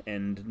are,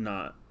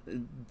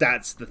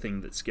 that's the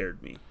thing that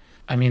scared me.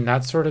 I mean,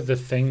 that's sort of the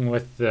thing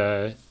with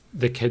the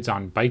Kids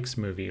on Bikes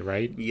movie,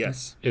 right?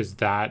 Yes. Is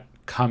that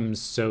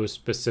comes so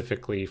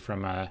specifically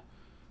from a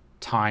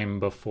time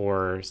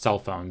before cell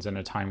phones, and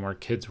a time where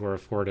kids were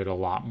afforded a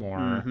lot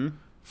more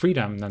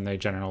freedom than they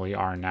generally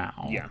are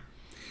now. Yeah.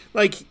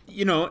 Like,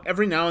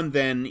 every now and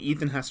then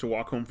Ethan has to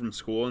walk home from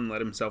school and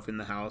let himself in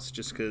the house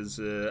just because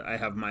I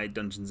have my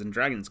Dungeons and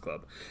Dragons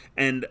club.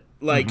 And,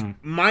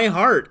 my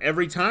heart,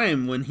 every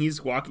time when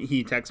he's walking,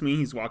 he texts me,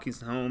 he's walking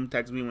home,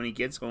 texts me when he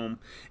gets home,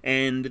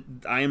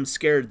 and I am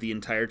scared the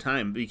entire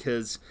time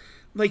because,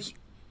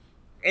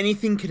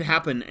 anything could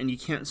happen and you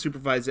can't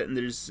supervise it, and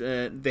there's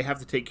they have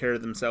to take care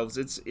of themselves.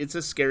 It's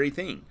a scary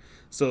thing.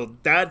 So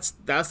that's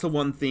the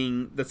one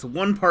thing, that's the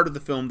one part of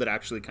the film that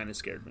actually kind of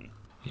scared me.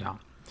 Yeah.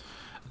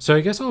 So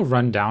I guess I'll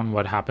run down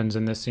what happens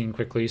in this scene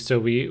quickly. So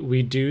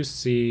we do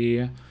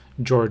see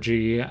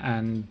Georgie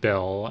and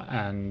Bill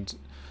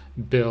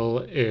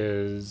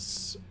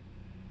is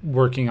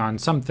working on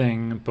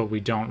something, but we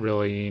don't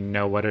really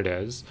know what it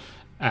is.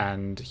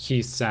 And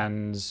he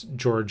sends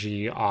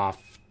Georgie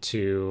off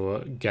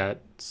to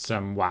get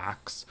some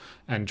wax.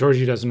 And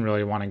Georgie doesn't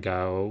really want to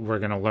go. We're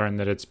going to learn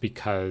that it's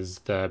because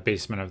the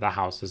basement of the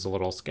house is a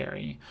little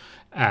scary.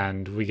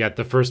 And we get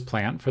the first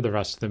plant for the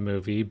rest of the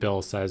movie.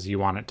 Bill says, "You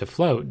want it to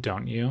float,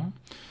 don't you?"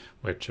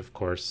 Which, of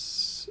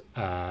course,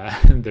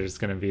 there's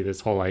going to be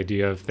this whole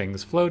idea of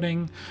things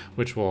floating,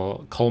 which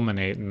will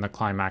culminate in the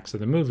climax of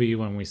the movie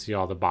when we see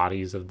all the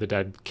bodies of the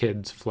dead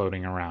kids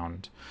floating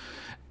around.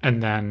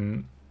 And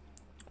then,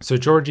 so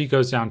Georgie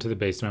goes down to the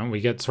basement.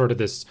 We get sort of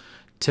this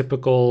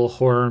typical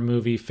horror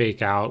movie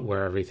fake out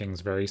where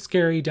everything's very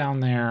scary down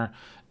there.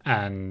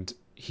 And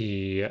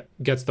he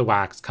gets the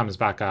wax, comes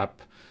back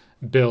up.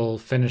 Bill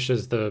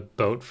finishes the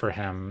boat for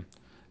him,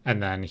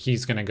 and then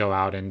he's going to go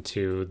out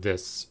into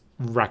this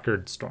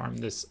record storm,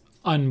 this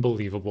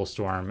unbelievable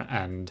storm,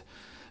 and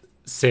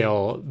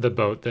sail the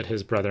boat that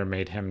his brother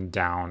made him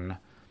down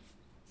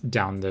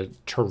the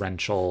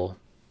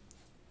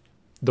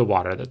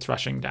water that's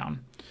rushing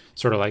down.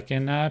 Sort of like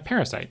in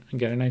Parasite.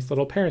 And get a nice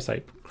little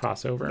Parasite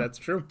crossover. That's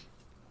true.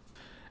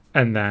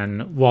 And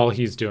then while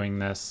he's doing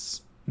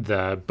this,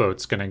 the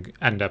boat's going to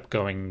end up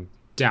going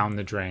down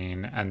the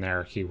drain, and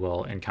there he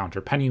will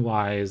encounter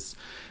Pennywise,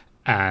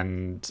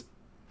 and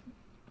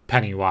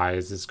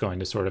Pennywise is going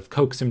to sort of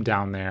coax him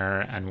down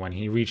there, and when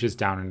he reaches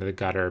down into the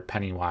gutter,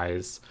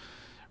 Pennywise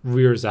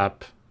rears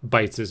up,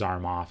 bites his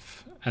arm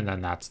off, and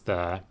then that's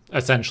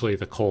essentially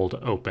the cold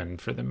open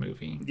for the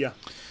movie. Yeah.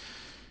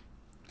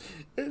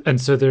 And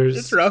so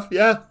it's rough,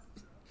 yeah.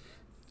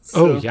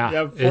 So,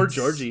 yeah, poor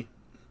Georgie.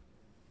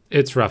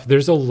 It's rough.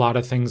 There's a lot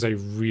of things I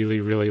really,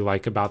 really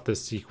like about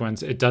this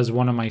sequence. It does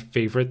one of my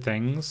favorite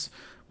things,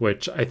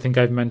 which I think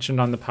I've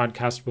mentioned on the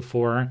podcast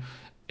before.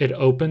 It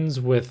opens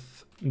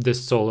with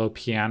this solo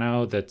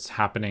piano that's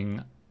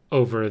happening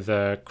over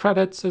the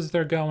credits as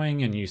they're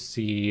going, and you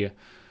see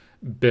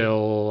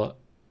Bill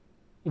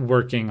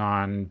working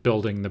on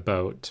building the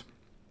boat.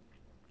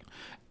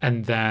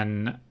 And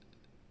then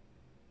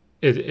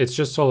it's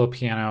just solo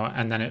piano,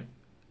 and then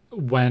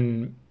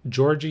when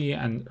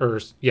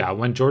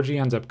when Georgie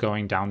ends up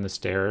going down the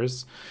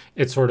stairs,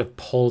 it sort of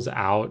pulls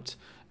out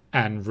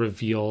and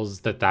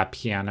reveals that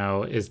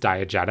piano is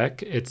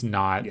diegetic. It's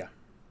not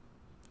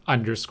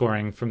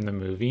underscoring from the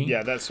movie.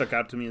 Yeah, that stuck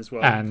out to me as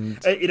well. And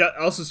it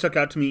also stuck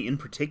out to me in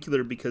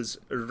particular because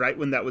right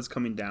when that was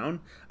coming down,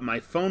 my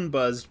phone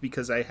buzzed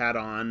because I had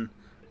on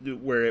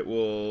where it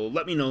will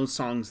let me know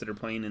songs that are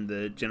playing in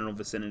the general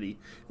vicinity.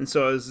 And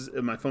so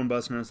my phone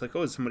buzzed and I was like,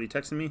 oh, is somebody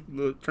texting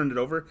me? Turned it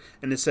over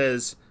and it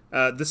says,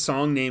 the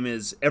song name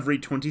is Every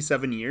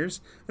 27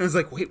 Years. And I was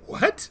like, wait,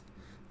 what?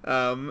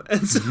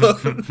 And so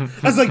I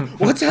was like,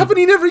 what's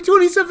happening every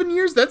 27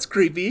 years? That's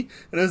creepy.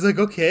 And I was like,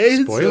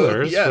 okay.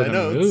 Spoilers for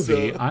the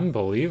movie.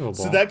 Unbelievable.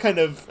 So that kind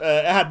of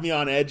had me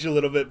on edge a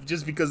little bit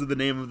just because of the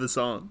name of the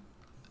song.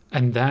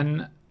 And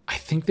then I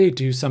think they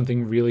do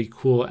something really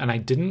cool, and I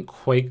didn't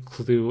quite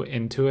clue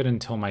into it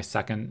until my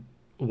second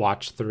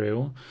watch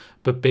through.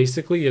 But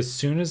basically, as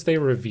soon as they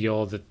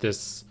reveal that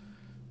this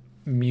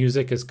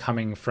music is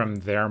coming from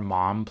their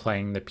mom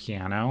playing the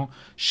piano,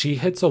 she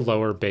hits a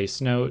lower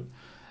bass note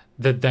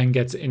that then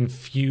gets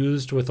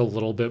infused with a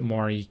little bit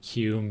more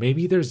EQ.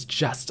 Maybe there's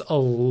just a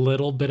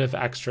little bit of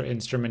extra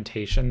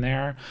instrumentation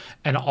there.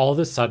 And all of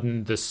a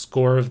sudden, the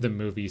score of the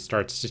movie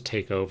starts to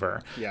take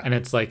over. Yeah. And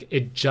it's like,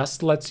 it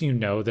just lets you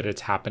know that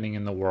it's happening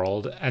in the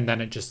world. And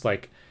then it just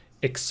like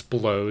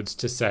explodes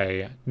to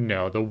say,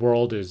 no, the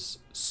world is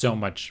so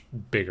much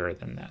bigger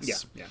than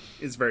this. Yeah.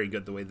 It's very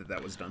good the way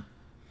that was done.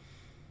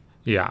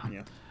 Yeah.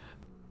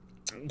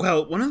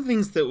 Well, one of the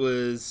things that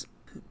was...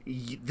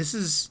 This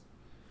is...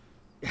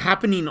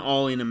 happening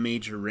all in a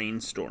major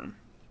rainstorm.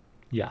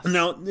 Yes.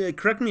 Now,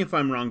 correct me if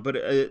I'm wrong, but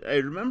I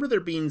remember there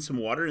being some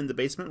water in the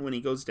basement when he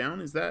goes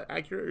down. Is that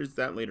accurate, or is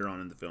that later on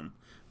in the film?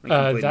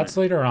 That's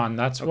later on.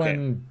 That's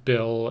when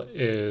Bill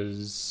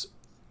is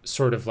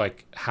sort of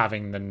like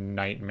having the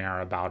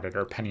nightmare about it,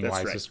 or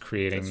Pennywise is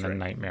creating the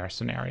nightmare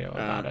scenario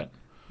about it.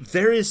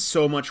 There is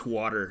so much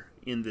water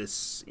in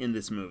this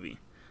movie.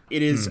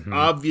 It is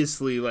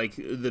obviously like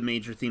the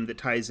major theme that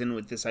ties in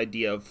with this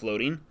idea of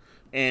floating.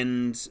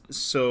 And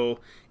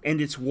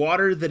it's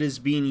water that is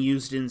being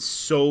used in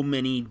so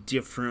many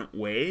different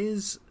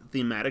ways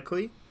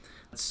thematically.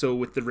 So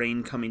with the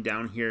rain coming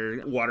down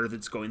here, water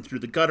that's going through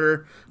the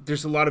gutter,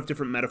 there's a lot of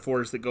different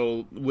metaphors that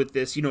go with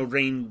this. You know,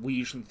 rain, we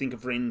usually think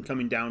of rain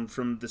coming down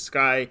from the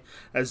sky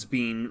as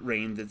being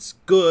rain that's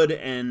good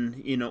and,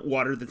 you know,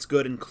 water that's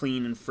good and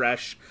clean and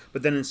fresh.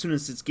 But then as soon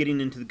as it's getting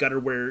into the gutter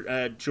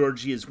where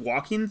Georgie is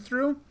walking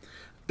through,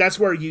 that's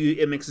where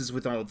it mixes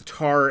with all the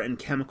tar and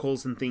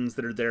chemicals and things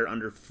that are there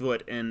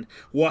underfoot and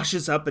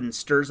washes up and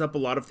stirs up a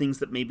lot of things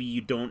that maybe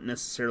you don't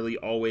necessarily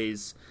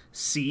always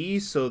see.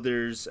 So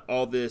there's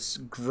all this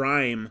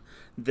grime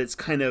that's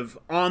kind of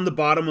on the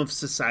bottom of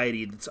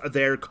society that's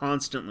there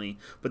constantly.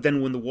 But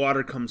then when the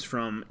water comes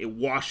from, it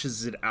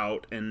washes it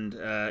out and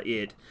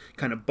it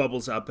kind of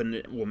bubbles up and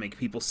it will make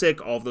people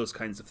sick, all of those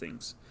kinds of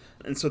things.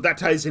 And so that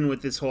ties in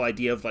with this whole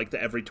idea of like the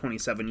every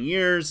 27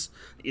 years.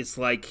 It's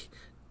like...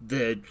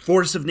 the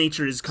force of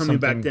nature is coming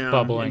back down,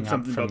 bubbling and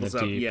something up from bubbles the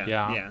up. deep.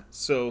 Yeah.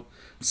 So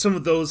some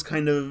of those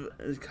kind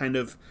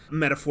of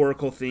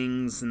metaphorical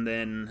things, and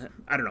then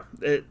I don't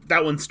know.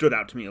 That one stood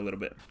out to me a little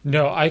bit.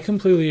 No, I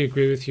completely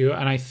agree with you,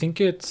 and I think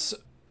it's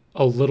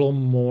a little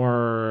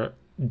more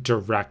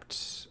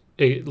direct.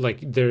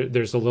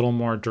 There's a little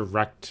more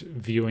direct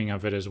viewing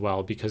of it as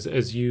well, because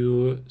as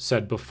you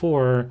said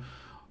before,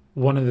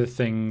 one of the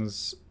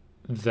things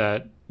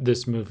that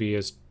this movie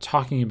is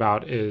talking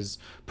about is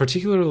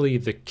particularly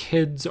the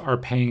kids are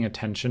paying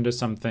attention to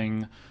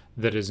something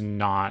that is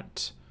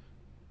not,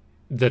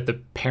 that the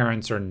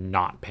parents are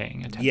not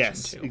paying attention to.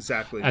 Yes,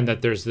 exactly. And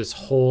that there's this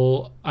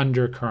whole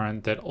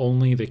undercurrent that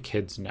only the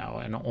kids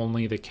know and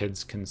only the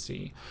kids can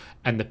see.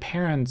 And the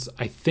parents,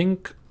 I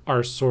think,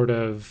 are sort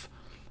of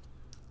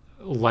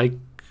like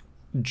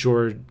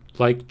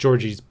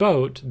Georgie's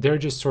boat. They're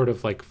just sort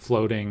of like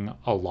floating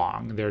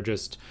along. They're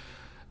just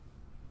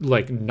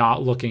like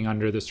not looking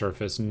under the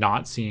surface,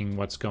 not seeing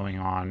what's going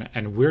on.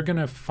 And we're going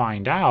to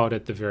find out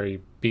at the very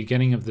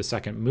beginning of the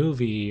second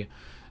movie,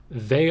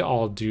 they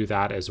all do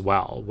that as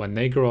well. When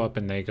they grow up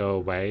and they go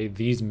away,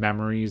 these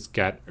memories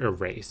get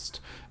erased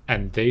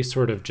and they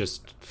sort of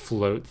just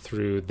float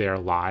through their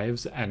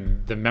lives,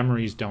 and the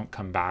memories don't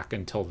come back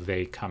until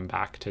they come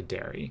back to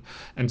Derry.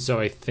 And so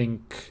I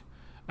think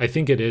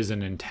it is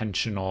an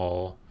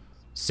intentional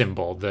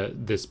symbol,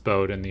 this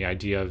boat, and the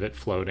idea of it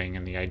floating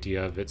and the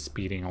idea of it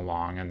speeding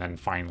along and then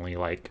finally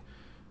like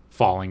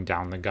falling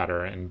down the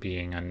gutter and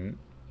being an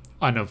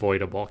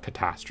unavoidable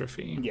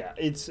catastrophe. Yeah,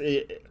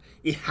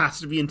 it has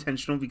to be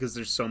intentional because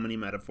there's so many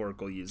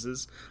metaphorical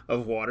uses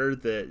of water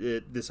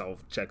that this all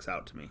checks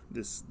out to me.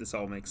 This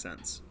all makes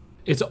sense.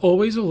 It's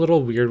always a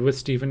little weird with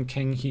Stephen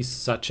King. He's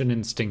such an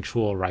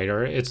instinctual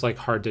writer. It's like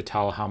hard to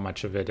tell how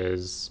much of it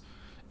is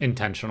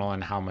intentional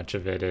and how much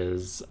of it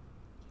is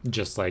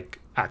just like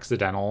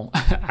accidental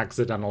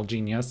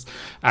genius,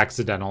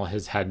 accidental,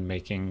 his head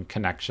making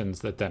connections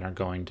that then are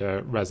going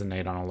to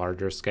resonate on a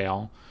larger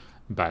scale.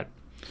 But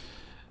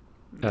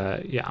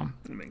yeah,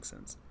 it makes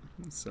sense.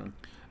 So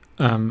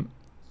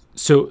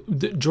So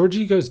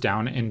Georgie goes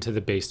down into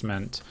the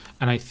basement,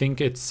 and I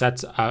think it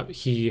sets up.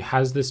 He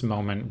has this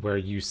moment where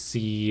you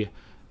see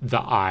the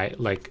eye,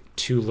 like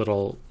two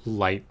little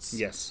lights,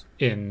 Yes,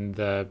 in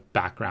the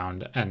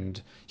background,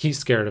 and he's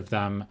scared of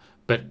them.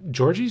 But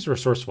Georgie's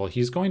resourceful.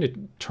 He's going to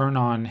turn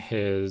on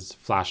his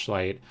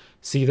flashlight,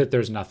 see that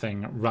there's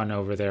nothing, run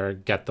over there,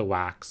 get the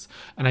wax.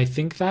 And I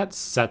think that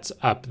sets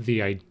up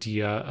the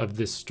idea of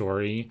this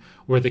story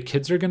where the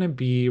kids are going to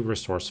be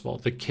resourceful.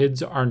 The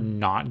kids are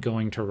not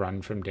going to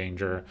run from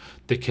danger.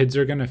 The kids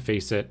are going to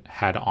face it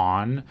head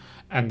on,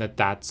 and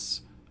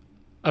that's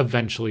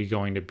eventually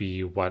going to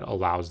be what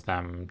allows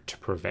them to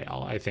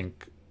prevail. I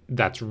think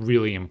that's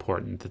really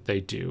important that they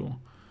do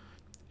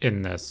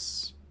in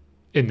this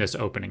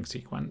opening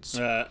sequence.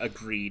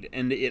 agreed.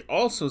 And it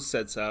also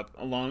sets up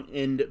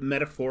and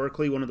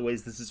metaphorically, one of the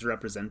ways this is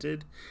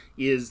represented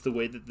is the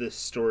way that this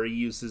story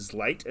uses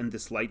light and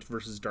this light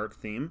versus dark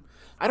theme.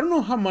 I don't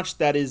know how much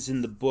that is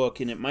in the book,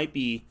 and it might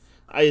be,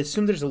 I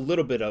assume there's a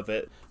little bit of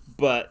it,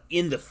 but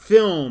in the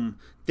film,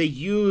 they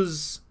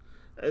use,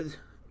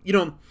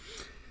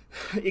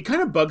 it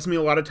kind of bugs me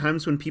a lot of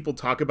times when people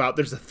talk about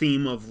there's a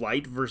theme of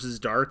light versus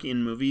dark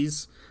in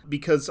movies,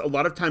 because a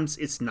lot of times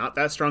it's not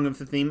that strong of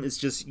a theme. It's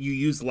just you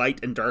use light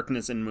and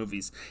darkness in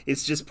movies.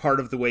 It's just part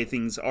of the way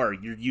things are.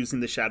 You're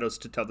using the shadows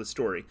to tell the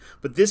story.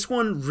 But this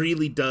one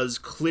really does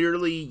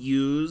clearly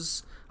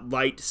use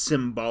light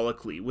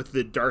symbolically with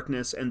the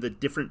darkness and the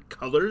different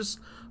colors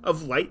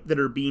of light that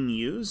are being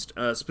used,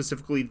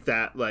 specifically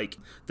that like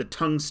the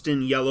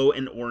tungsten yellow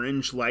and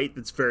orange light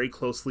that's very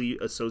closely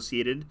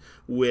associated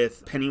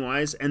with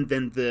Pennywise, and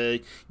then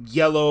the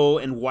yellow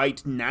and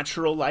white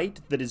natural light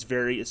that is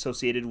very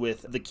associated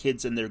with the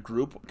kids and their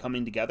group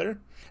coming together.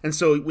 And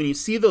so when you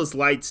see those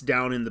lights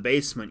down in the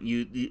basement,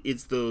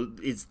 it's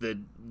the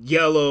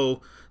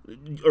yellow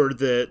or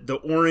the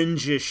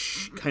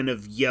orangish kind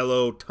of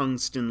yellow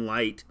tungsten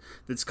light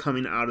that's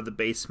coming out of the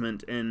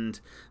basement, and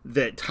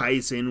that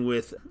ties in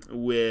with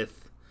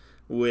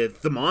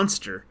the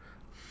monster.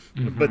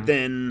 Mm-hmm. But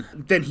then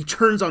he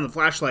turns on the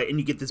flashlight, and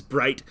you get this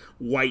bright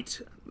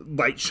white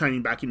light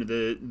shining back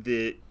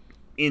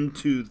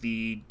into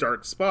the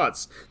dark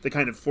spots that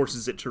kind of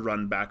forces it to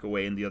run back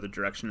away in the other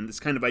direction. And this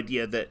kind of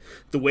idea that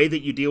the way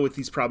that you deal with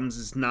these problems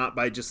is not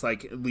by just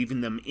like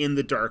leaving them in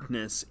the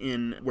darkness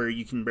in where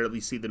you can barely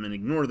see them and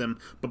ignore them,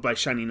 but by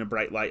shining a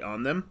bright light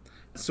on them.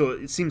 So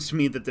it seems to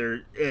me that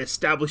they're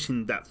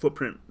establishing that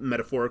footprint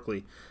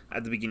metaphorically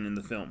at the beginning of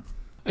the film.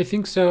 I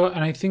think so.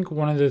 And I think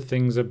one of the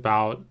things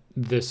about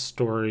this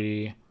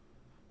story,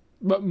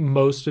 but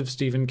most of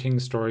Stephen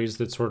King's stories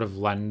that sort of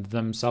lend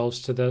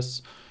themselves to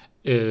this,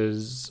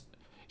 is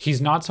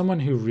he's not someone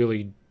who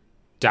really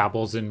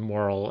dabbles in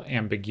moral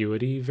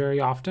ambiguity very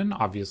often.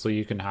 Obviously,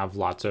 you can have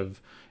lots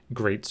of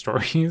great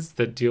stories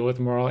that deal with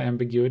moral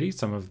ambiguity,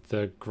 some of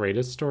the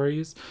greatest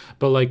stories,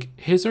 but like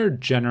his are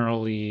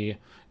generally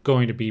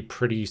going to be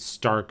pretty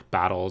stark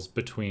battles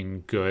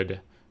between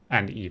good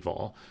and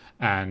evil.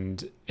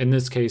 And in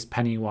this case,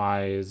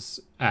 Pennywise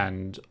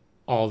and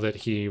all that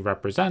he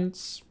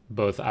represents,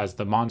 both as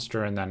the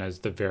monster and then as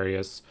the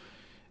various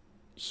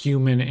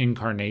human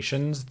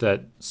incarnations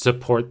that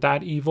support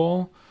that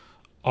evil,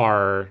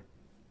 they're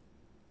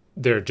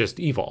just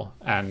evil,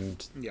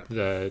 and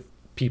the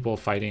people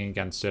fighting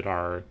against it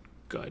are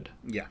good.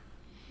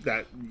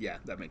 That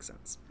makes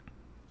sense.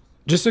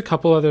 Just a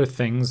couple other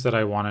things that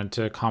I wanted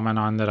to comment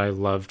on that I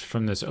loved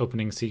from this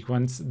opening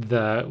sequence.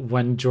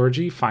 When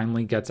Georgie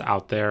finally gets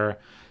out there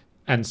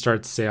and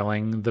starts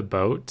sailing the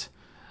boat,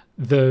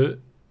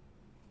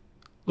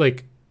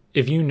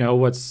 if you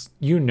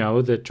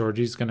know that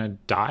Georgie's going to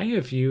die,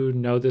 if you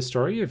know this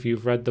story, if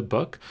you've read the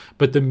book,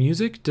 but the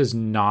music does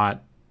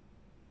not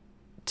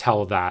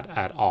tell that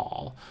at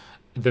all.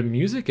 The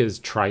music is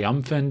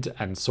triumphant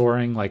and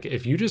soaring. Like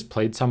if you just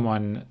played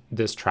someone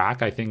this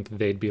track, I think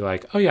they'd be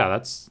like, oh yeah,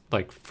 that's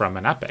like from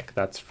an epic.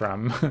 That's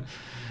from,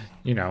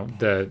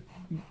 the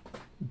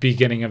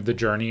beginning of the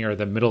journey or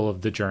the middle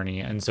of the journey.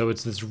 And so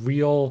it's this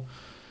real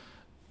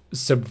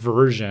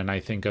subversion,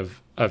 I think,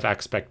 of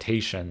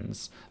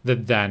expectations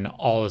that then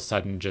all of a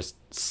sudden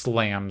just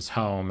slams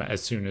home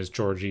as soon as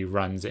Georgie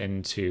runs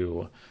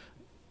into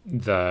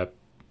the,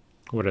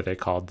 what are they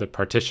called? The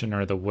partition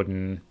or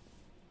the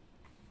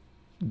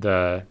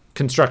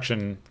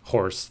construction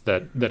horse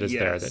that is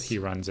there that he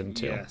runs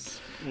into. Yes.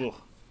 Ugh.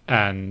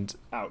 And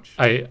ouch.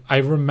 I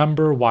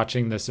remember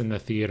watching this in the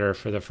theater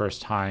for the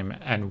first time,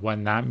 and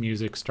when that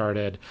music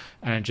started,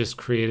 and it just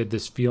created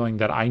this feeling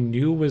that I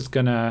knew was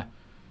gonna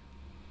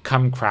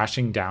come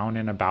crashing down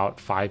in about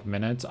 5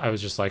 minutes. I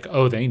was just like,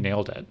 oh, they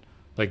nailed it.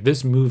 Like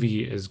this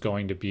movie is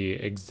going to be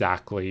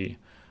exactly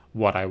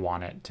what I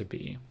want it to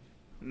be.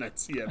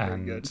 That's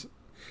very good.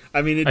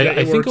 I mean,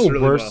 it works really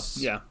well.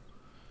 Yeah.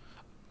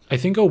 I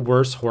think a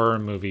worse horror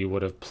movie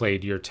would have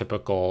played your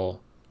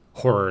typical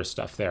horror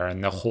stuff there,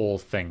 and the whole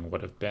thing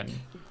would have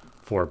been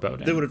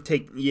foreboding. They would have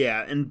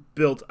and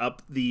built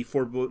up the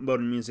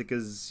foreboding music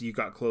as you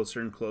got closer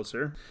and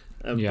closer.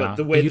 But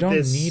the way you don't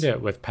need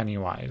it with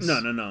Pennywise.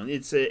 No.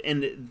 It's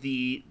and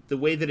the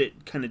way that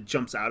it kind of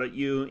jumps out at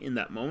you in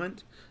that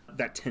moment,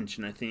 that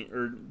tension, I think,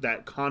 or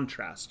that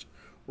contrast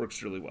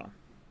works really well.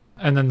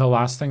 And then the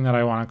last thing that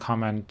I want to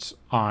comment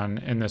on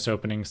in this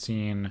opening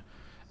scene,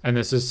 and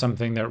this is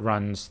something that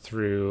runs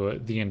through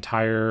the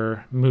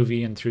entire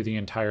movie and through the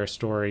entire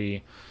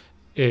story,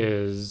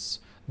 is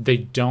they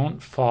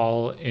don't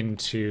fall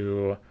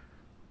into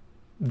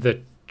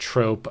the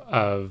trope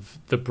of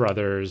the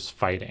brothers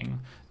fighting.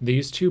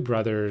 These two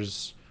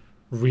brothers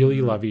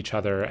really love each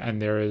other,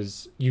 and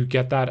you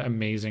get that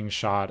amazing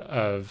shot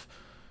of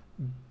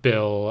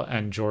Bill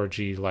and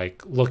Georgie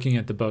like looking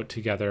at the boat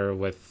together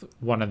with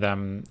one of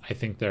them. I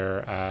think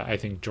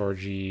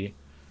Georgie,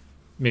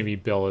 maybe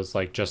Bill is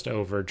like just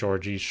over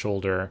Georgie's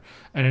shoulder,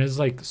 and it is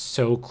like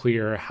so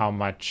clear how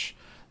much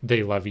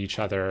they love each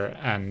other.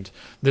 And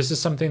this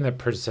is something that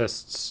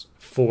persists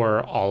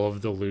for all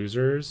of the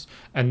losers,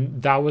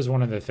 and that was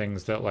one of the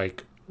things that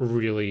like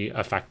really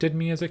affected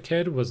me as a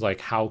kid, was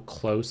like how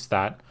close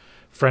that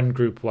friend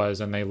group was,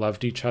 and they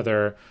loved each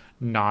other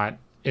not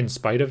in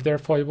spite of their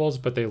foibles,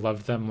 but they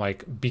loved them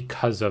like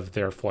because of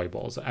their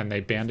foibles, and they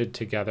banded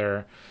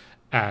together.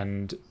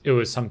 And it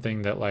was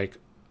something that like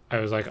I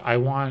was like, I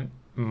want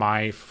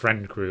my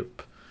friend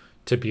group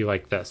to be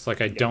like this.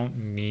 Like I don't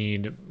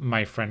need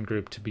my friend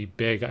group to be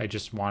big. I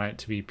just want it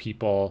to be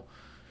people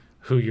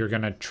who you're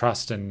going to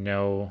trust and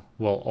know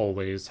will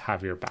always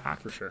have your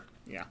back. For sure.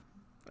 Yeah.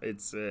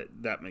 It's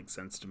that makes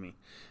sense to me.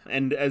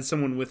 And as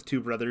someone with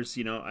two brothers,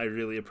 I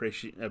really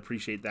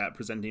appreciate that,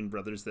 presenting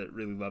brothers that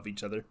really love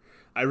each other.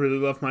 I really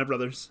love my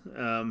brothers.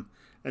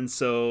 And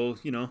so,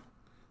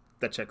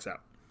 that checks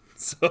out.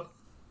 So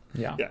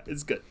yeah,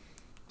 it's good.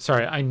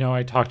 Sorry, I know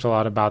I talked a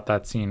lot about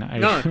that scene.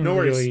 No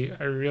worries.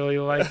 I really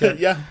like it.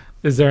 Yeah.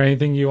 Is there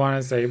anything you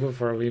want to say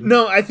before we?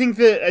 No, I think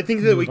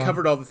that we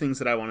covered all the things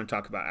that I want to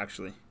talk about,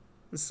 actually.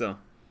 So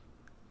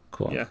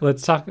cool. Yeah.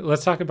 Let's talk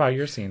about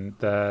your scene,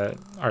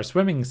 our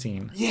swimming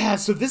scene. Yeah,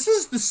 so this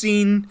is the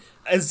scene,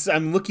 as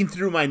I'm looking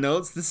through my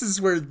notes, this is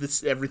where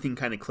everything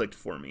kind of clicked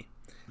for me.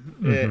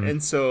 Mm-hmm.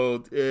 And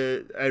so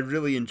I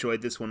really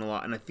enjoyed this one a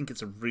lot, and I think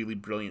it's a really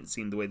brilliant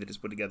scene, the way that it's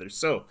put together.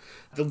 So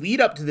the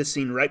lead up to this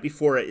scene, right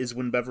before it, is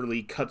when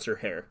Beverly cuts her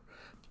hair.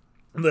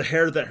 The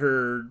hair that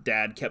her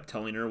dad kept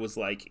telling her was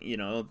like,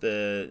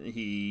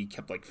 he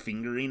kept like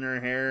fingering her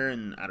hair,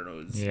 and I don't know,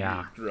 it was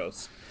really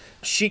gross.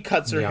 She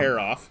cuts her hair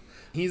off.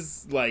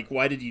 He's like,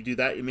 why did you do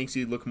that? It makes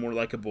you look more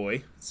like a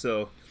boy.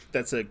 So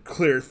that's a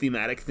clear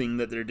thematic thing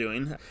that they're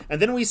doing.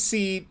 And then we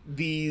see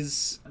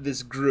this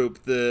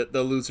group, the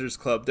Losers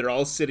Club. They're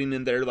all sitting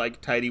in their like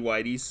tidy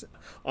whities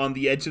on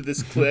the edge of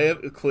this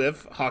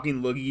cliff,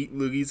 hawking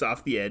loogies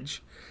off the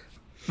edge.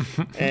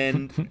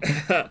 And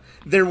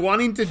they're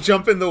wanting to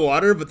jump in the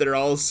water, but they're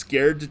all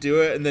scared to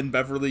do it. And then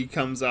Beverly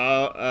comes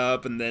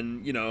up and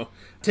then,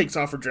 takes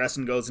off her dress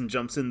and goes and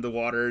jumps in the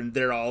water. And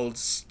they're all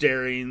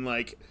staring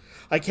like,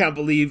 I can't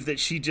believe that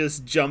she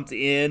just jumped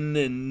in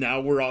and now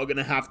we're all going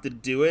to have to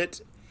do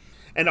it.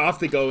 And off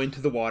they go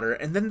into the water.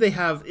 And then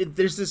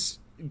there's this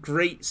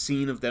great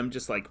scene of them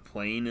just like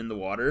playing in the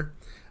water.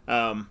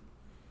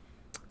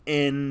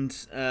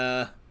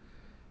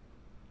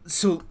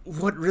 So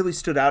what really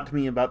stood out to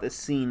me about this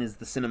scene is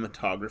the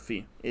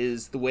cinematography,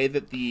 is the way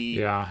that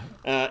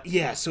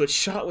so it's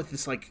shot with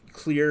this like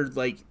clear,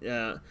 like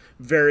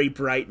very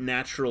bright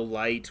natural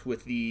light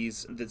with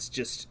that's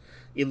just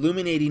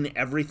illuminating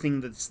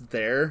everything that's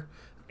there,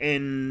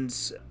 and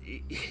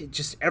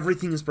just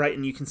everything is bright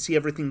and you can see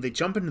everything. They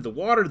jump into the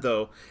water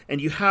though,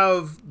 and you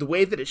have the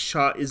way that it's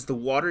shot is the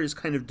water is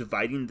kind of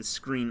dividing the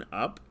screen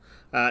up,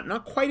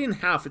 not quite in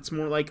half. It's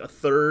more like a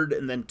third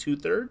and then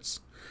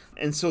 2/3.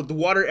 And so the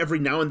water every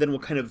now and then will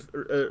kind of,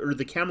 or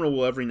the camera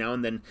will every now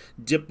and then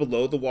dip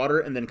below the water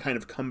and then kind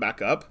of come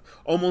back up,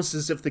 almost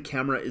as if the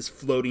camera is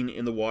floating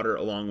in the water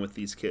along with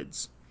these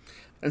kids.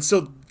 And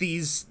so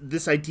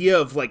this idea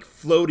of like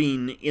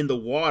floating in the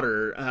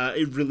water,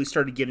 it really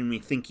started getting me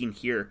thinking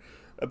here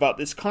about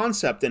this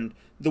concept and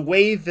the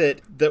way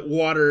that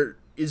water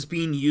is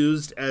being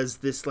used as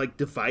this like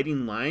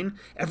dividing line.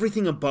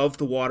 Everything above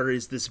the water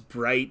is this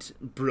bright,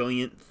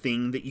 brilliant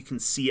thing that you can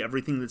see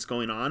everything that's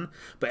going on,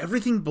 but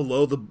everything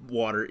below the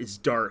water is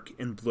dark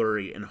and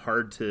blurry and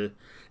hard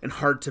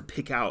to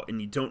pick out, and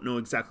you don't know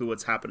exactly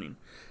what's happening.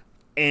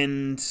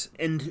 And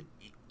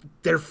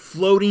they're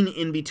floating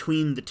in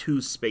between the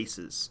two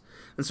spaces.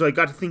 And so I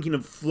got to thinking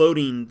of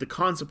floating, the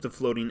concept of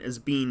floating, as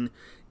being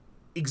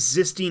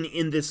existing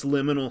in this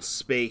liminal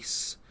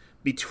space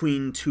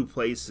between two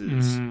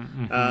places.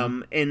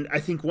 Mm-hmm. And I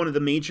think one of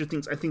the major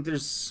things, I think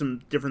there's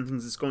some different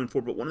things that's going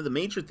for, but one of the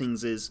major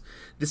things is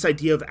this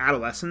idea of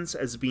adolescence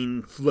as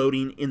being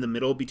floating in the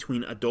middle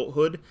between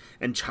adulthood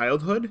and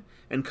childhood,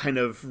 and kind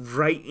of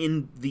right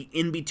in the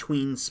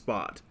in-between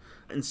spot.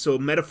 And so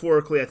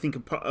metaphorically, I think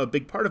a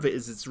big part of it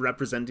is it's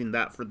representing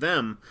that for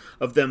them,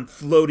 of them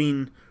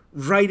floating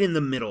right in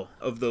the middle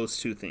of those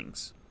two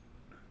things.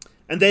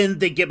 And then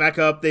they get back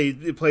up, they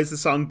plays the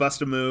song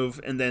Bust a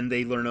Move, and then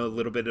they learn a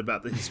little bit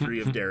about the history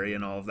of Derry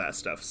and all of that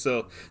stuff.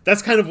 So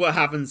that's kind of what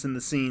happens in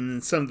the scene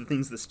and some of the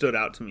things that stood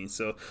out to me.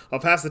 So I'll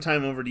pass the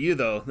time over to you,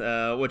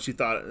 though, what you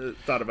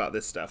thought about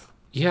this stuff.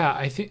 Yeah,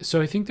 I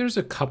think there's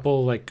a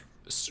couple like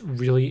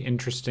really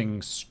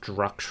interesting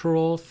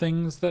structural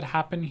things that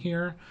happen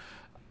here.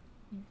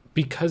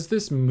 Because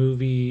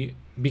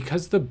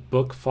because the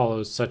book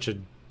follows such a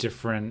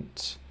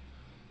different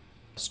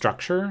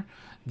structure,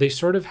 they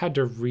sort of had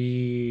to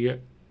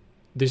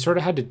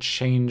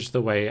change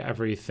the way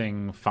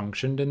everything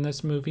functioned in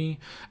this movie.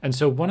 And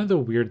so one of the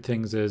weird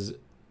things is,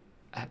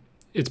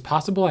 it's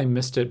possible I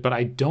missed it, but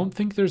I don't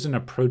think there's an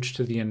approach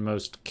to the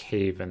Inmost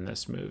Cave in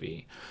this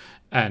movie.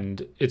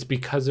 And it's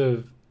because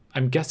of,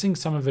 I'm guessing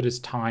some of it is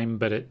time,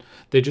 but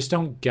they just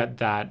don't get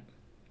that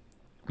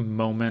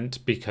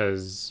moment,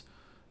 because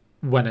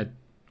when it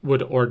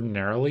would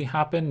ordinarily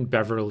happen,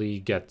 Beverly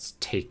gets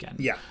taken.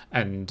 Yeah.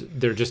 And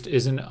there just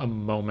isn't a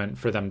moment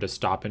for them to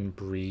stop and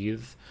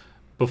breathe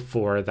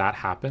before that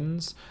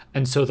happens.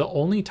 And so the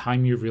only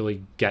time you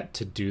really get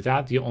to do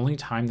that, the only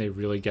time they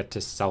really get to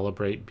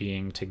celebrate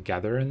being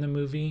together in the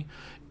movie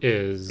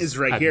is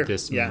right at here.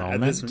 This yeah,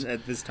 moment.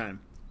 At this time.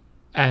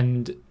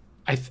 And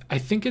I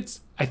think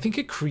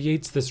it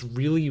creates this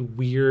really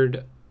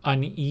weird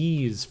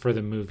unease for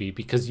the movie,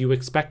 because you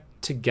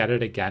expect to get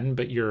it again,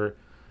 but you're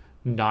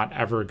not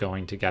ever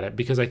going to get it,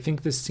 because I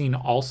think this scene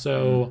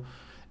also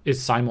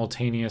is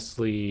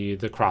simultaneously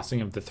the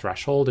crossing of the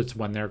threshold. It's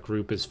when their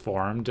group is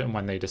formed and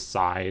when they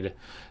decide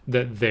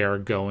that they're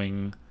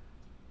going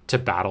to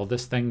battle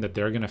this thing, that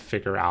they're going to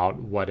figure out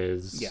what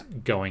is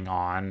going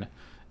on.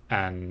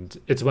 And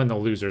it's when the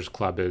Losers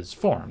Club is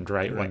formed,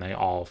 right? When they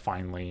all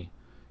finally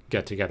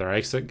get together.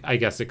 I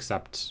guess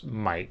except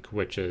Mike,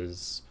 which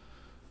is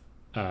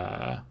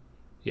part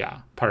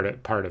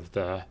of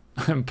the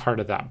part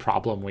of that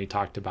problem we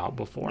talked about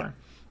before.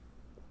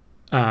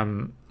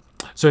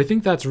 So I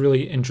think that's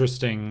really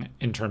interesting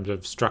in terms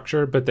of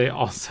structure, but they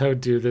also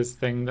do this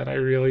thing that I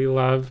really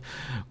love,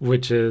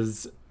 which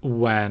is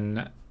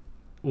when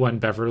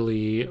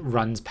Beverly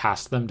runs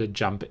past them to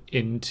jump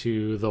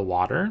into the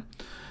water,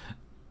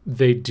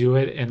 they do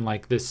it in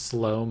like this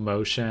slow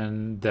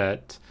motion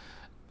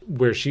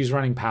where she's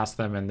running past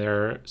them and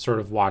they're sort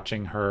of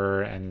watching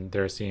her, and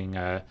they're seeing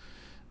a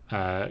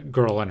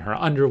girl in her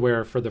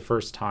underwear for the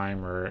first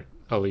time, or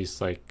at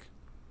least like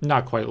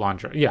not quite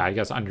lingerie. Yeah, I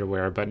guess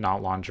underwear, but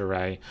not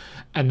lingerie.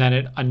 And then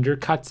it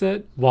undercuts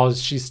it while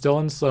she's still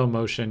in slow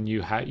motion.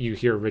 You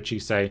hear Richie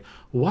say,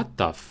 "What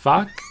the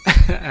fuck?"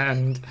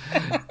 And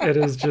it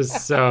is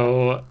just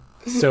so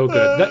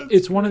good.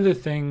 It's one of the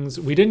things,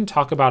 we didn't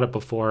talk about it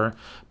before,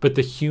 but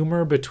the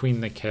humor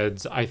between the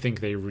kids, I think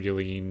they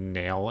really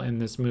nail in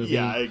this movie.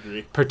 Yeah, I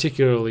agree.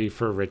 Particularly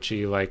for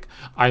Richie. Like,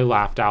 I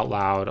laughed out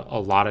loud a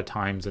lot of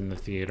times in the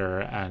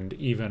theater, and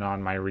even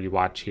on my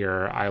rewatch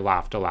here, I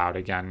laughed aloud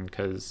again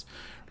because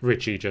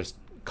Richie just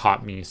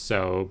caught me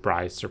so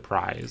by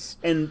surprise.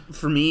 And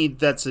for me,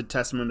 that's a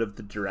testament of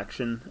the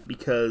direction,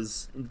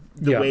 because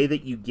the way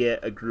that you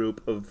get a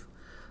group of,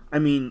 I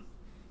mean,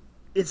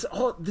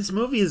 this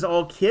movie is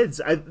all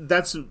kids.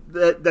 That's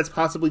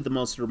possibly the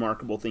most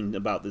remarkable thing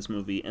about this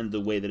movie and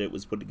the way that it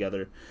was put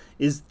together,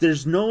 is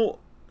there's no,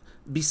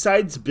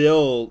 besides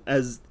Bill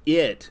as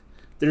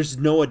there's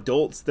no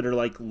adults that are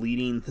like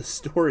leading the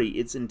story.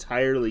 It's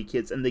entirely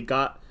kids, and they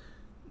got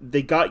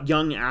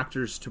young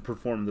actors to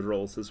perform the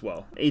roles as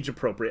well, age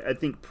appropriate. I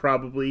think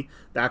probably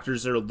the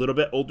actors are a little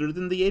bit older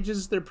than the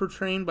ages they're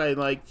portraying by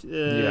 3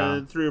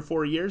 or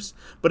 4 years,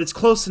 but it's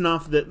close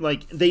enough that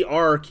like they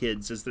are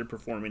kids as they're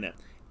performing it,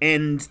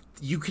 and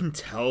you can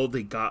tell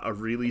they got a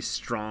really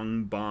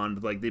strong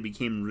bond. Like, they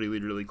became really,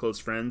 really close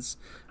friends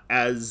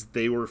as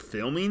they were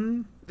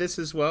filming this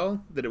as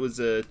well. That it was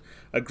a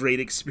great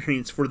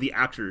experience for the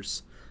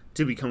actors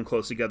to become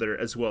close together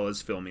as well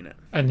as filming it.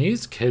 And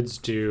these kids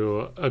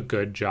do a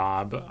good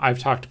job. I've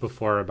talked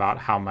before about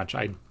how much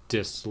I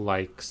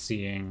dislike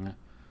seeing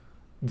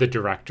the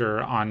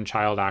director on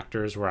child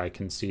actors, where I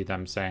can see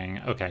them saying,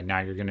 okay,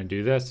 now you're going to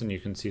do this, and you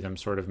can see them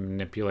sort of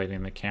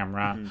manipulating the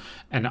camera. Mm-hmm.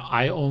 And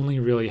I only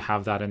really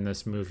have that in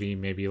this movie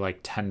maybe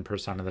like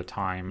 10% of the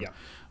time,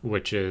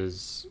 which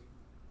is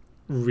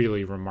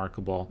really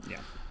remarkable.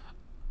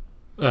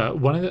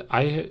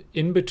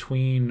 In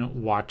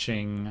between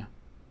watching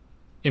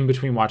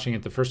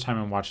it the first time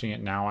and watching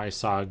it now, I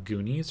saw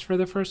Goonies for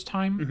the first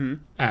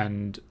time,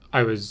 and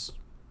I was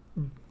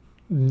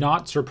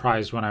not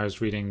surprised when I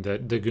was reading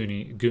that the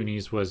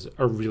Goonies was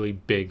a really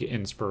big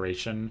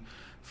inspiration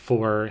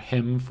for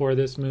him for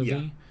this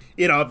movie.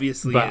 It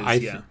obviously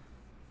is.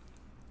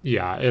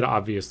 It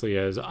obviously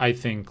is. I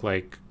think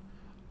like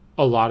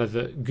a lot of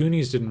the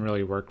Goonies didn't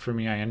really work for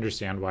me. I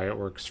understand why it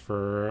works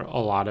for a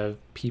lot of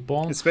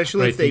people,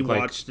 especially if they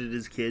watched it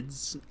as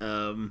kids.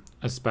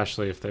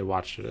 Especially if they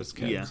watched it as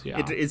kids.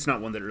 It's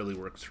not one that really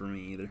works for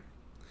me either.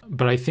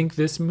 But I think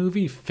this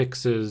movie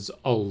fixes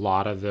a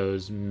lot of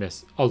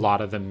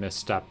the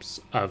missteps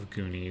of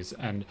Goonies,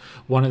 and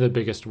one of the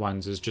biggest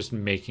ones is just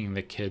making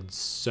the kids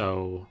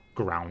so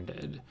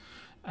grounded.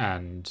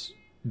 And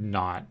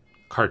not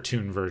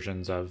cartoon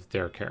versions of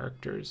their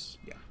characters.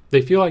 Yeah.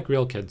 They feel like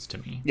real kids to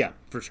me. Yeah,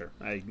 for sure.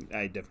 I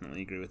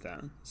definitely agree with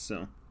that.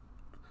 So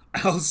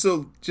I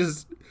also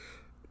just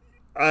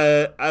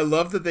I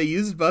love that they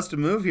used Bust a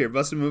Move here.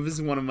 Bust a Move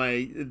is one of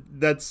my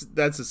that's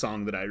a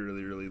song that I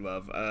really really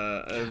love.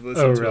 I've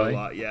listened to it a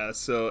lot. Yeah.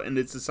 So and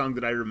it's a song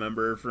that I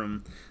remember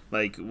from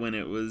like when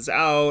it was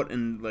out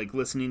and like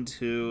listening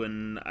to,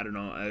 and I don't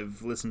know,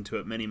 I've listened to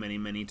it many many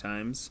many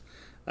times.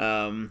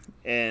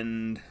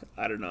 And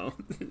I don't know,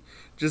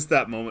 just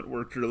that moment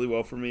worked really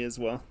well for me as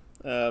well.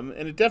 And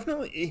it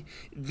definitely,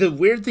 the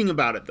weird thing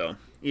about it though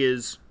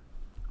is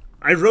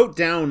I wrote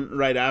down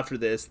right after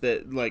this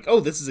that like, oh,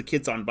 this is a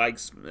Kids on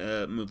Bikes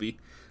movie,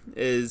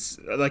 is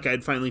like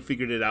I'd finally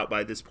figured it out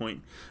by this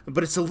point.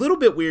 But it's a little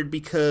bit weird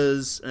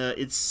because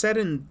it's set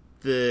in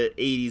the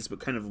 80s, but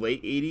kind of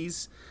late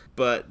 80s,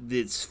 but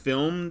it's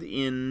filmed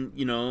in,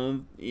 you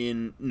know,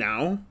 in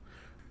now.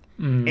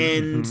 Mm-hmm.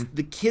 And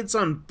the Kids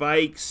on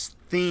Bikes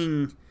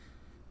thing,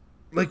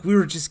 like we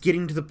were just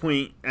getting to the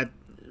point at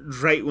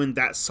right when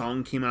that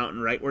song came out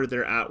and right where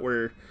they're at,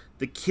 where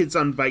the Kids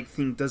on Bike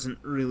thing doesn't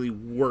really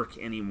work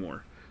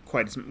anymore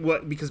quite as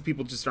well, because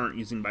people just aren't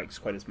using bikes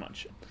quite as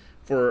much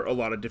for a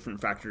lot of different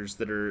factors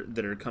that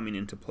are coming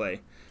into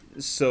play.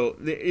 So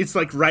it's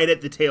like right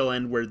at the tail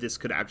end where this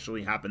could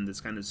actually happen,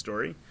 this kind of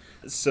story.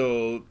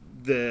 So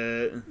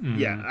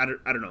yeah,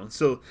 I don't know.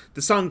 So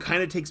the song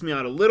kind of takes me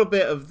out a little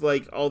bit of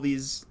like all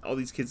these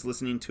kids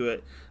listening to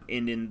it,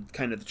 and in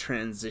kind of the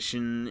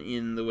transition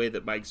in the way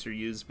that bikes are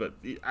used, but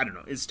I don't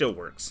know, it still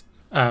works.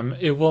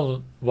 It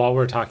will, while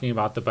we're talking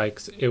about the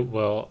bikes, it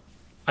will,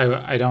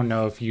 I don't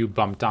know if you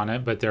bumped on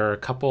it, but there are a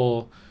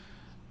couple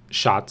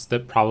shots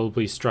that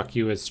probably struck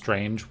you as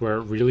strange where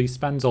it really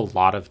spends a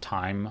lot of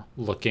time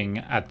looking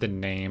at the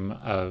name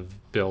of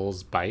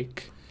Bill's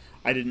bike.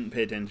 I didn't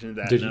pay attention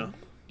to that, no.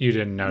 You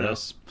didn't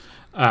notice?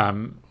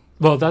 No.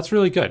 Well, that's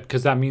really good,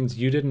 because that means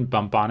you didn't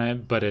bump on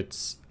it, but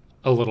it's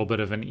a little bit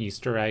of an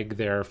Easter egg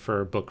there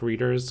for book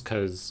readers,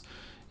 because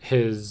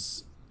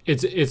it's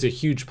a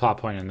huge plot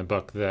point in the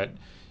book that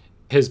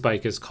his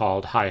bike is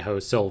called Hi-Ho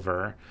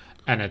Silver,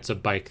 and it's a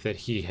bike that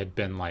he had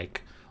been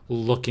like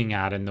looking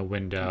at in the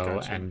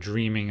window and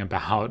dreaming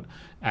about,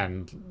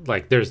 and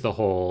like there's the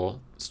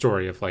whole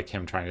story of like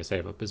him trying to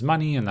save up his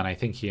money, and then I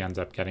think he ends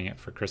up getting it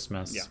for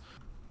Christmas. Yeah.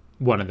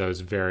 One of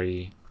those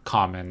very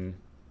common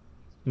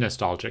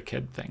nostalgic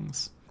kid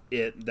things.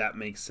 That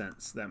makes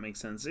sense.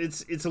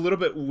 It's a little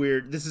bit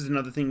weird. This is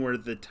another thing where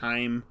the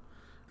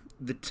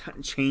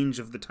change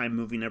of the time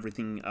moving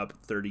everything up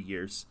 30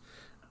 years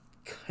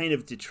kind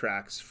of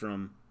detracts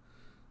from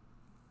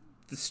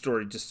the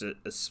story just a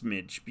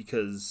smidge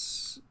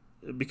because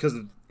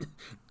of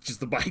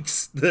just the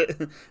bikes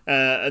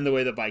and the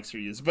way the bikes are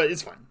used. But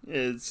it's fine.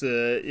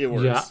 It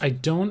works. Yeah, I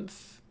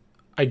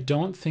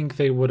don't think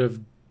they would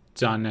have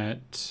done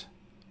it.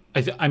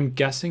 I'm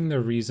guessing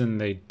the reason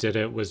they did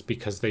it was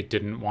because they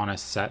didn't want to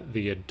set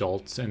the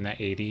adults in the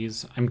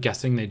 80s. I'm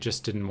guessing they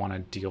just didn't want to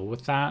deal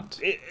with that.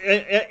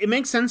 It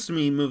makes sense to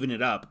me moving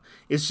it up.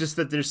 It's just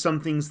that there's some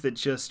things that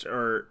just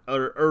are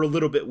a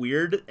little bit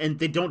weird, and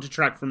they don't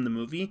detract from the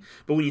movie.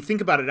 But when you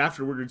think about it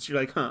afterwards, you're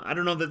like, I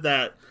don't know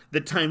that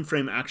the time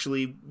frame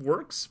actually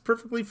works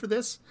perfectly for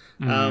this.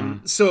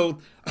 So...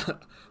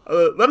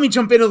 let me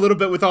jump in a little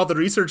bit with all the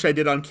research I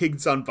did on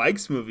Kids on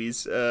Bikes movies.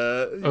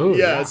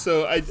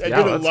 So I did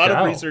a lot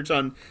of research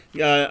on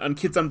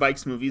Kids on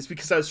Bikes movies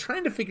because I was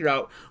trying to figure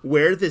out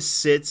where this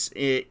sits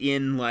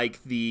in like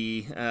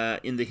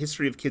in the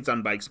history of Kids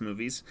on Bikes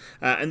movies.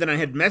 And then I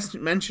had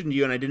mentioned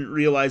you, and I didn't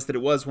realize that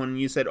it was when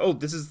you said, "Oh,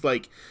 this is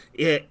like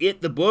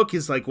it." The book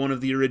is like one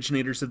of the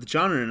originators of the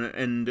genre,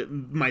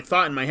 and my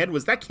thought in my head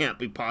was that can't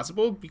be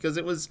possible because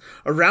it was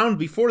around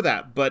before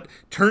that. But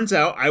turns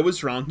out I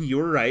was wrong. You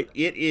were right.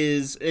 It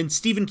is, and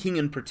Stephen King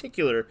in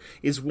particular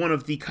is one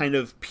of the kind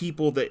of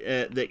people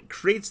that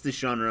creates this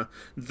genre.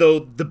 Though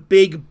the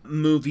big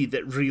movie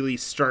that really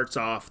starts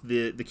off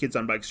the Kids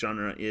on Bikes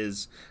genre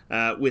is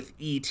with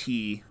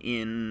E.T.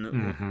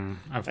 in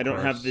I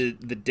don't have the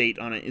date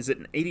on it. Is it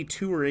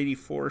 82 or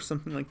 84 or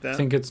something like that? I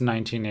think it's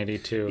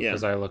 1982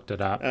 because I looked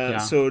it up.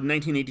 So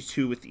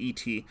 1982 with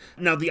E.T.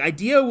 Now the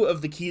idea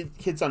of the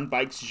Kids on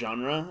Bikes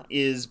genre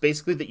is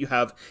basically that you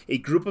have a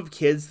group of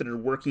kids that are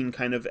working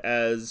kind of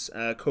as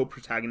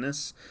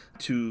co-protagonists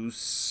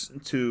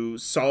to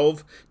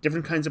solve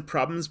different kinds of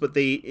problems, but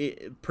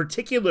they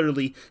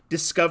particularly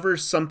discover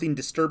something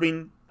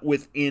disturbing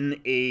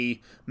within a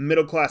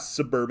middle-class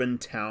suburban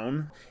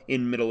town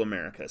in middle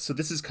America. So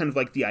this is kind of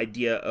like the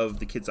idea of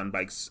the Kids on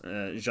Bikes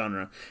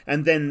genre.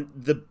 And then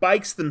the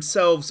bikes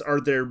themselves are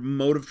their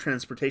mode of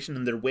transportation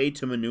and their way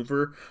to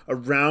maneuver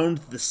around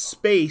the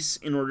space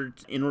in order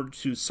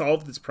to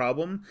solve this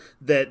problem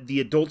that the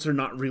adults are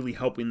not really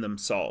helping them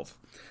solve.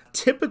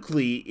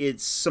 Typically,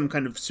 it's some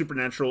kind of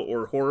supernatural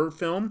or horror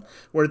film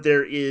where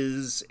there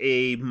is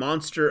a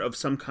monster of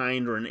some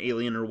kind or an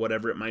alien or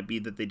whatever it might be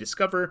that they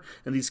discover,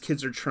 and these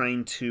kids are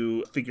trying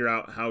to figure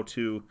out how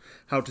to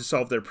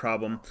solve their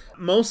problem,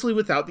 mostly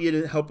without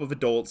the help of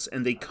adults,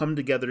 and they come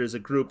together as a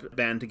group,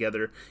 band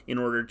together, in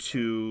order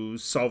to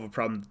solve a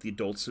problem that the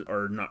adults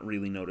are not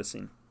really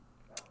noticing.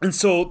 And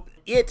so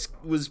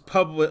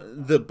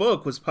the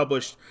book was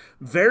published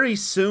very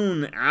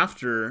soon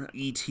after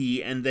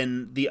E.T., and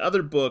then the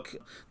other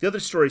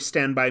story,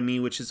 Stand By Me,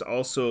 which is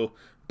also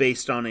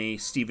based on a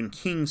Stephen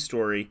King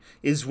story,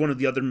 is one of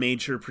the other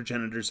major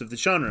progenitors of the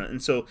genre.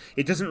 And so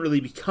it doesn't really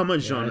become a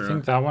genre. I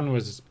think that one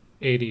was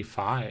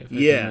 85. I think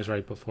it was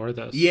right before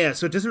this. Yeah,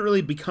 so it doesn't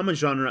really become a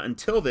genre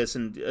until this,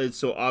 and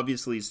so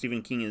obviously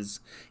Stephen King is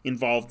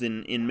involved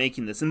in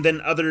making this. And then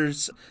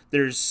others,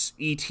 there's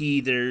E.T.,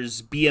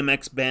 there's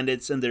BMX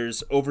Bandits, and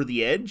there's Over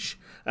the Edge.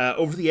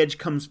 Over the Edge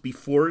comes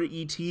before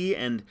E.T.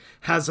 and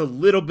has a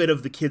little bit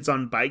of the kids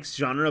on bikes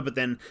genre, but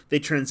then they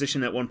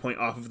transition at one point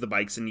off of the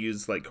bikes and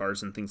use like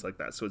cars and things like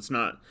that. So it's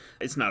not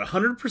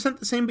 100%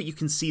 the same, but you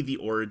can see the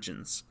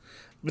origins.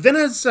 But then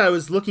as I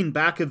was looking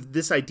back of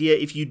this idea,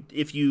 if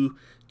you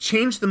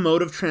change the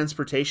mode of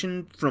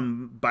transportation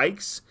from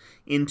bikes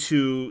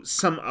into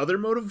some other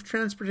mode of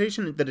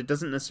transportation, that it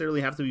doesn't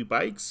necessarily have to be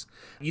bikes,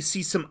 you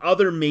see some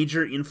other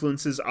major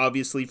influences,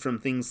 obviously, from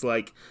things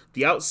like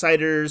The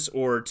Outsiders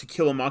or To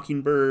Kill a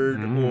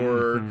Mockingbird,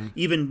 or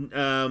even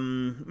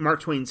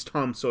Mark Twain's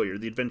Tom Sawyer,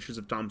 The Adventures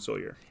of Tom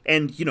Sawyer.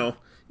 And,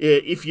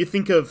 if you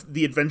think of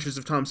The Adventures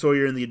of Tom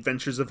Sawyer and The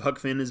Adventures of Huck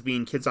Finn as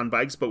being kids on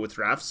bikes, but with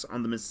rafts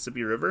on the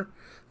Mississippi River,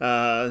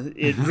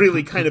 it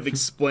really kind of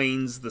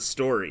explains the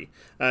story.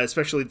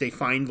 Especially if they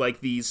find like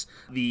these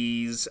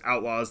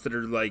outlaws that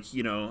are like,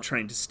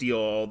 trying to steal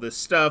all this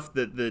stuff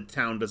that the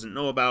town doesn't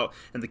know about,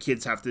 and the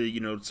kids have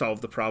to,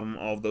 solve the problem,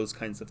 all of those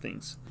kinds of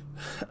things.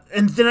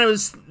 And then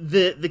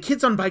the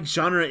kids on bike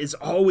genre is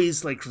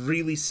always like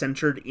really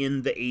centered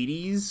in the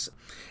 80s.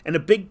 And a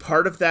big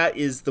part of that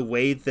is the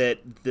way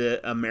that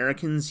the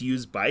Americans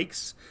use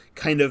bikes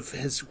kind of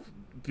has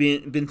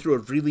been through a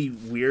really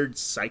weird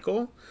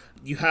cycle.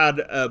 You had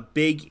a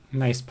big...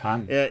 Nice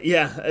pun.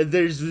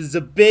 There's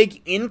a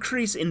big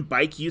increase in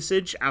bike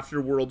usage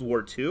after World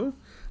War II.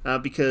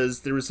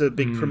 Because there was a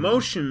big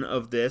promotion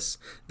of this,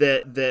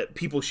 that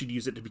people should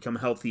use it to become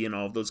healthy and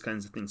all of those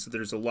kinds of things. So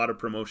there's a lot of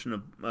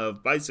promotion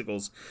of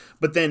bicycles.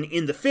 But then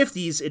in the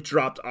 50s, it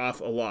dropped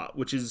off a lot,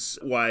 which is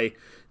why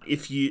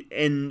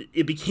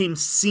it became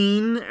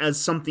seen as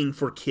something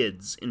for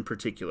kids in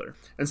particular.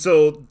 And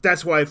so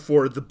that's why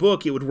for the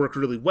book, it would work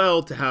really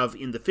well to have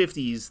in the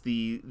 50s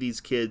these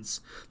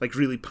kids like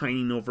really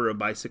pining over a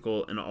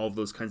bicycle and all of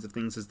those kinds of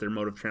things as their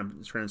mode of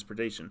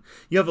transportation.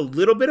 You have a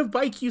little bit of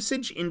bike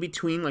usage in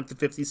between like the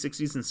 50s,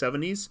 60s, and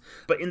 70s.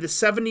 But in the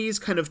 70s,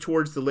 kind of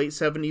towards the late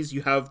 70s,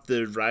 you have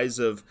the rise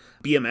of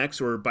BMX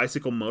or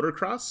bicycle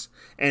motocross,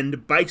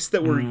 and bikes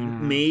that were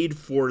made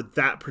for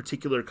that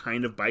particular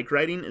kind of bike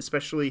riding,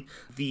 especially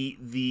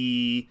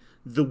the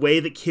way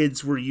that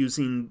kids were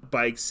using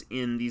bikes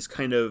in these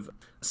kind of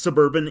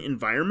suburban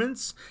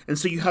environments. And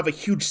so you have a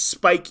huge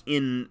spike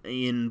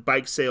in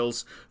bike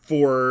sales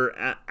for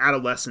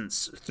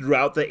adolescents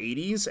throughout the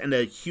 80s, and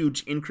a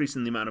huge increase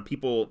in the amount of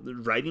people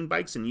riding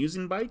bikes and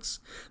using bikes,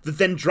 that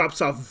then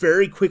drops off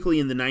very quickly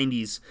in the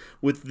 90s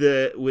with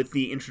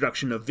the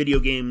introduction of video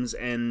games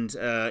and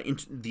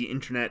the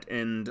internet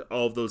and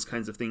all of those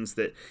kinds of things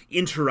that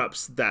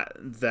interrupts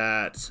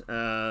that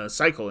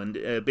cycle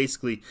and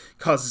basically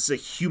causes a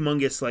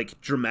humongous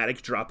like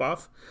dramatic drop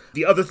off.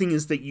 The other thing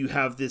is that you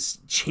have this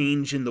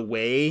change in the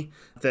way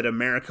that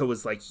America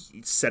was like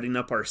setting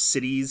up our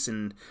cities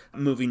and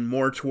moving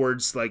more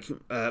towards like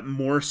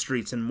more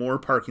streets and more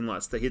parking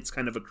lots that hits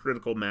kind of a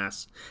critical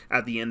mass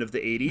at the end of the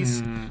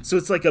 80s. So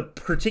it's like a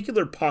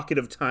particular pocket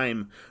of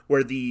time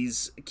where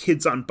these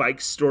kids on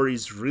bike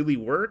stories really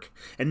work.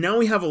 And now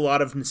we have a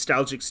lot of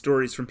nostalgic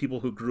stories from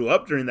people who grew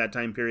up during that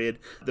time period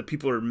that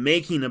people are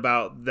making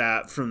about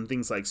that, from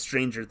things like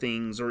Stranger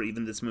Things or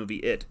even this movie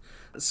It.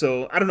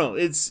 So I don't know.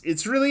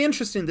 It's really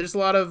interesting. There's a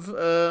lot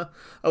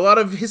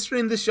of history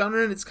in this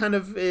genre, and it's kind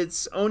of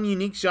its own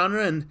unique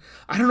genre. And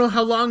I don't know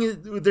how long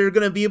they're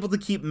going to be able to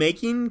keep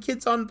making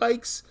kids on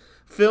bikes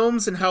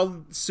films, and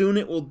how soon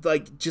it will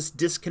like just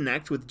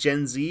disconnect with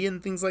Gen Z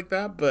and things like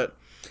that. But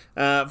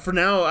for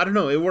now, I don't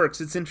know. It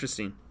works. It's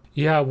interesting.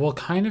 Yeah, we'll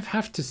kind of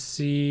have to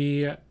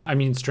see. I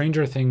mean,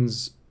 Stranger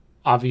Things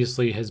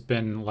obviously has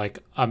been like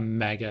a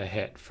mega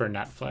hit for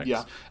Netflix.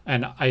 Yeah.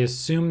 And I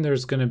assume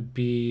there's going to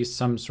be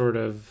some sort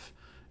of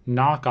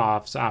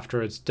knockoffs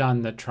after it's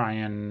done that try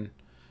and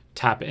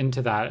tap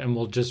into that. And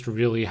we'll just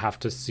really have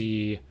to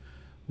see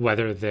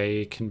whether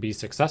they can be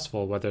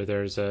successful, whether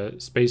there's a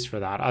space for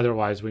that.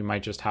 Otherwise, we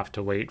might just have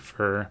to wait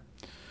for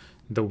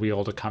the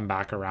wheel to come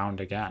back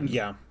around again.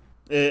 Yeah.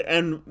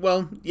 And,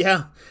 well,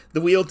 yeah,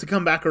 the wheel to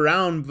come back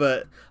around,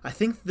 but I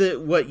think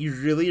that what you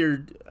really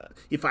are,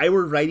 if I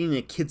were writing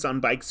a Kids on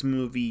Bikes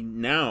movie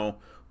now,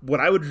 what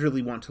I would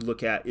really want to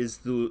look at is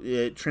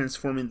the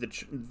transforming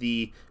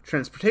the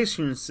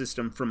transportation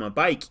system from a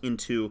bike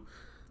into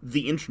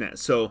the internet.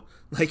 So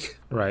like,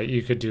 right,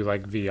 you could do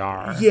like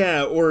VR.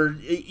 Yeah, or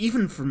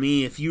even for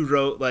me, if you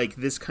wrote like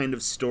this kind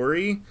of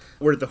story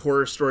where the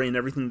horror story and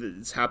everything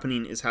that's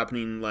happening is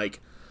happening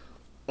like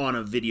on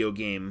a video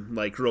game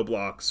like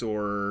Roblox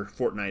or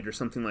Fortnite or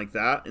something like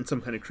that, and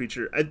some kind of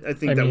creature, I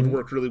think that would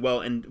work really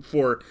well, and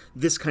for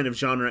this kind of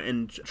genre,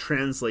 and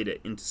translate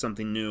it into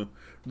something new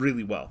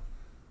really well.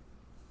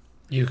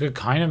 You could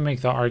kind of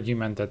make the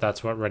argument that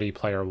that's what Ready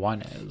Player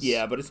One is.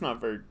 Yeah, but it's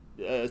not very...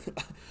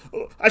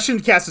 I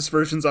shouldn't cast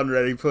aspersions on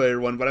Ready Player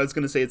One, but I was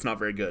going to say it's not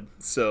very good.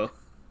 So,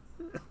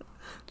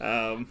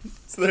 so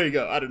there you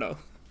go. I don't know.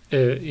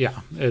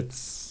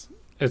 It's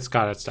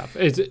got its stuff.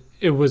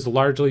 It was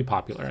largely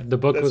popular. The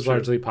book was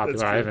largely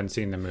popular. I haven't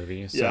seen the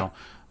movie, so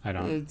I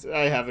don't.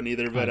 I haven't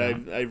either, but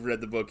I've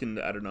read the book, and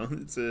I don't know.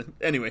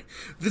 Anyway.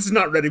 This is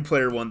not Ready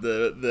Player One,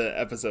 the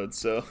episode,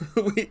 so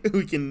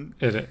we can.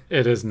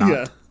 It is not.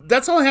 Yeah,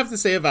 that's all I have to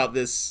say about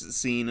this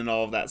scene and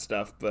all of that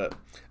stuff. But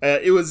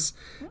it was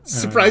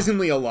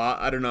surprisingly a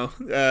lot. I don't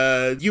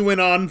know. You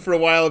went on for a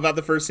while about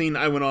the first scene.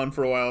 I went on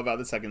for a while about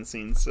the second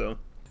scene. So.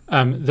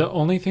 The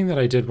only thing that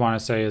I did want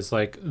to say is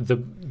like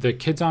the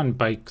kids on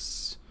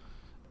bikes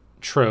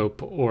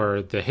trope,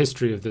 or the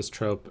history of this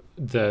trope,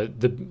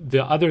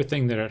 the other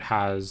thing that it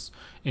has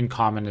in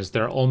common is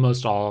they're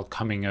almost all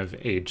coming of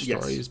age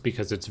stories,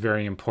 because it's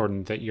very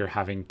important that you're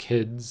having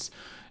kids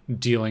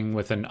dealing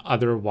with an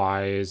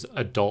otherwise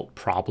adult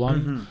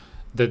problem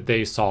that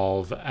they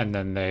solve, and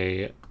then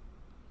they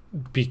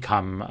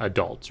become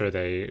adults, or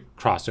they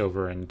cross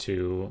over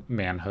into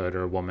manhood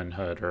or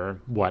womanhood or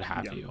what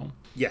have you.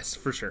 Yes,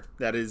 for sure.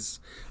 That is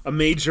a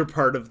major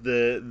part of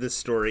this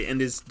story,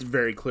 and is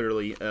very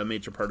clearly a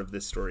major part of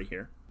this story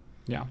here.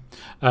 Yeah.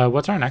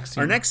 What's our next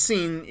scene? Our next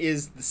scene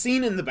is the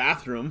scene in the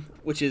bathroom,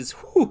 which is,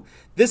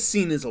 this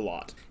scene is a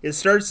lot. It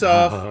starts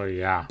off,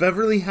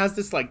 Beverly has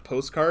this like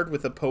postcard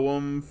with a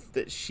poem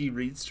that she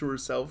reads to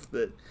herself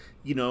that,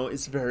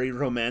 is very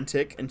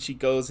romantic, and she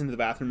goes into the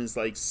bathroom and is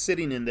like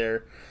sitting in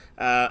there.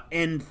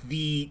 And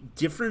the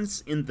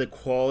difference in the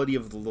quality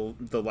of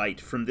the light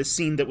from this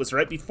scene that was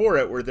right before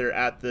it, where they're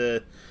at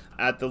the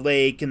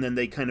lake, and then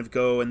they kind of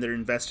go and they're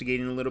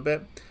investigating a little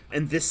bit,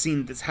 and this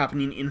scene that's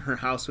happening in her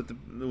house with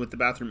the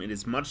bathroom, it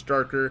is much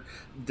darker.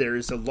 There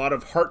is a lot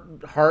of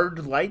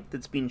hard light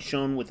that's being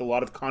shown with a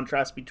lot of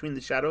contrast between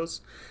the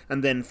shadows,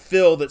 and then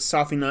Phil that's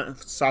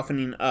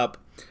softening up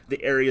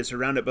the areas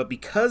around it. But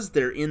because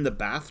they're in the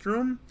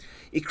bathroom,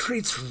 it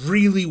creates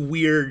really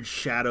weird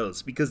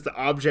shadows, because the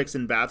objects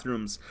in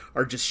bathrooms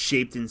are just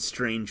shaped in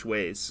strange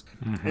ways.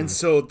 And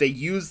so they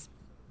use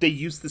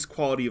this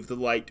quality of the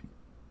light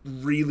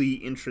really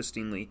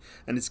interestingly,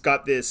 and it's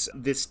got this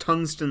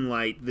tungsten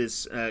light,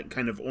 this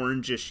kind of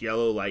orangish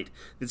yellow light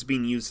that's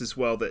being used as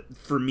well, that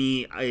for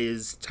me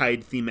is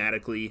tied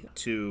thematically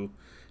to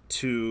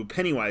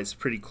Pennywise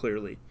pretty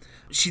clearly.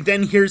 She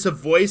then hears a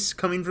voice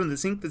coming from the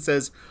sink that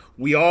says,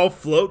 "We all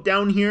float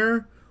down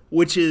here,"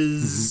 which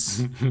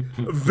is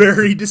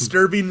very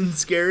disturbing and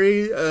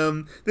scary.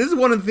 This is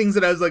one of the things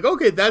that I was like,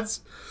 okay,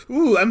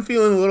 I'm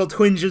feeling a little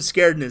twinge of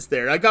scaredness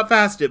there. I got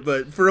past it,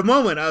 but for a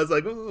moment I was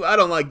like, I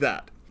don't like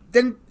that.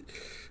 Then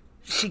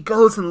she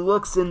goes and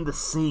looks in the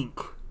sink,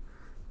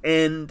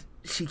 and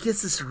she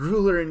gets this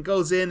ruler and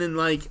goes in, and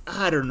like,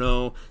 I don't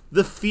know,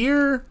 the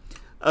fear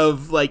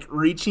of like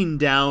reaching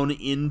down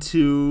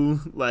into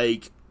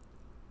like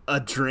a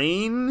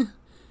drain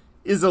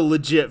is a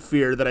legit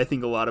fear that I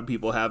think a lot of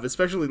people have,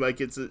 especially like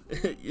it's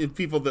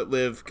people that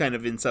live kind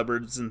of in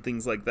suburbs and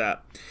things like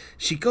that.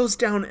 She goes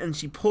down and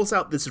she pulls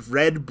out this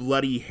red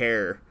bloody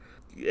hair,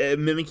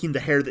 mimicking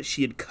the hair that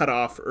she had cut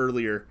off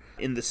earlier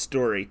in the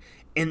story.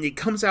 And it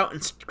comes out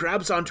and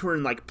grabs onto her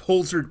and like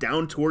pulls her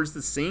down towards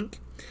the sink.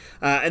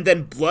 And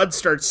then blood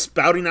starts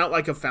spouting out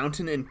like a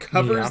fountain and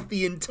covers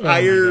the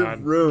entire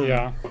room.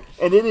 Yeah.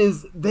 And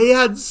they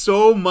had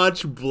so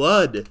much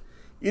blood.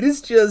 It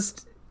is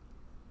just...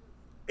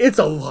 It's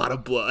a lot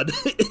of blood.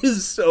 It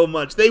is so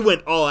much. They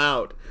went all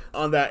out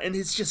on that, and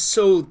it's just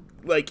so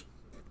like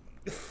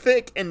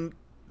thick and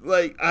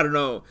like, I don't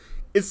know.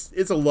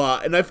 It's a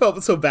lot, and I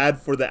felt so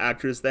bad for the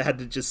actress that had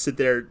to just sit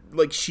there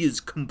like she is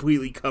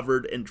completely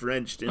covered and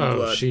drenched in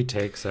blood. She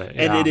takes it,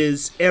 and it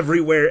is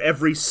everywhere.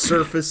 Every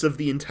surface of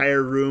the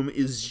entire room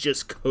is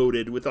just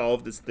coated with all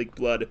of this thick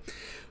blood,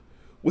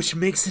 which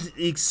makes it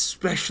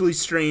especially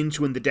strange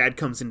when the dad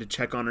comes in to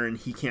check on her and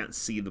he can't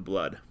see the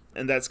blood.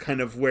 And that's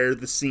kind of where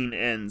the scene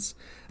ends.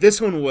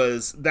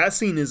 That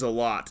scene is a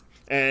lot.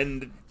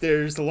 And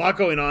there's a lot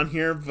going on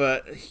here,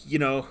 but,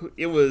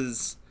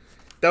 that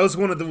was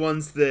one of the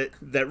ones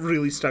that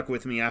really stuck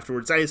with me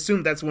afterwards. I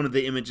assume that's one of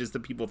the images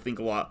that people think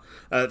about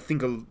a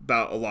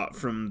lot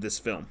from this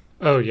film.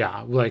 Oh,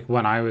 yeah. Like,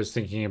 when I was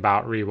thinking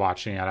about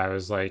rewatching it, I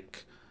was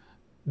like,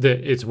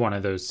 it's one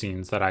of those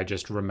scenes that I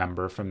just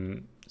remember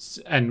from...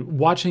 And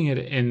watching it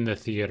in the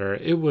theater,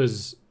 it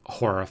was...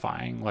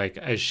 horrifying. Like,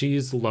 as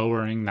she's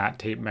lowering that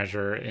tape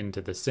measure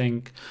into the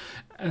sink,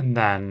 and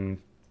then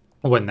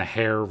when the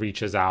hair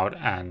reaches out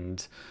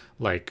and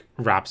like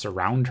wraps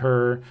around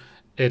her,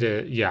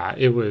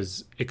 it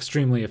was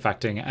extremely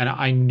affecting, and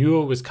I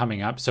knew it was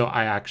coming up. So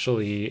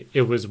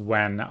it was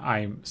when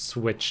I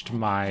switched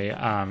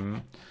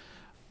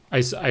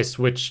I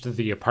switched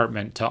the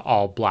apartment to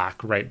all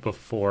black right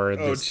before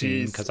the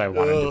scene, because I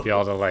wanted to be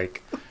able to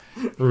like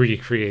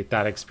recreate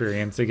that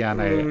experience again.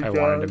 I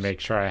wanted to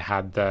make sure I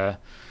had the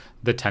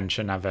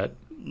tension of it.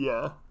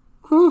 Yeah.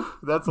 Whew,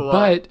 that's a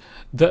lot.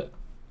 But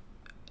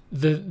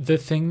the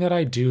thing that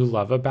I do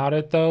love about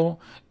it though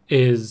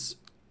is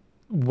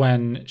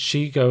when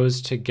she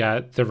goes to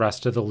get the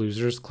rest of the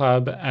Losers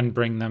Club and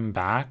bring them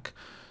back,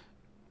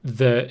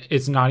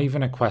 it's not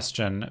even a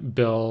question.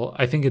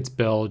 I think it's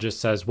Bill just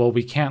says, well,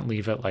 we can't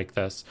leave it like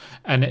this.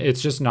 And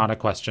it's just not a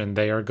question.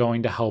 They are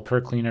going to help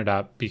her clean it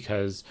up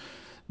because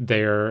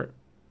they're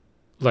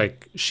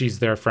like, she's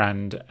their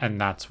friend, and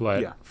that's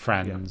what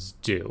friends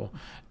do.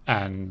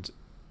 And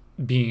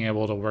being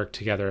able to work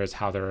together is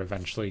how they're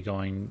eventually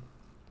going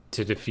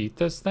to defeat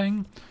this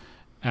thing.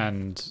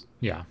 And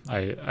yeah,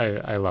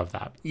 I love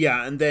that.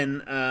 Yeah, and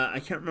then I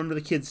can't remember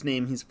the kid's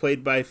name. He's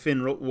played by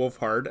Finn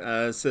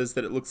Wolfhard. Says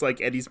that it looks like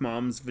Eddie's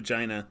mom's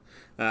vagina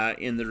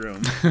in the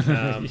room.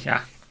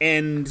 Yeah.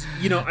 And,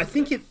 I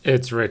think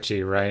it's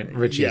Richie, right?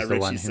 Richie's the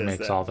one who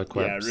makes all the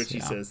quips. Yeah,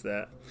 Richie says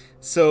that.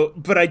 So,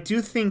 but I do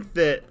think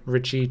that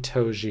Richie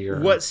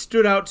Tozier. What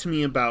stood out to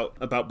me about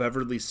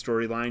Beverly's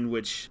storyline,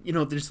 which,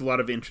 there's a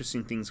lot of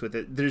interesting things with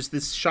it. There's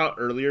this shot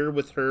earlier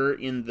with her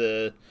in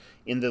the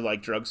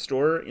like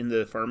drugstore, in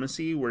the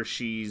pharmacy, where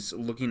she's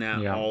looking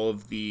at all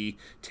of the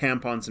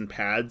tampons and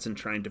pads and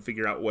trying to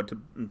figure out what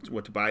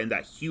to buy, and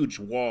that huge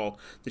wall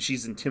that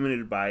she's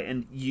intimidated by.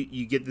 And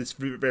you get this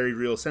very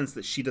real sense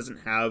that she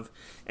doesn't have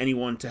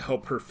anyone to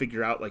help her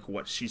figure out like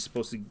what she's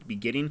supposed to be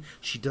getting.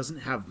 She doesn't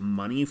have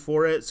money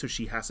for it, so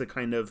she has to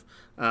kind of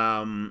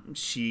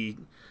she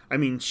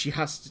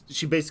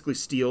basically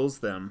steals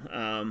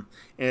them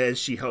as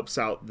she helps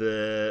out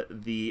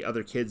the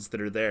other kids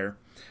that are there.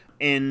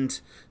 And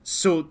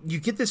so you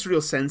get this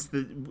real sense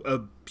that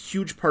a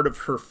huge part of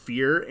her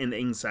fear and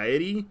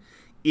anxiety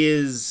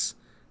is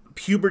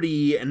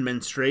puberty and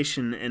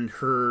menstruation, and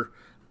her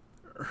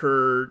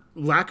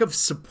lack of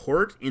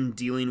support in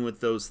dealing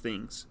with those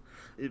things.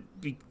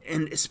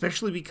 And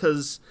especially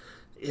because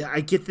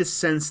I get this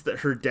sense that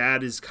her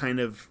dad is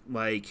kind of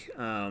like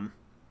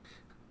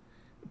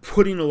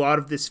putting a lot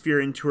of this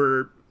fear into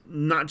her,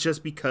 not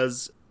just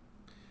because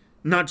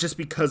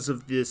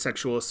of the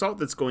sexual assault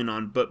that's going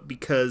on, but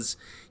because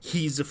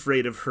he's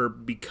afraid of her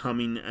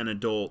becoming an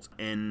adult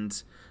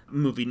and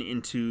moving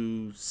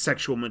into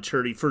sexual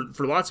maturity for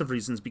lots of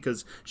reasons,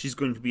 because she's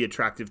going to be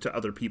attractive to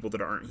other people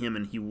that aren't him,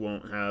 and he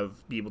won't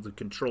be able to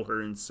control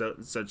her in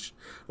such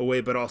a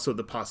way, but also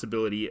the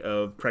possibility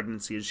of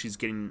pregnancy as she's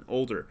getting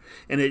older.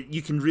 And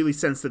you can really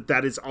sense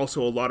that is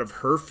also a lot of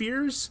her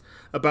fears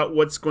about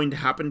what's going to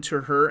happen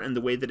to her and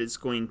the way that it's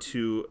going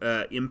to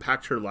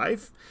impact her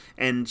life.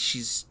 And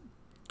she's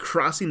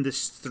crossing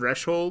this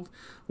threshold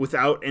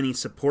without any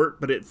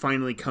support, but it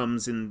finally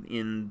comes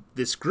in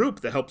this group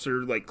that helps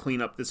her like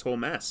clean up this whole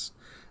mess.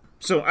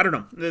 So I don't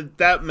know,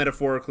 that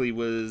metaphorically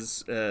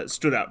was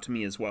stood out to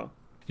me as well.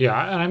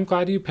 Yeah, and I'm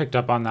glad you picked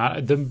up on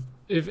that.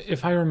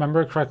 If I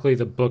remember correctly,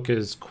 the book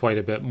is quite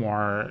a bit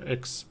more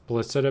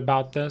explicit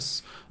about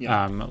this.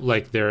 Yeah.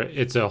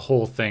 It's a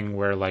whole thing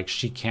where like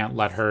she can't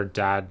let her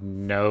dad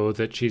know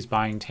that she's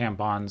buying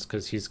tampons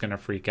because he's gonna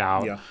freak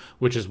out,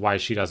 which is why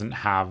she doesn't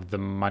have the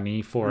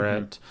money for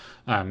it.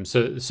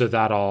 So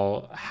that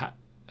all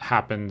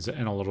happens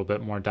in a little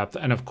bit more depth,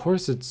 and of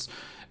course it's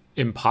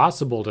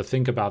impossible to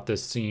think about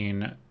this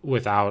scene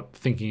without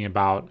thinking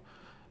about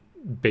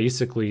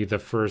basically the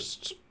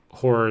first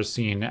horror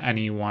scene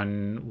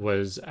anyone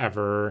was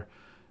ever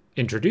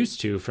introduced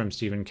to from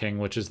Stephen King,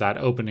 which is that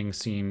opening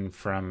scene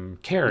from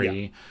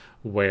Carrie,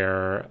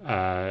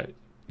 where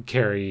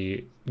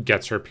Carrie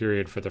gets her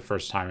period for the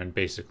first time and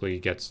basically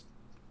gets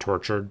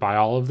tortured by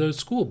all of those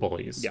school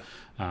bullies.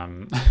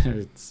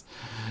 It's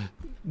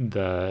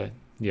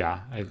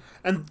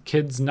and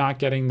kids not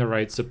getting the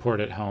right support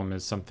at home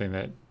is something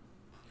that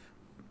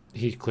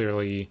he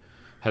clearly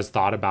has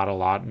thought about a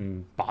lot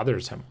and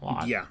bothers him a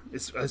lot. Yeah,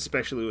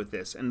 especially with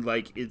this, and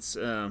like it's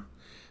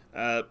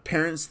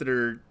parents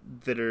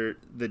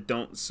that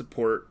don't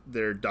support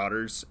their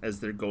daughters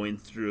as they're going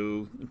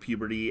through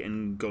puberty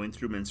and going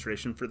through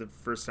menstruation for the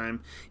first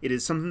time. It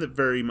is something that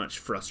very much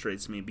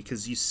frustrates me,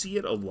 because you see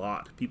it a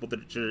lot. People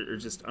that are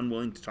just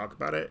unwilling to talk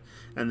about it,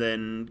 and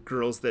then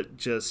girls that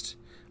just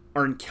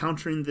are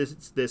encountering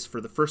this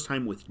for the first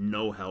time with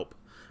no help,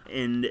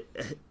 and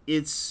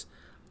it's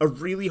a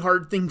really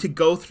hard thing to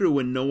go through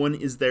when no one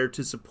is there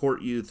to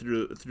support you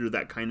through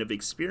that kind of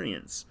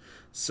experience.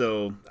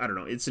 So I don't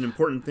know, it's an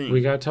important thing. We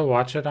got to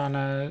watch it on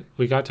a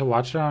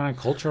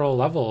cultural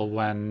level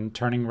when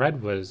Turning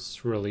Red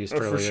was released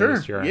earlier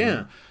this year.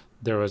 Yeah.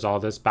 There was all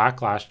this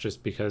backlash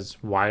just because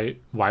why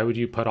would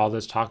you put all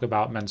this talk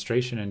about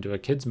menstruation into a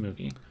kids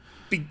movie?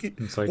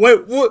 It's like,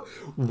 what?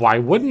 Why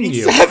wouldn't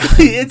you?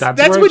 Exactly.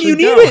 That's when you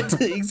need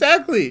it.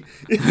 Exactly.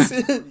 These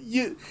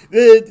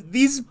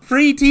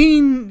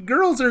preteen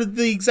girls are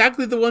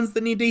exactly the ones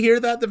that need to hear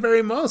that the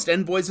very most,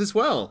 and boys as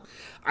well.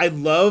 I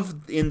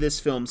love in this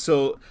film.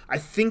 So I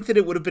think that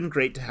it would have been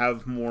great to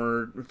have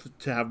more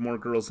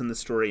girls in the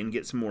story and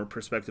get some more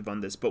perspective on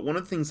this. But one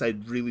of the things I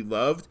really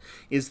loved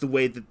is the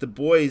way that the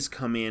boys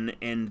come in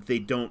and they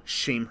don't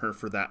shame her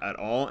for that at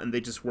all, and they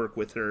just work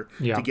with her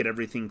to get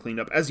everything cleaned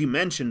up, as you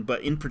mentioned.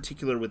 But in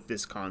particular with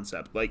this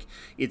concept, like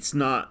it's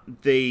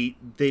not they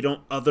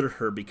don't other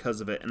her because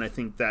of it, and I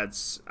think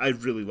I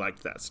really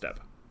liked that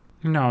step.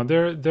 No,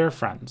 they're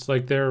friends.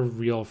 Like they're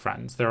real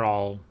friends. They're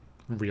all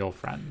real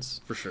friends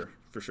for sure.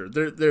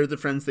 They're the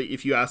friends that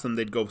if you ask them,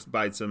 they'd go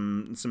buy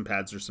some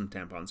pads or some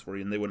tampons for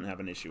you, and they wouldn't have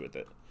an issue with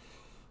it.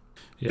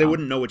 Yeah. They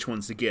wouldn't know which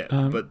ones to get,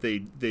 but they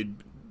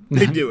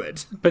do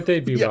it. But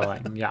they'd be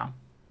willing, yeah.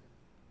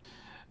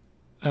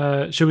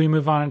 Should we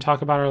move on and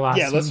talk about our last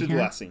scene? Yeah, let's do the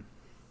last scene.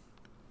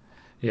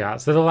 Yeah,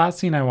 so the last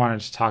scene I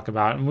wanted to talk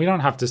about, and we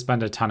don't have to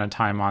spend a ton of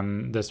time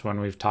on this one.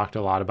 We've talked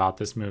a lot about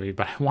this movie,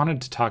 but I wanted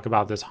to talk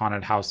about this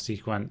haunted house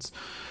sequence,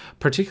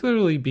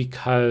 particularly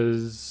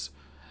because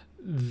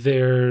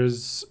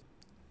there's...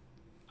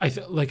 I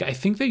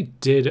think they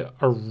did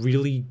a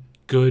really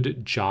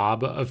good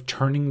job of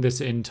turning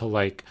this into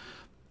like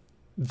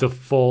the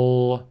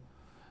full,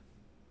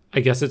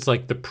 I guess it's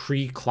like the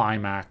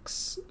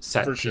pre-climax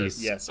set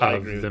piece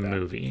of the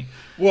movie.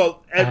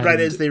 Well, right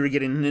as they were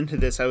getting into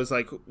this, I was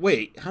like,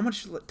 wait, how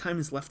much time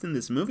is left in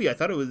this movie? I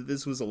thought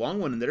this was a long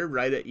one, and they're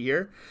right at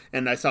here.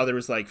 And I saw there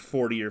was like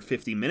 40 or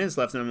 50 minutes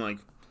left, and I'm like,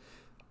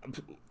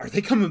 are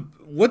they coming?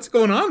 What's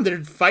going on?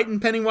 They're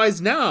fighting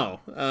Pennywise now.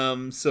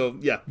 So,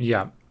 yeah.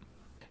 Yeah.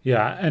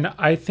 Yeah, and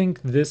I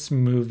think this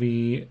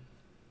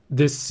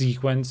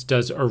sequence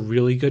does a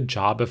really good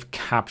job of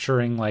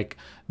capturing like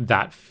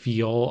that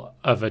feel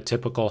of a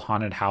typical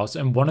haunted house.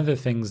 And one of the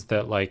things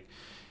that like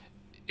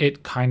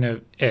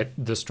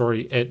the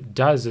story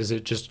does is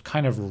it just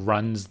kind of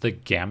runs the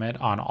gamut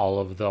on all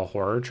of the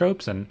horror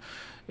tropes. And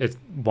it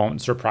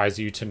won't surprise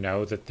you to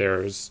know that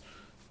there's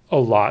a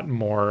lot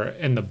more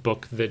in the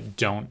book that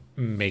don't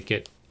make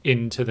it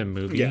into the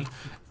movie. Yeah.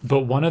 But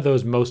one of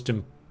those most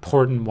important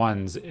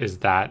ones is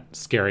that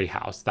scary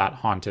house, that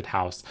haunted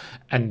house,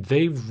 and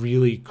they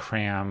really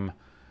cram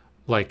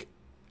like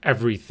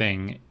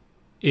everything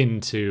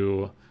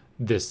into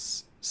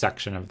this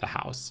section of the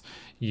house.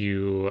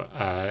 You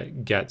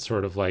get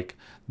sort of like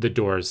the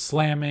doors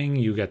slamming,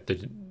 you get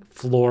the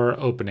floor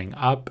opening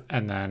up,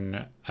 and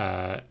then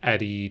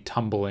Eddie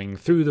tumbling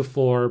through the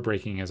floor,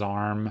 breaking his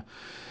arm.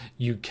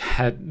 You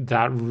get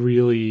that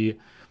really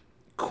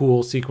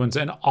cool sequence,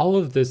 and all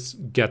of this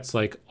gets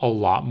like a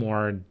lot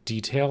more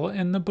detail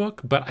in the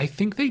book, but I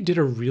think they did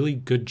a really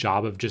good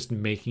job of just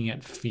making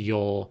it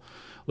feel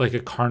like a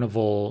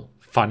carnival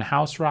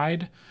funhouse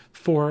ride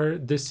for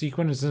this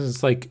sequence.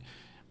 It's like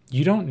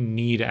you don't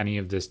need any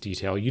of this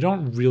detail. You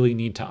don't really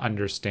need to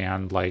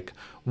understand like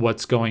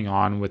what's going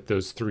on with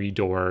those three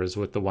doors,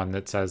 with the one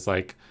that says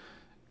like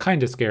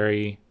kind of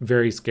scary,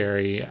 very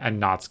scary, and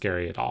not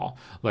scary at all.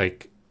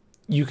 Like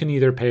you can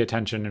either pay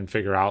attention and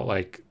figure out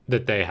like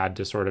that they had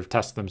to sort of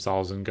test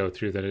themselves and go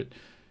through the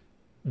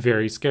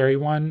very scary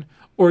one,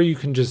 or you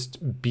can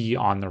just be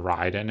on the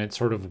ride, and it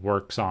sort of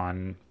works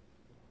on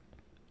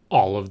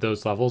all of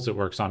those levels. It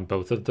works on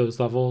both of those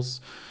levels.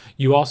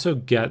 You also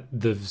get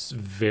this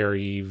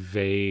very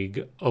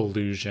vague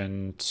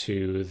allusion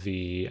to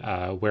the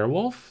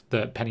werewolf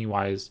that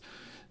Pennywise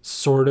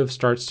sort of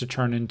starts to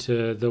turn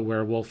into the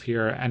werewolf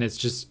here. And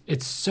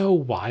it's so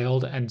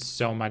wild and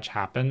so much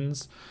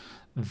happens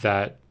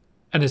that,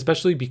 and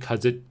especially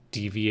because it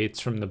deviates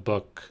from the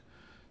book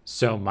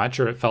so much,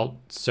 or it felt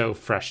so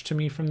fresh to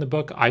me from the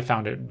book, I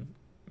found it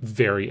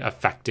very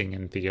affecting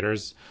in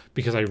theaters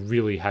because I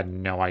really had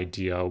no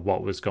idea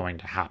what was going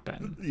to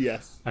happen.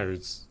 Yes. I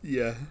was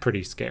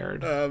pretty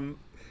scared.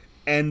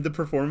 And the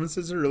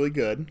performances are really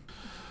good.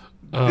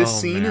 This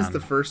scene is the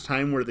first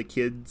time where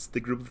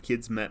the group of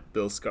kids met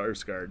Bill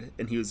Skarsgård,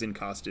 and he was in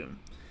costume.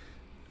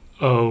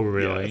 Oh,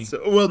 really? Yeah,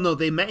 well, no,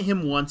 they met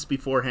him once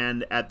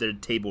beforehand at their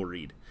table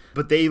read,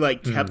 but they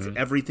like kept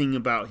everything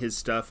about his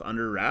stuff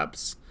under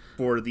wraps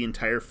for the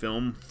entire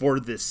film for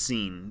this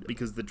scene,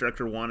 because the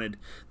director wanted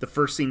the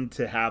first scene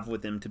to have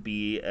with him to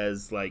be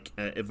as like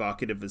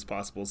evocative as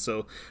possible.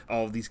 So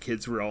all of these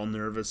kids were all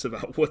nervous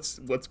about what's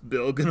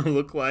Bill gonna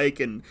look like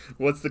and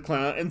what's the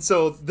clown, and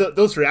so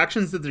those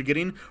reactions that they're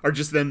getting are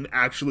just them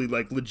actually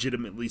like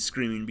legitimately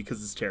screaming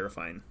because it's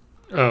terrifying.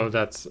 Oh,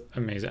 that's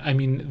amazing. I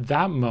mean,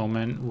 that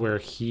moment where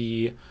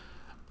he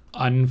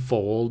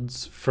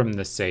unfolds from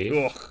the safe.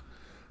 Ugh.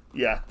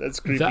 Yeah,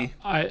 that's creepy.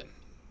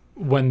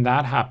 When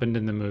that happened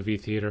in the movie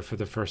theater for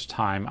the first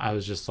time, I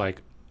was just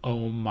like,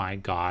 oh my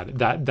God.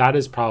 That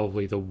is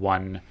probably the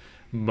one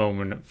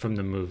moment from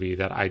the movie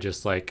that I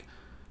just like,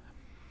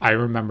 I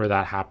remember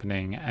that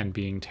happening and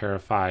being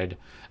terrified.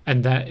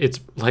 And then it's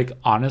like,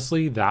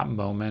 honestly, that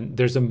moment,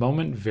 there's a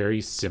moment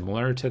very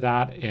similar to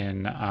that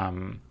in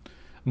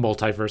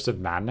Multiverse of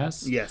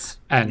Madness. Yes.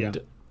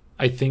 And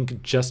I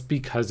think just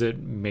because it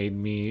made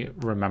me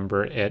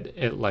remember it,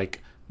 it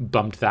like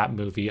bumped that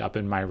movie up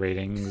in my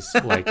ratings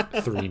like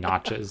 3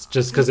 notches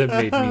just because it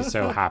made me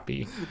so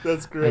happy.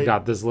 That's great. I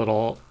got this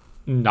little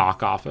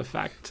knockoff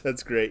effect.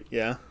 That's great.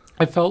 Yeah.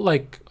 I felt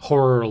like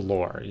horror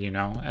lore,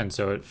 and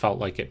so it felt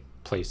like it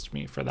placed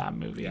me for that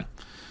movie. Yeah.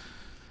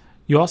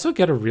 You also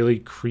get a really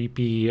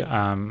creepy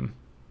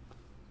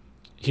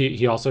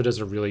he also does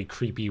a really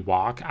creepy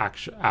walk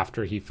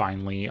after he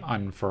finally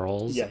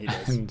unfurls. Yeah, he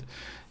does.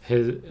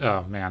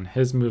 And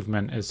his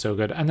movement is so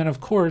good. And then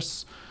of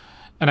course,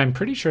 and I'm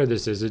pretty sure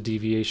this is a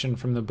deviation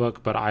from the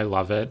book, but I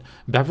love it,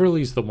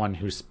 Beverly's the one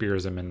who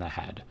spears him in the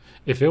head.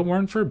 If it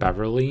weren't for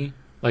Beverly,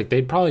 like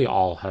they'd probably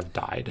all have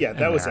died. Yeah,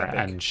 that was epic.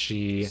 And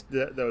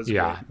that was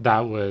yeah, great. that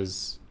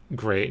was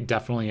great.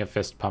 Definitely a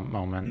fist pump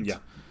moment. Yeah,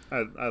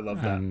 I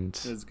love that. And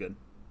it was good.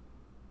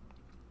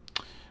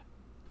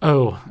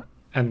 Oh,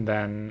 and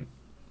then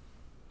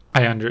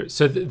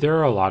so there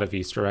are a lot of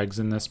Easter eggs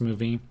in this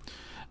movie.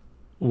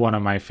 One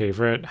of my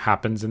favorite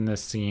happens in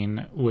this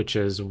scene, which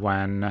is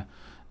when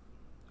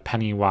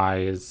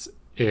Pennywise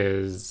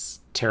is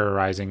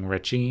terrorizing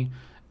Richie,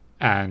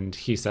 and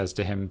he says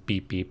to him,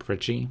 "Beep, beep,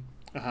 Richie."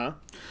 Uh-huh.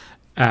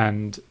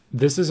 And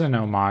this is an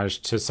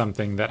homage to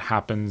something that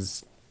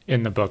happens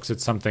in the books.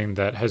 It's something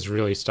that has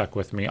really stuck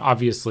with me.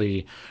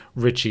 Obviously,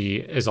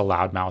 Richie is a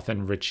loudmouth,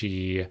 and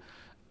Richie,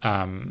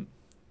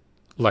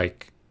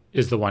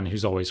 is the one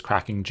who's always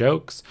cracking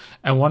jokes.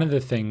 And one of the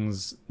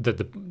things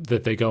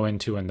that they go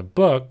into in the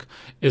book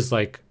is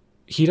like,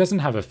 he doesn't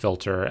have a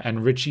filter,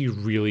 and Richie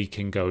really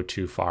can go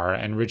too far,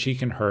 and Richie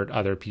can hurt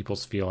other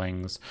people's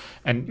feelings,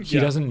 and he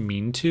doesn't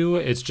mean to.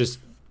 It's just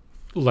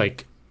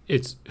like,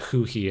 it's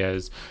who he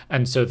is.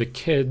 And so the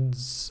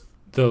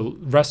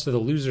rest of the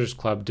Losers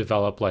Club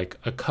develop like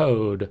a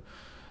code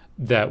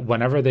that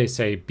whenever they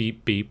say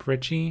beep beep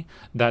Richie,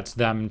 that's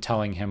them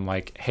telling him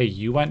like, hey,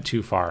 you went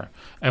too far,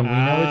 and we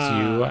know it's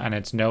you, and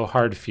it's no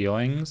hard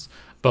feelings,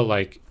 but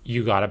like,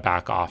 you gotta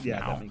back off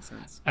now. That makes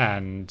sense.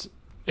 And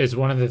is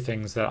one of the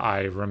things that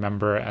I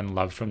remember and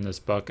love from this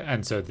book.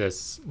 And so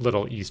this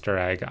little Easter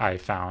egg I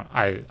found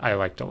I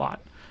liked a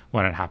lot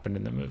when it happened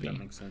in the movie. That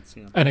makes sense,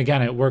 yeah. And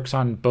again, it works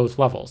on both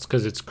levels,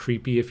 because it's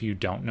creepy if you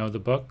don't know the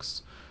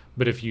books,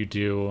 but if you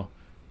do,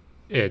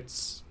 it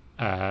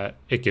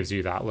gives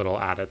you that little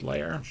added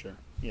layer. For sure.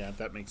 Yeah,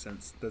 that makes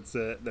sense.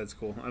 That's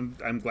cool.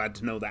 I'm glad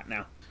to know that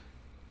now.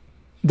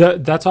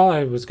 That's all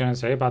I was going to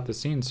say about the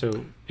scene.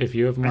 So if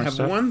you have more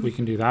stuff, we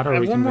can do that, or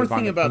we can move on. I have one more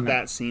thing about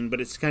that scene, but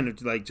it's kind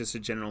of like just a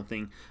general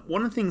thing.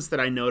 One of the things that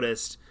I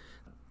noticed,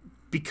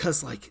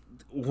 because like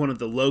one of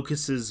the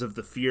locuses of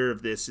the fear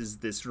of this is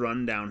this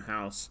rundown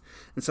house,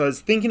 and so I was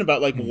thinking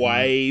about like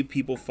why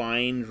people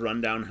find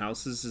rundown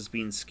houses as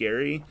being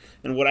scary,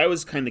 and what I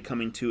was kind of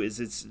coming to is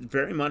it's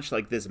very much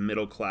like this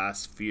middle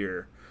class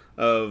fear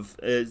of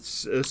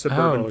it's a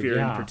suburban fear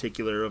in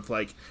particular, of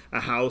like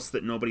a house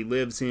that nobody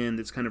lives in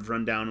that's kind of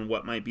run down and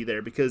what might be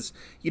there. Because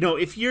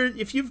if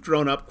you've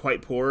grown up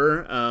quite poor,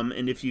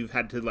 and if you've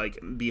had to like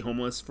be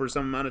homeless for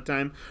some amount of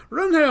time,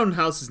 rundown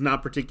house is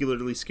not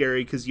particularly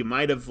scary, because you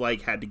might have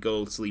like had to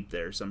go sleep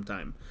there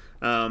sometime.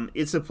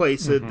 It's a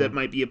place that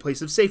might be a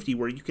place of safety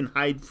where you can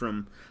hide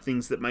from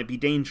things that might be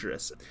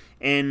dangerous.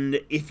 And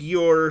if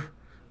you're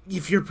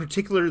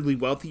particularly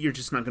wealthy, you're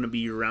just not going to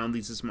be around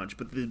these as much.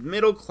 But the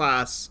middle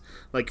class,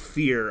 like,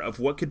 fear of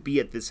what could be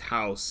at this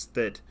house,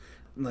 that,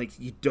 like,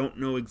 you don't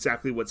know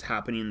exactly what's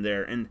happening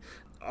there, and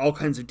all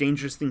kinds of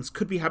dangerous things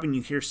could be happening.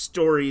 You hear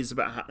stories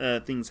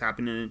about things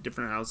happening in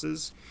different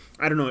houses.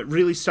 I don't know. It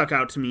really stuck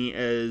out to me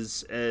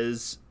as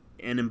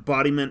an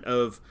embodiment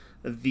of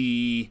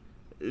the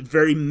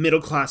very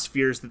middle class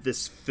fears that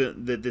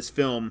this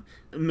film,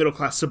 middle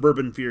class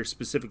suburban fears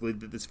specifically,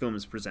 that this film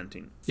is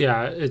presenting.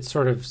 Yeah, it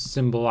sort of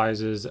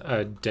symbolizes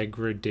a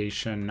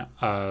degradation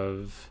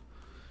of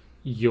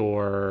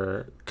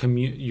your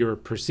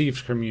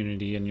perceived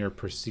community and your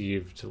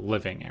perceived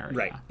living area.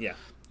 Right. Yeah.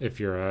 If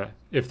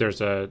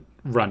there's a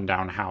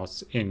rundown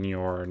house in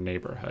your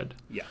neighborhood.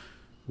 Yeah.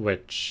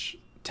 Which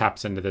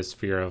taps into this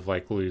fear of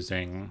like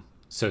losing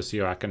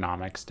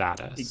socioeconomic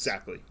status.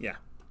 Exactly. Yeah.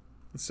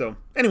 So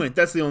anyway,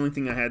 that's the only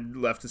thing I had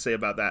left to say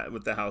about that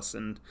with the house,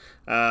 and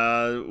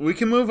we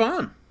can move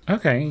on.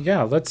 Okay,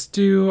 yeah, let's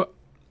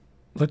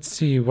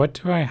see, what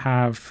do I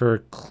have for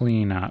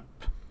cleanup?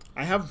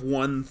 I have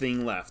one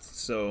thing left,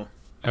 so...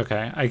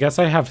 Okay, I guess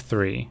I have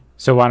 3,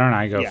 so why don't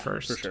I go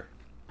first? For sure.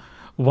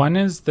 One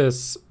is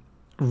this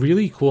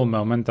really cool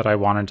moment that I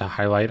wanted to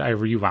highlight. I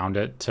rewound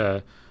it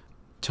to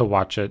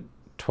watch it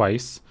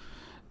twice,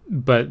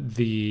 but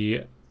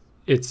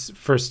it's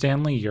for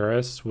Stanley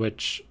Uris,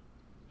 which...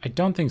 I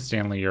don't think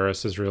Stanley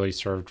Uris is really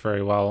served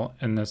very well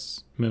in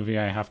this movie,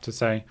 I have to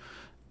say.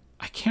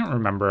 I can't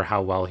remember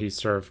how well he's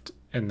served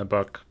in the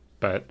book,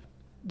 but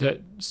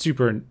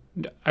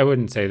I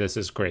wouldn't say this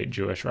is great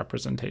Jewish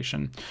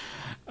representation.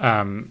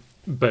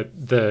 but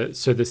the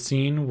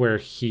scene where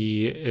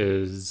he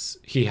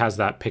has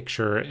that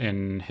picture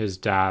in his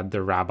dad,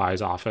 the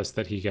rabbi's office,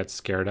 that he gets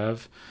scared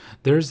of.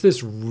 There's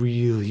this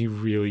really,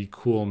 really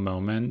cool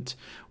moment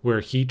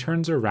where he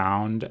turns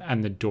around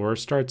and the door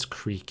starts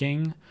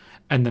creaking,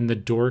 and then the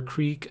door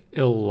creak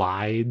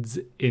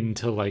elides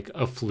into like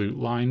a flute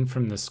line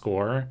from the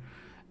score.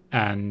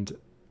 And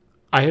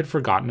I had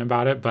forgotten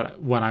about it,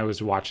 but when I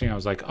was watching, I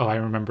was like, oh, I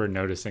remember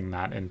noticing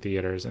that in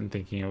theaters and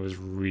thinking it was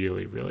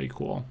really, really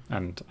cool.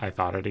 And I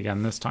thought it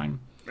again this time.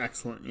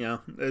 Excellent. Yeah,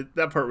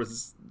 that part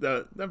was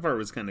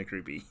kind of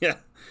creepy. Yeah,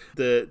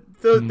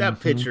 that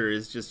picture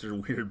is just a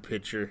weird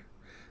picture.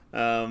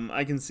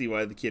 I can see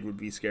why the kid would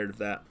be scared of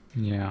that.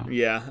 Yeah.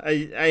 Yeah,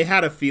 I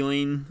had a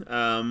feeling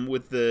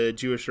with the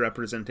Jewish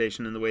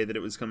representation and the way that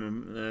it was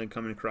coming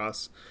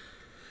across.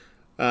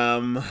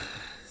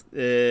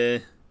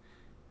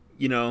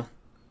 You know,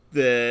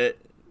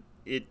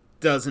 it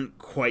doesn't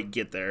quite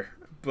get there,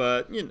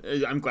 but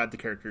I'm glad the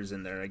character's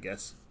in there, I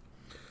guess.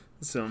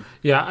 So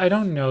yeah, I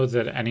don't know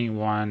that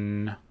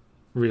anyone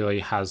really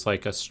has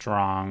like a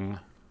strong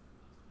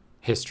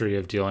history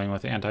of dealing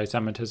with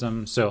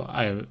anti-Semitism. So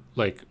I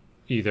like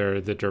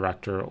either the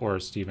director or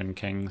Stephen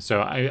King.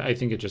 So I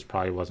think it just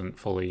probably wasn't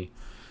fully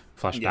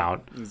fleshed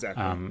out.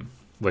 Exactly.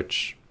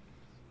 Which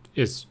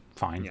is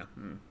fine. Yeah,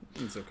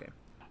 it's okay.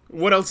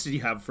 What else did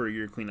you have for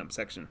your cleanup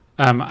section?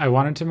 I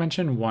wanted to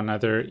mention one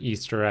other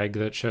Easter egg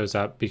that shows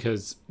up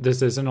because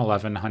this is an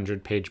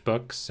 1,100-page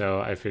book, so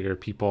I figure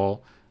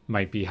people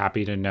might be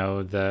happy to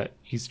know the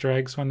Easter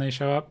eggs when they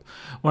show up.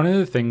 One of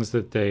the things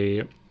that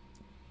they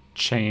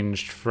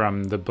changed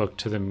from the book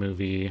to the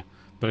movie,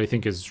 but I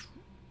think is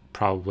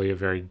probably a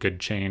very good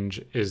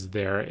change, is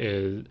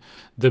the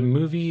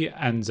movie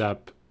ends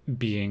up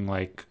being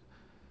like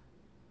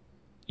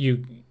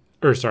in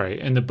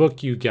the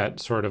book you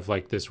get sort of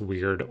like this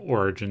weird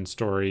origin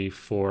story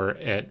for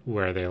it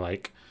where they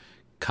like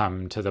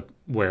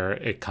where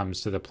it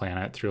comes to the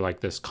planet through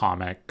like this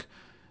comet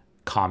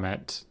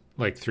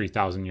like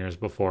 3,000 years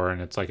before,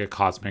 and it's like a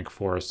cosmic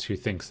force who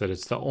thinks that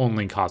it's the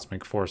only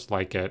cosmic force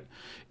like it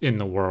in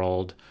the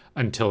world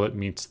until it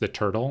meets the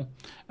turtle,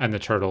 and the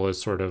turtle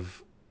is sort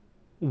of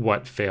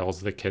what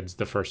fails the kids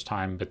the first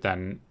time but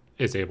then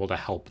is able to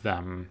help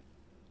them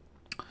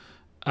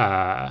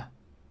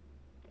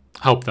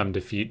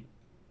defeat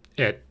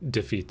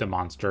the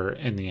monster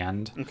in the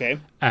end. Okay.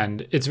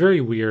 And it's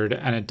very weird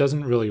and it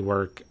doesn't really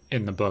work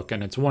in the book,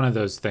 and it's one of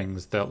those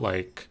things that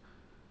like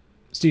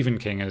Stephen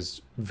King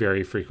is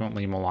very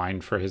frequently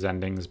maligned for his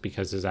endings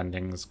because his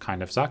endings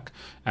kind of suck,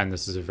 and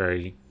this is a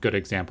very good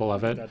example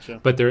of it. Gotcha.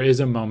 But there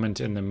is a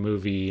moment in the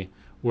movie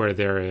where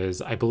there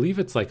is, I believe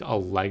it's like a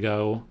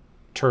Lego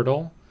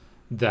turtle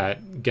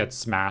that gets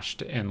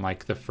smashed in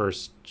like the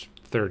first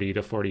 30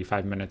 to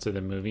 45 minutes of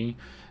the movie,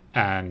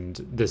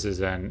 and this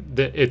is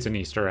it's an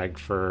Easter egg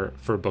for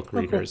book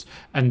readers. Cool.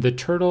 And the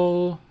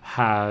turtle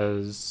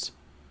has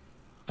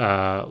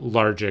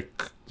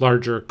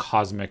larger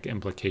cosmic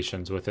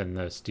implications within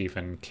the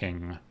Stephen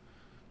King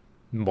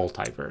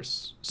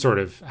multiverse. Sort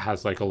of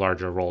has like a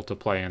larger role to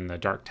play in the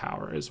Dark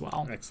Tower as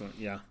well. Excellent.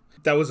 Yeah,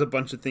 that was a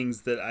bunch of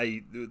things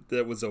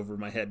that was over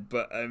my head,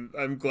 but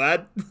I'm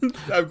glad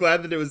I'm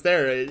glad that it was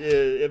there.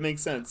 It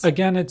makes sense.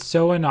 Again, it's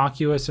so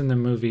innocuous in the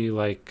movie,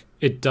 like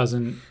it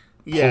doesn't.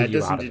 Yeah, it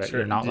doesn't deter.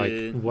 You're not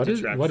like, what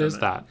is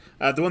that?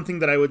 The one thing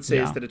that I would say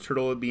is that a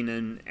turtle being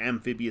an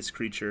amphibious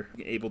creature,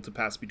 able to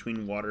pass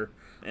between water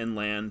and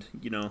land,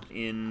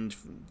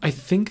 I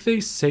think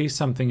they say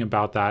something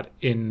about that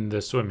in the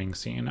swimming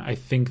scene. I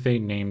think they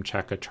name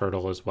check a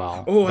turtle as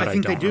well. Oh, I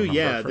think they do.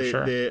 Yeah,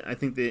 I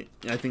think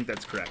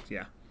that's correct.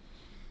 Yeah.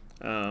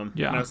 And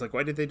I was like,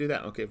 why did they do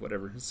that? Okay,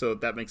 whatever. So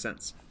that makes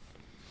sense.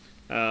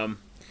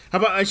 How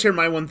about I share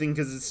my one thing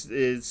because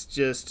it's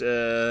just kind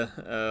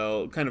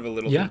of a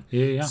little thing.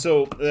 Yeah.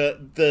 So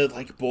the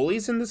like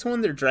bullies in this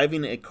one, they're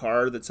driving a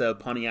car that's a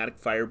Pontiac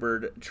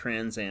Firebird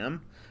Trans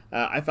Am.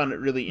 I found it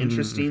really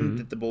interesting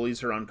that the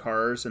bullies are on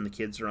cars and the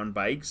kids are on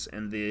bikes,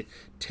 and the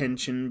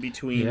tension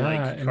between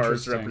like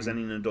cars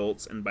representing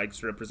adults and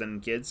bikes representing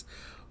kids.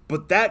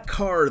 But that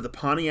car, the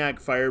Pontiac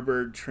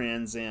Firebird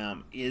Trans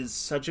Am, is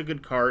such a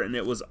good car, and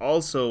it was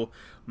also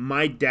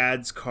my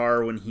dad's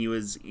car when he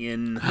was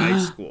in high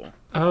school.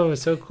 Oh,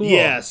 so cool.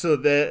 Yeah, so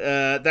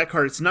that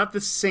car, it's not the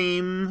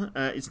same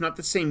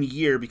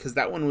year, because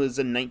that one was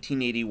in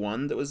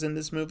 1981 that was in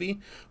this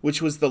movie,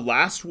 which was the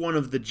last one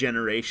of the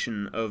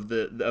generation of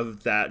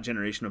that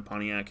generation of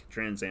Pontiac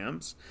Trans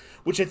Ams,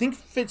 which I think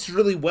fits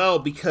really well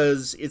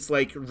because it's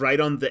like right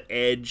on the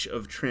edge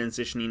of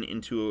transitioning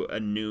into a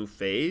new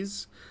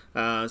phase.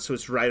 So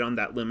it's right on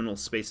that liminal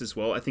space as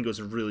well. I think it was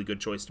a really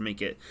good choice to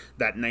make it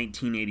that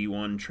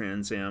 1981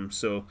 Trans Am.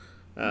 So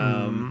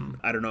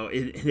I don't know.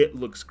 It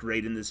looks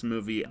great in this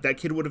movie. That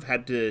kid would have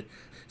had to.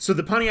 So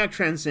the Pontiac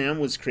Trans Am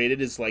was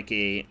created as like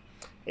a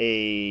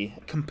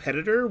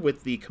competitor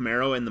with the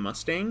Camaro and the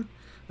Mustang.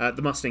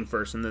 The Mustang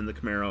first, and then the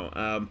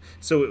Camaro.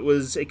 So it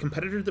was a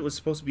competitor that was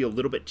supposed to be a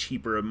little bit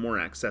cheaper and more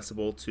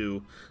accessible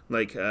to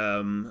like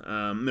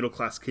middle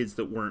class kids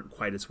that weren't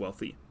quite as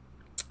wealthy.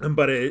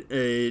 but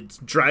it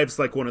drives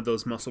like one of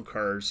those muscle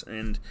cars,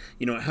 and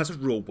you know, it has a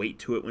real weight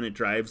to it when it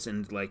drives,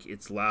 and like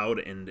it's loud,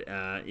 and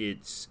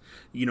it's,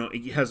 you know,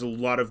 it has a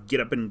lot of get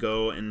up and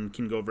go and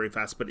can go very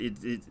fast, but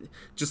it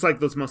just like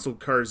those muscle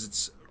cars,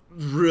 it's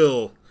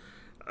real.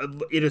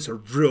 It is a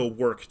real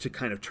work to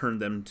kind of turn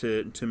them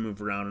to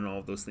move around and all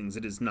of those things.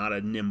 It is not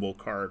a nimble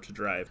car to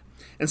drive.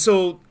 And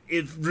so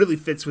it really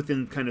fits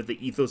within kind of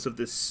the ethos of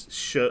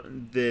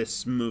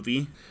this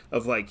movie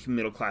of like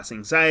middle class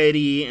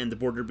anxiety and the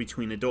border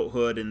between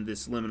adulthood and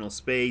this liminal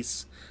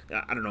space.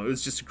 I don't know. It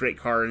was just a great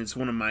car, and it's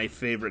one of my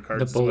favorite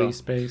cars. The bully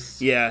space.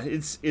 Yeah,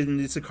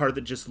 it's a car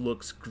that just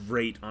looks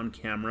great on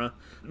camera.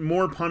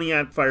 More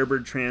Pontiac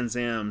Firebird Trans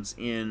Ams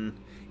in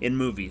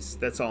movies.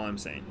 That's all I'm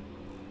saying.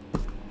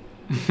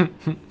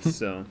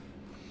 So,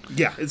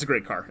 yeah, it's a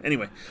great car.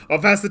 Anyway, I'll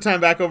pass the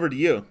time back over to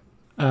you.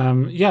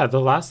 Yeah,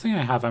 the last thing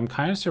I have, I'm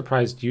kind of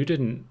surprised you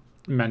didn't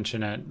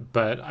mention it,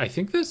 but I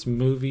think this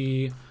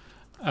movie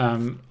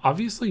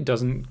obviously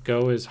doesn't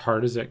go as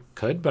hard as it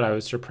could, but I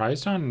was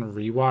surprised on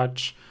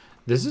rewatch.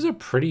 This is a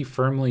pretty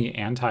firmly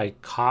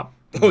anti-cop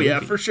movie. Oh,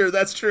 yeah, for sure.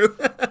 That's true.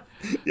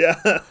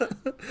 Yeah.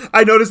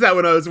 I noticed that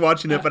when I was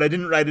watching it, but I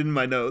didn't write it in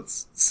my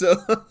notes.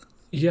 So...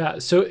 Yeah,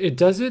 so it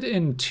does it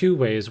in two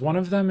ways. One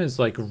of them is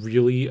like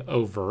really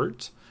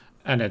overt,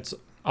 and it's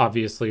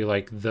obviously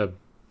like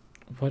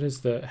what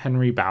is the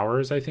Henry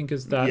Bowers, I think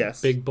is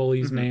that big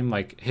bully's name.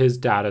 Like his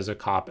dad is a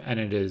cop, and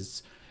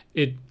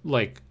it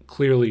like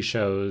clearly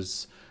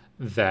shows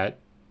that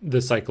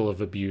the cycle of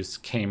abuse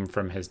came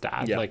from his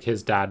dad. Yeah. Like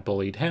his dad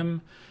bullied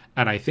him,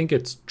 and I think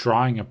it's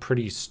drawing a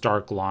pretty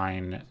stark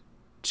line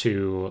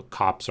to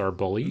cops are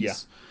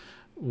bullies,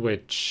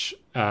 which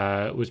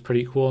was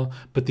pretty cool.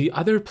 But the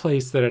other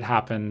place that it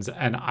happens,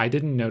 and I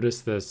didn't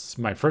notice this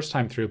my first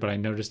time through, but I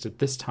noticed it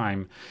this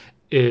time,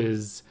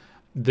 is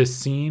the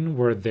scene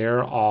where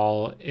they're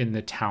all in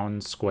the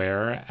town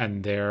square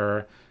and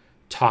they're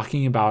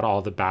talking about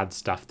all the bad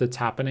stuff that's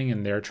happening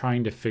and they're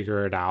trying to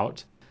figure it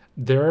out.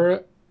 There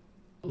are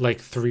like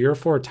 3 or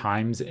 4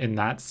 times in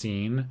that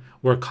scene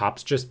where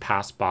cops just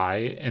pass by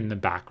in the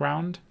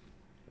background.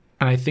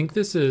 And I think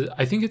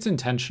it's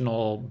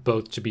intentional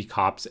both to be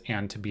cops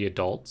and to be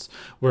adults,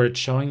 where it's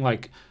showing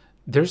like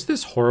there's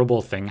this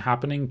horrible thing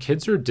happening.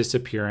 Kids are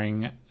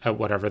disappearing at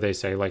whatever they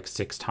say, like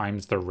 6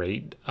 times the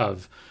rate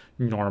of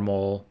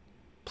normal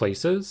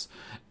places.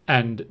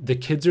 And the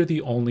kids are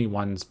the only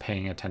ones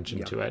paying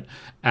attention to it.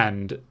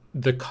 And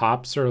the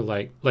cops are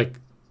like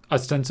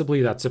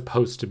ostensibly that's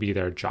supposed to be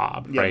their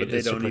job, right? But they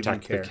is don't to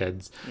protect even care. The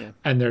kids. Yeah.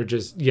 And they're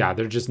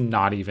just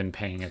not even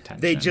paying attention.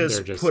 They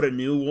just put a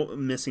new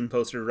missing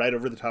poster right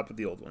over the top of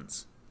the old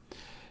ones.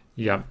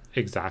 Yep,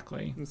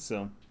 exactly.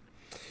 So,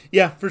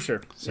 yeah, for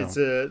sure. So. It's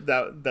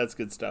that's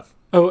good stuff.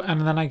 Oh,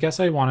 and then I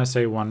guess I want to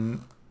say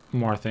one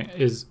more thing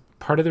is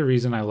part of the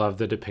reason I love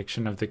the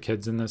depiction of the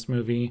kids in this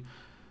movie.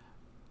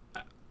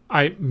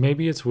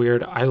 Maybe it's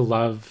weird. I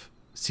love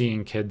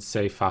seeing kids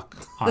say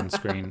fuck on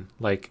screen.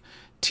 Like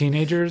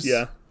teenagers,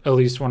 at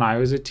least when I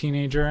was a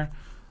teenager,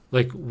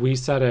 like we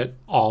said it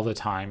all the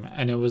time,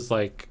 and it was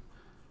like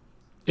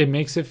it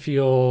makes it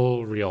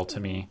feel real to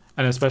me.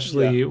 And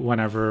especially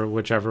whenever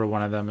whichever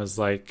one of them is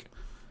like,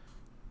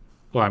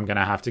 well, I'm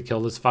gonna have to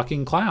kill this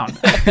fucking clown.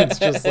 It's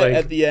just like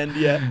at the end,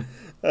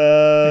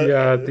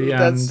 at the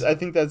end. I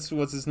think that's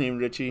what's his name,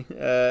 Richie.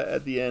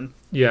 At the end,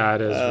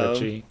 it is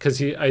Richie, because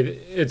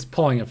it's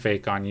pulling a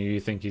fake on you. You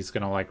think he's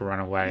gonna like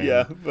run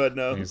away, but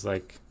no, and he's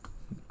like,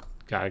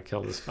 gotta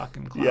kill this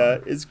fucking clown. Yeah,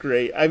 it's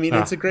great. I mean,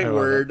 it's a great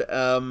word.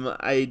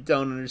 I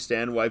don't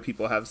understand why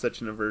people have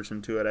such an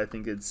aversion to it. I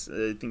think it's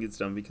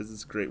dumb because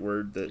it's a great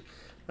word that,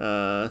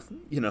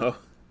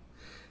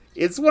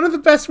 it's one of the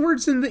best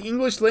words in the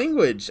English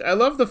language. I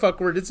love the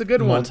fuck word. It's a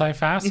good one.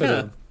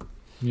 Multifaceted.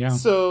 Yeah.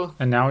 So.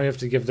 And now we have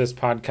to give this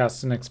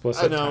podcast an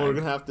explicit. I know tag. We're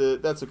gonna have to.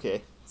 That's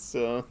okay.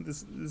 So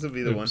this will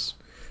be the one.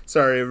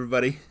 Sorry,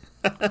 everybody.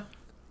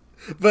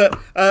 But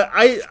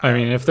I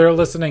mean, if they're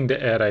listening to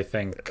Ed, I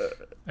think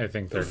they're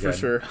good. For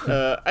sure.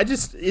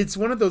 It's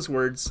one of those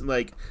words,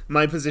 like,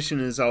 my position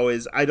is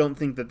always, I don't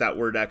think that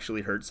word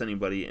actually hurts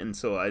anybody, and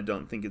so I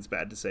don't think it's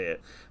bad to say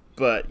it.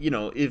 But,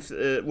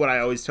 if what I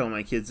always tell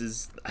my kids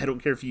is, I don't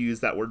care if you use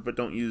that word, but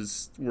don't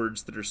use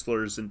words that are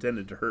slurs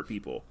intended to hurt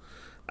people.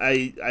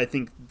 I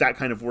think that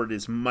kind of word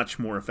is much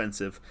more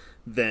offensive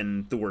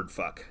than the word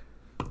fuck.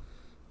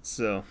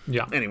 So,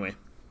 anyway.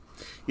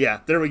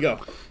 Yeah, there we go.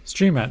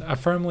 Stream it. A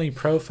firmly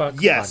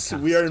pro-fuck Yes,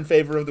 podcast. We are in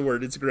favor of the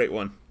word. It's a great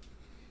one.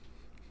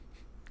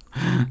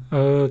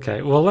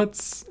 Okay, well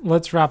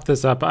let's wrap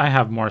this up. I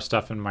have more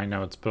stuff in my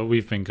notes, but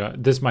we've been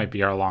this might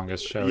be our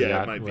longest show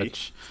yet. It might be.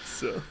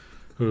 So,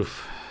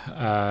 oof.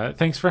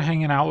 Thanks for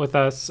hanging out with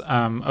us.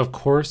 Of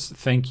course,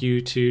 thank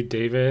you to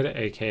David,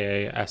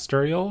 aka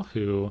Esterial,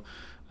 who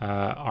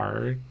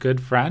our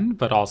good friend,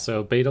 but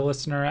also beta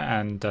listener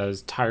and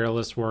does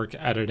tireless work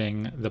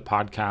editing the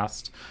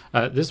podcast.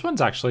 This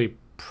one's actually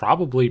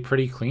probably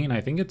pretty clean.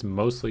 I think it's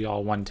mostly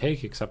all one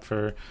take, except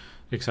for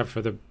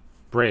the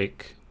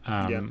break.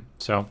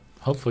 So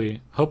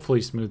hopefully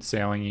smooth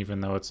sailing,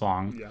 even though it's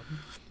long.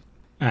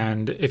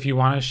 And if you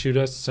want to shoot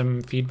us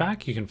some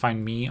feedback, you can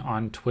find me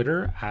on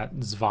Twitter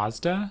at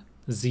Zvazda,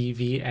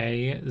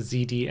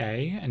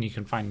 ZVAZDA, and you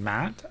can find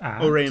Matt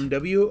at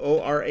ORAYMW,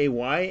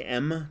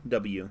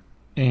 ORAYMW.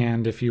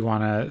 And if you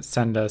want to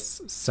send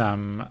us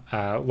some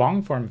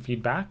long-form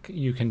feedback,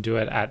 you can do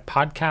it at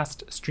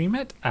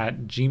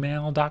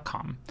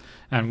podcaststreamit@gmail.com.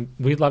 And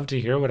we'd love to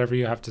hear whatever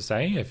you have to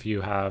say. If you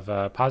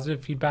have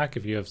positive feedback,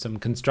 if you have some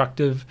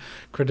constructive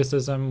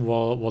criticism,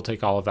 we'll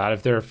take all of that.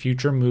 If there are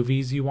future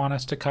movies you want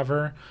us to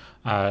cover,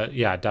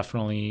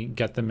 definitely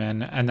get them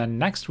in. And then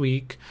next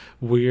week,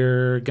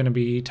 we're going to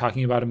be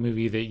talking about a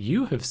movie that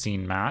you have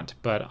seen, Matt,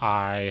 but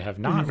I have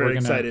not. We're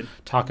going to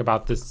talk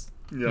about this.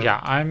 Yeah,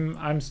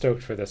 I'm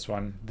stoked for this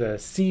one. The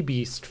Sea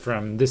Beast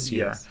from this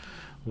year,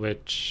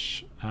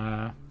 which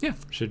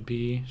should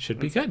be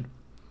good.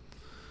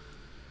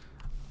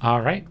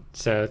 All right.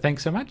 So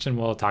thanks so much, and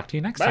we'll talk to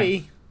you next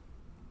time.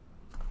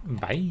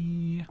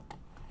 Bye.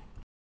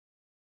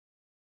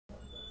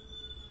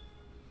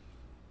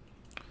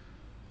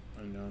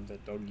 I know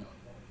that doggy.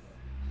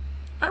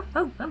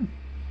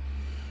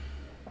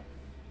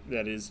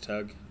 That is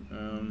Tug.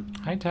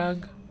 Hi,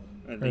 Tug.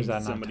 I think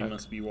somebody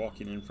must be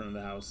walking in front of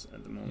the house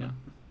at the moment. Yeah.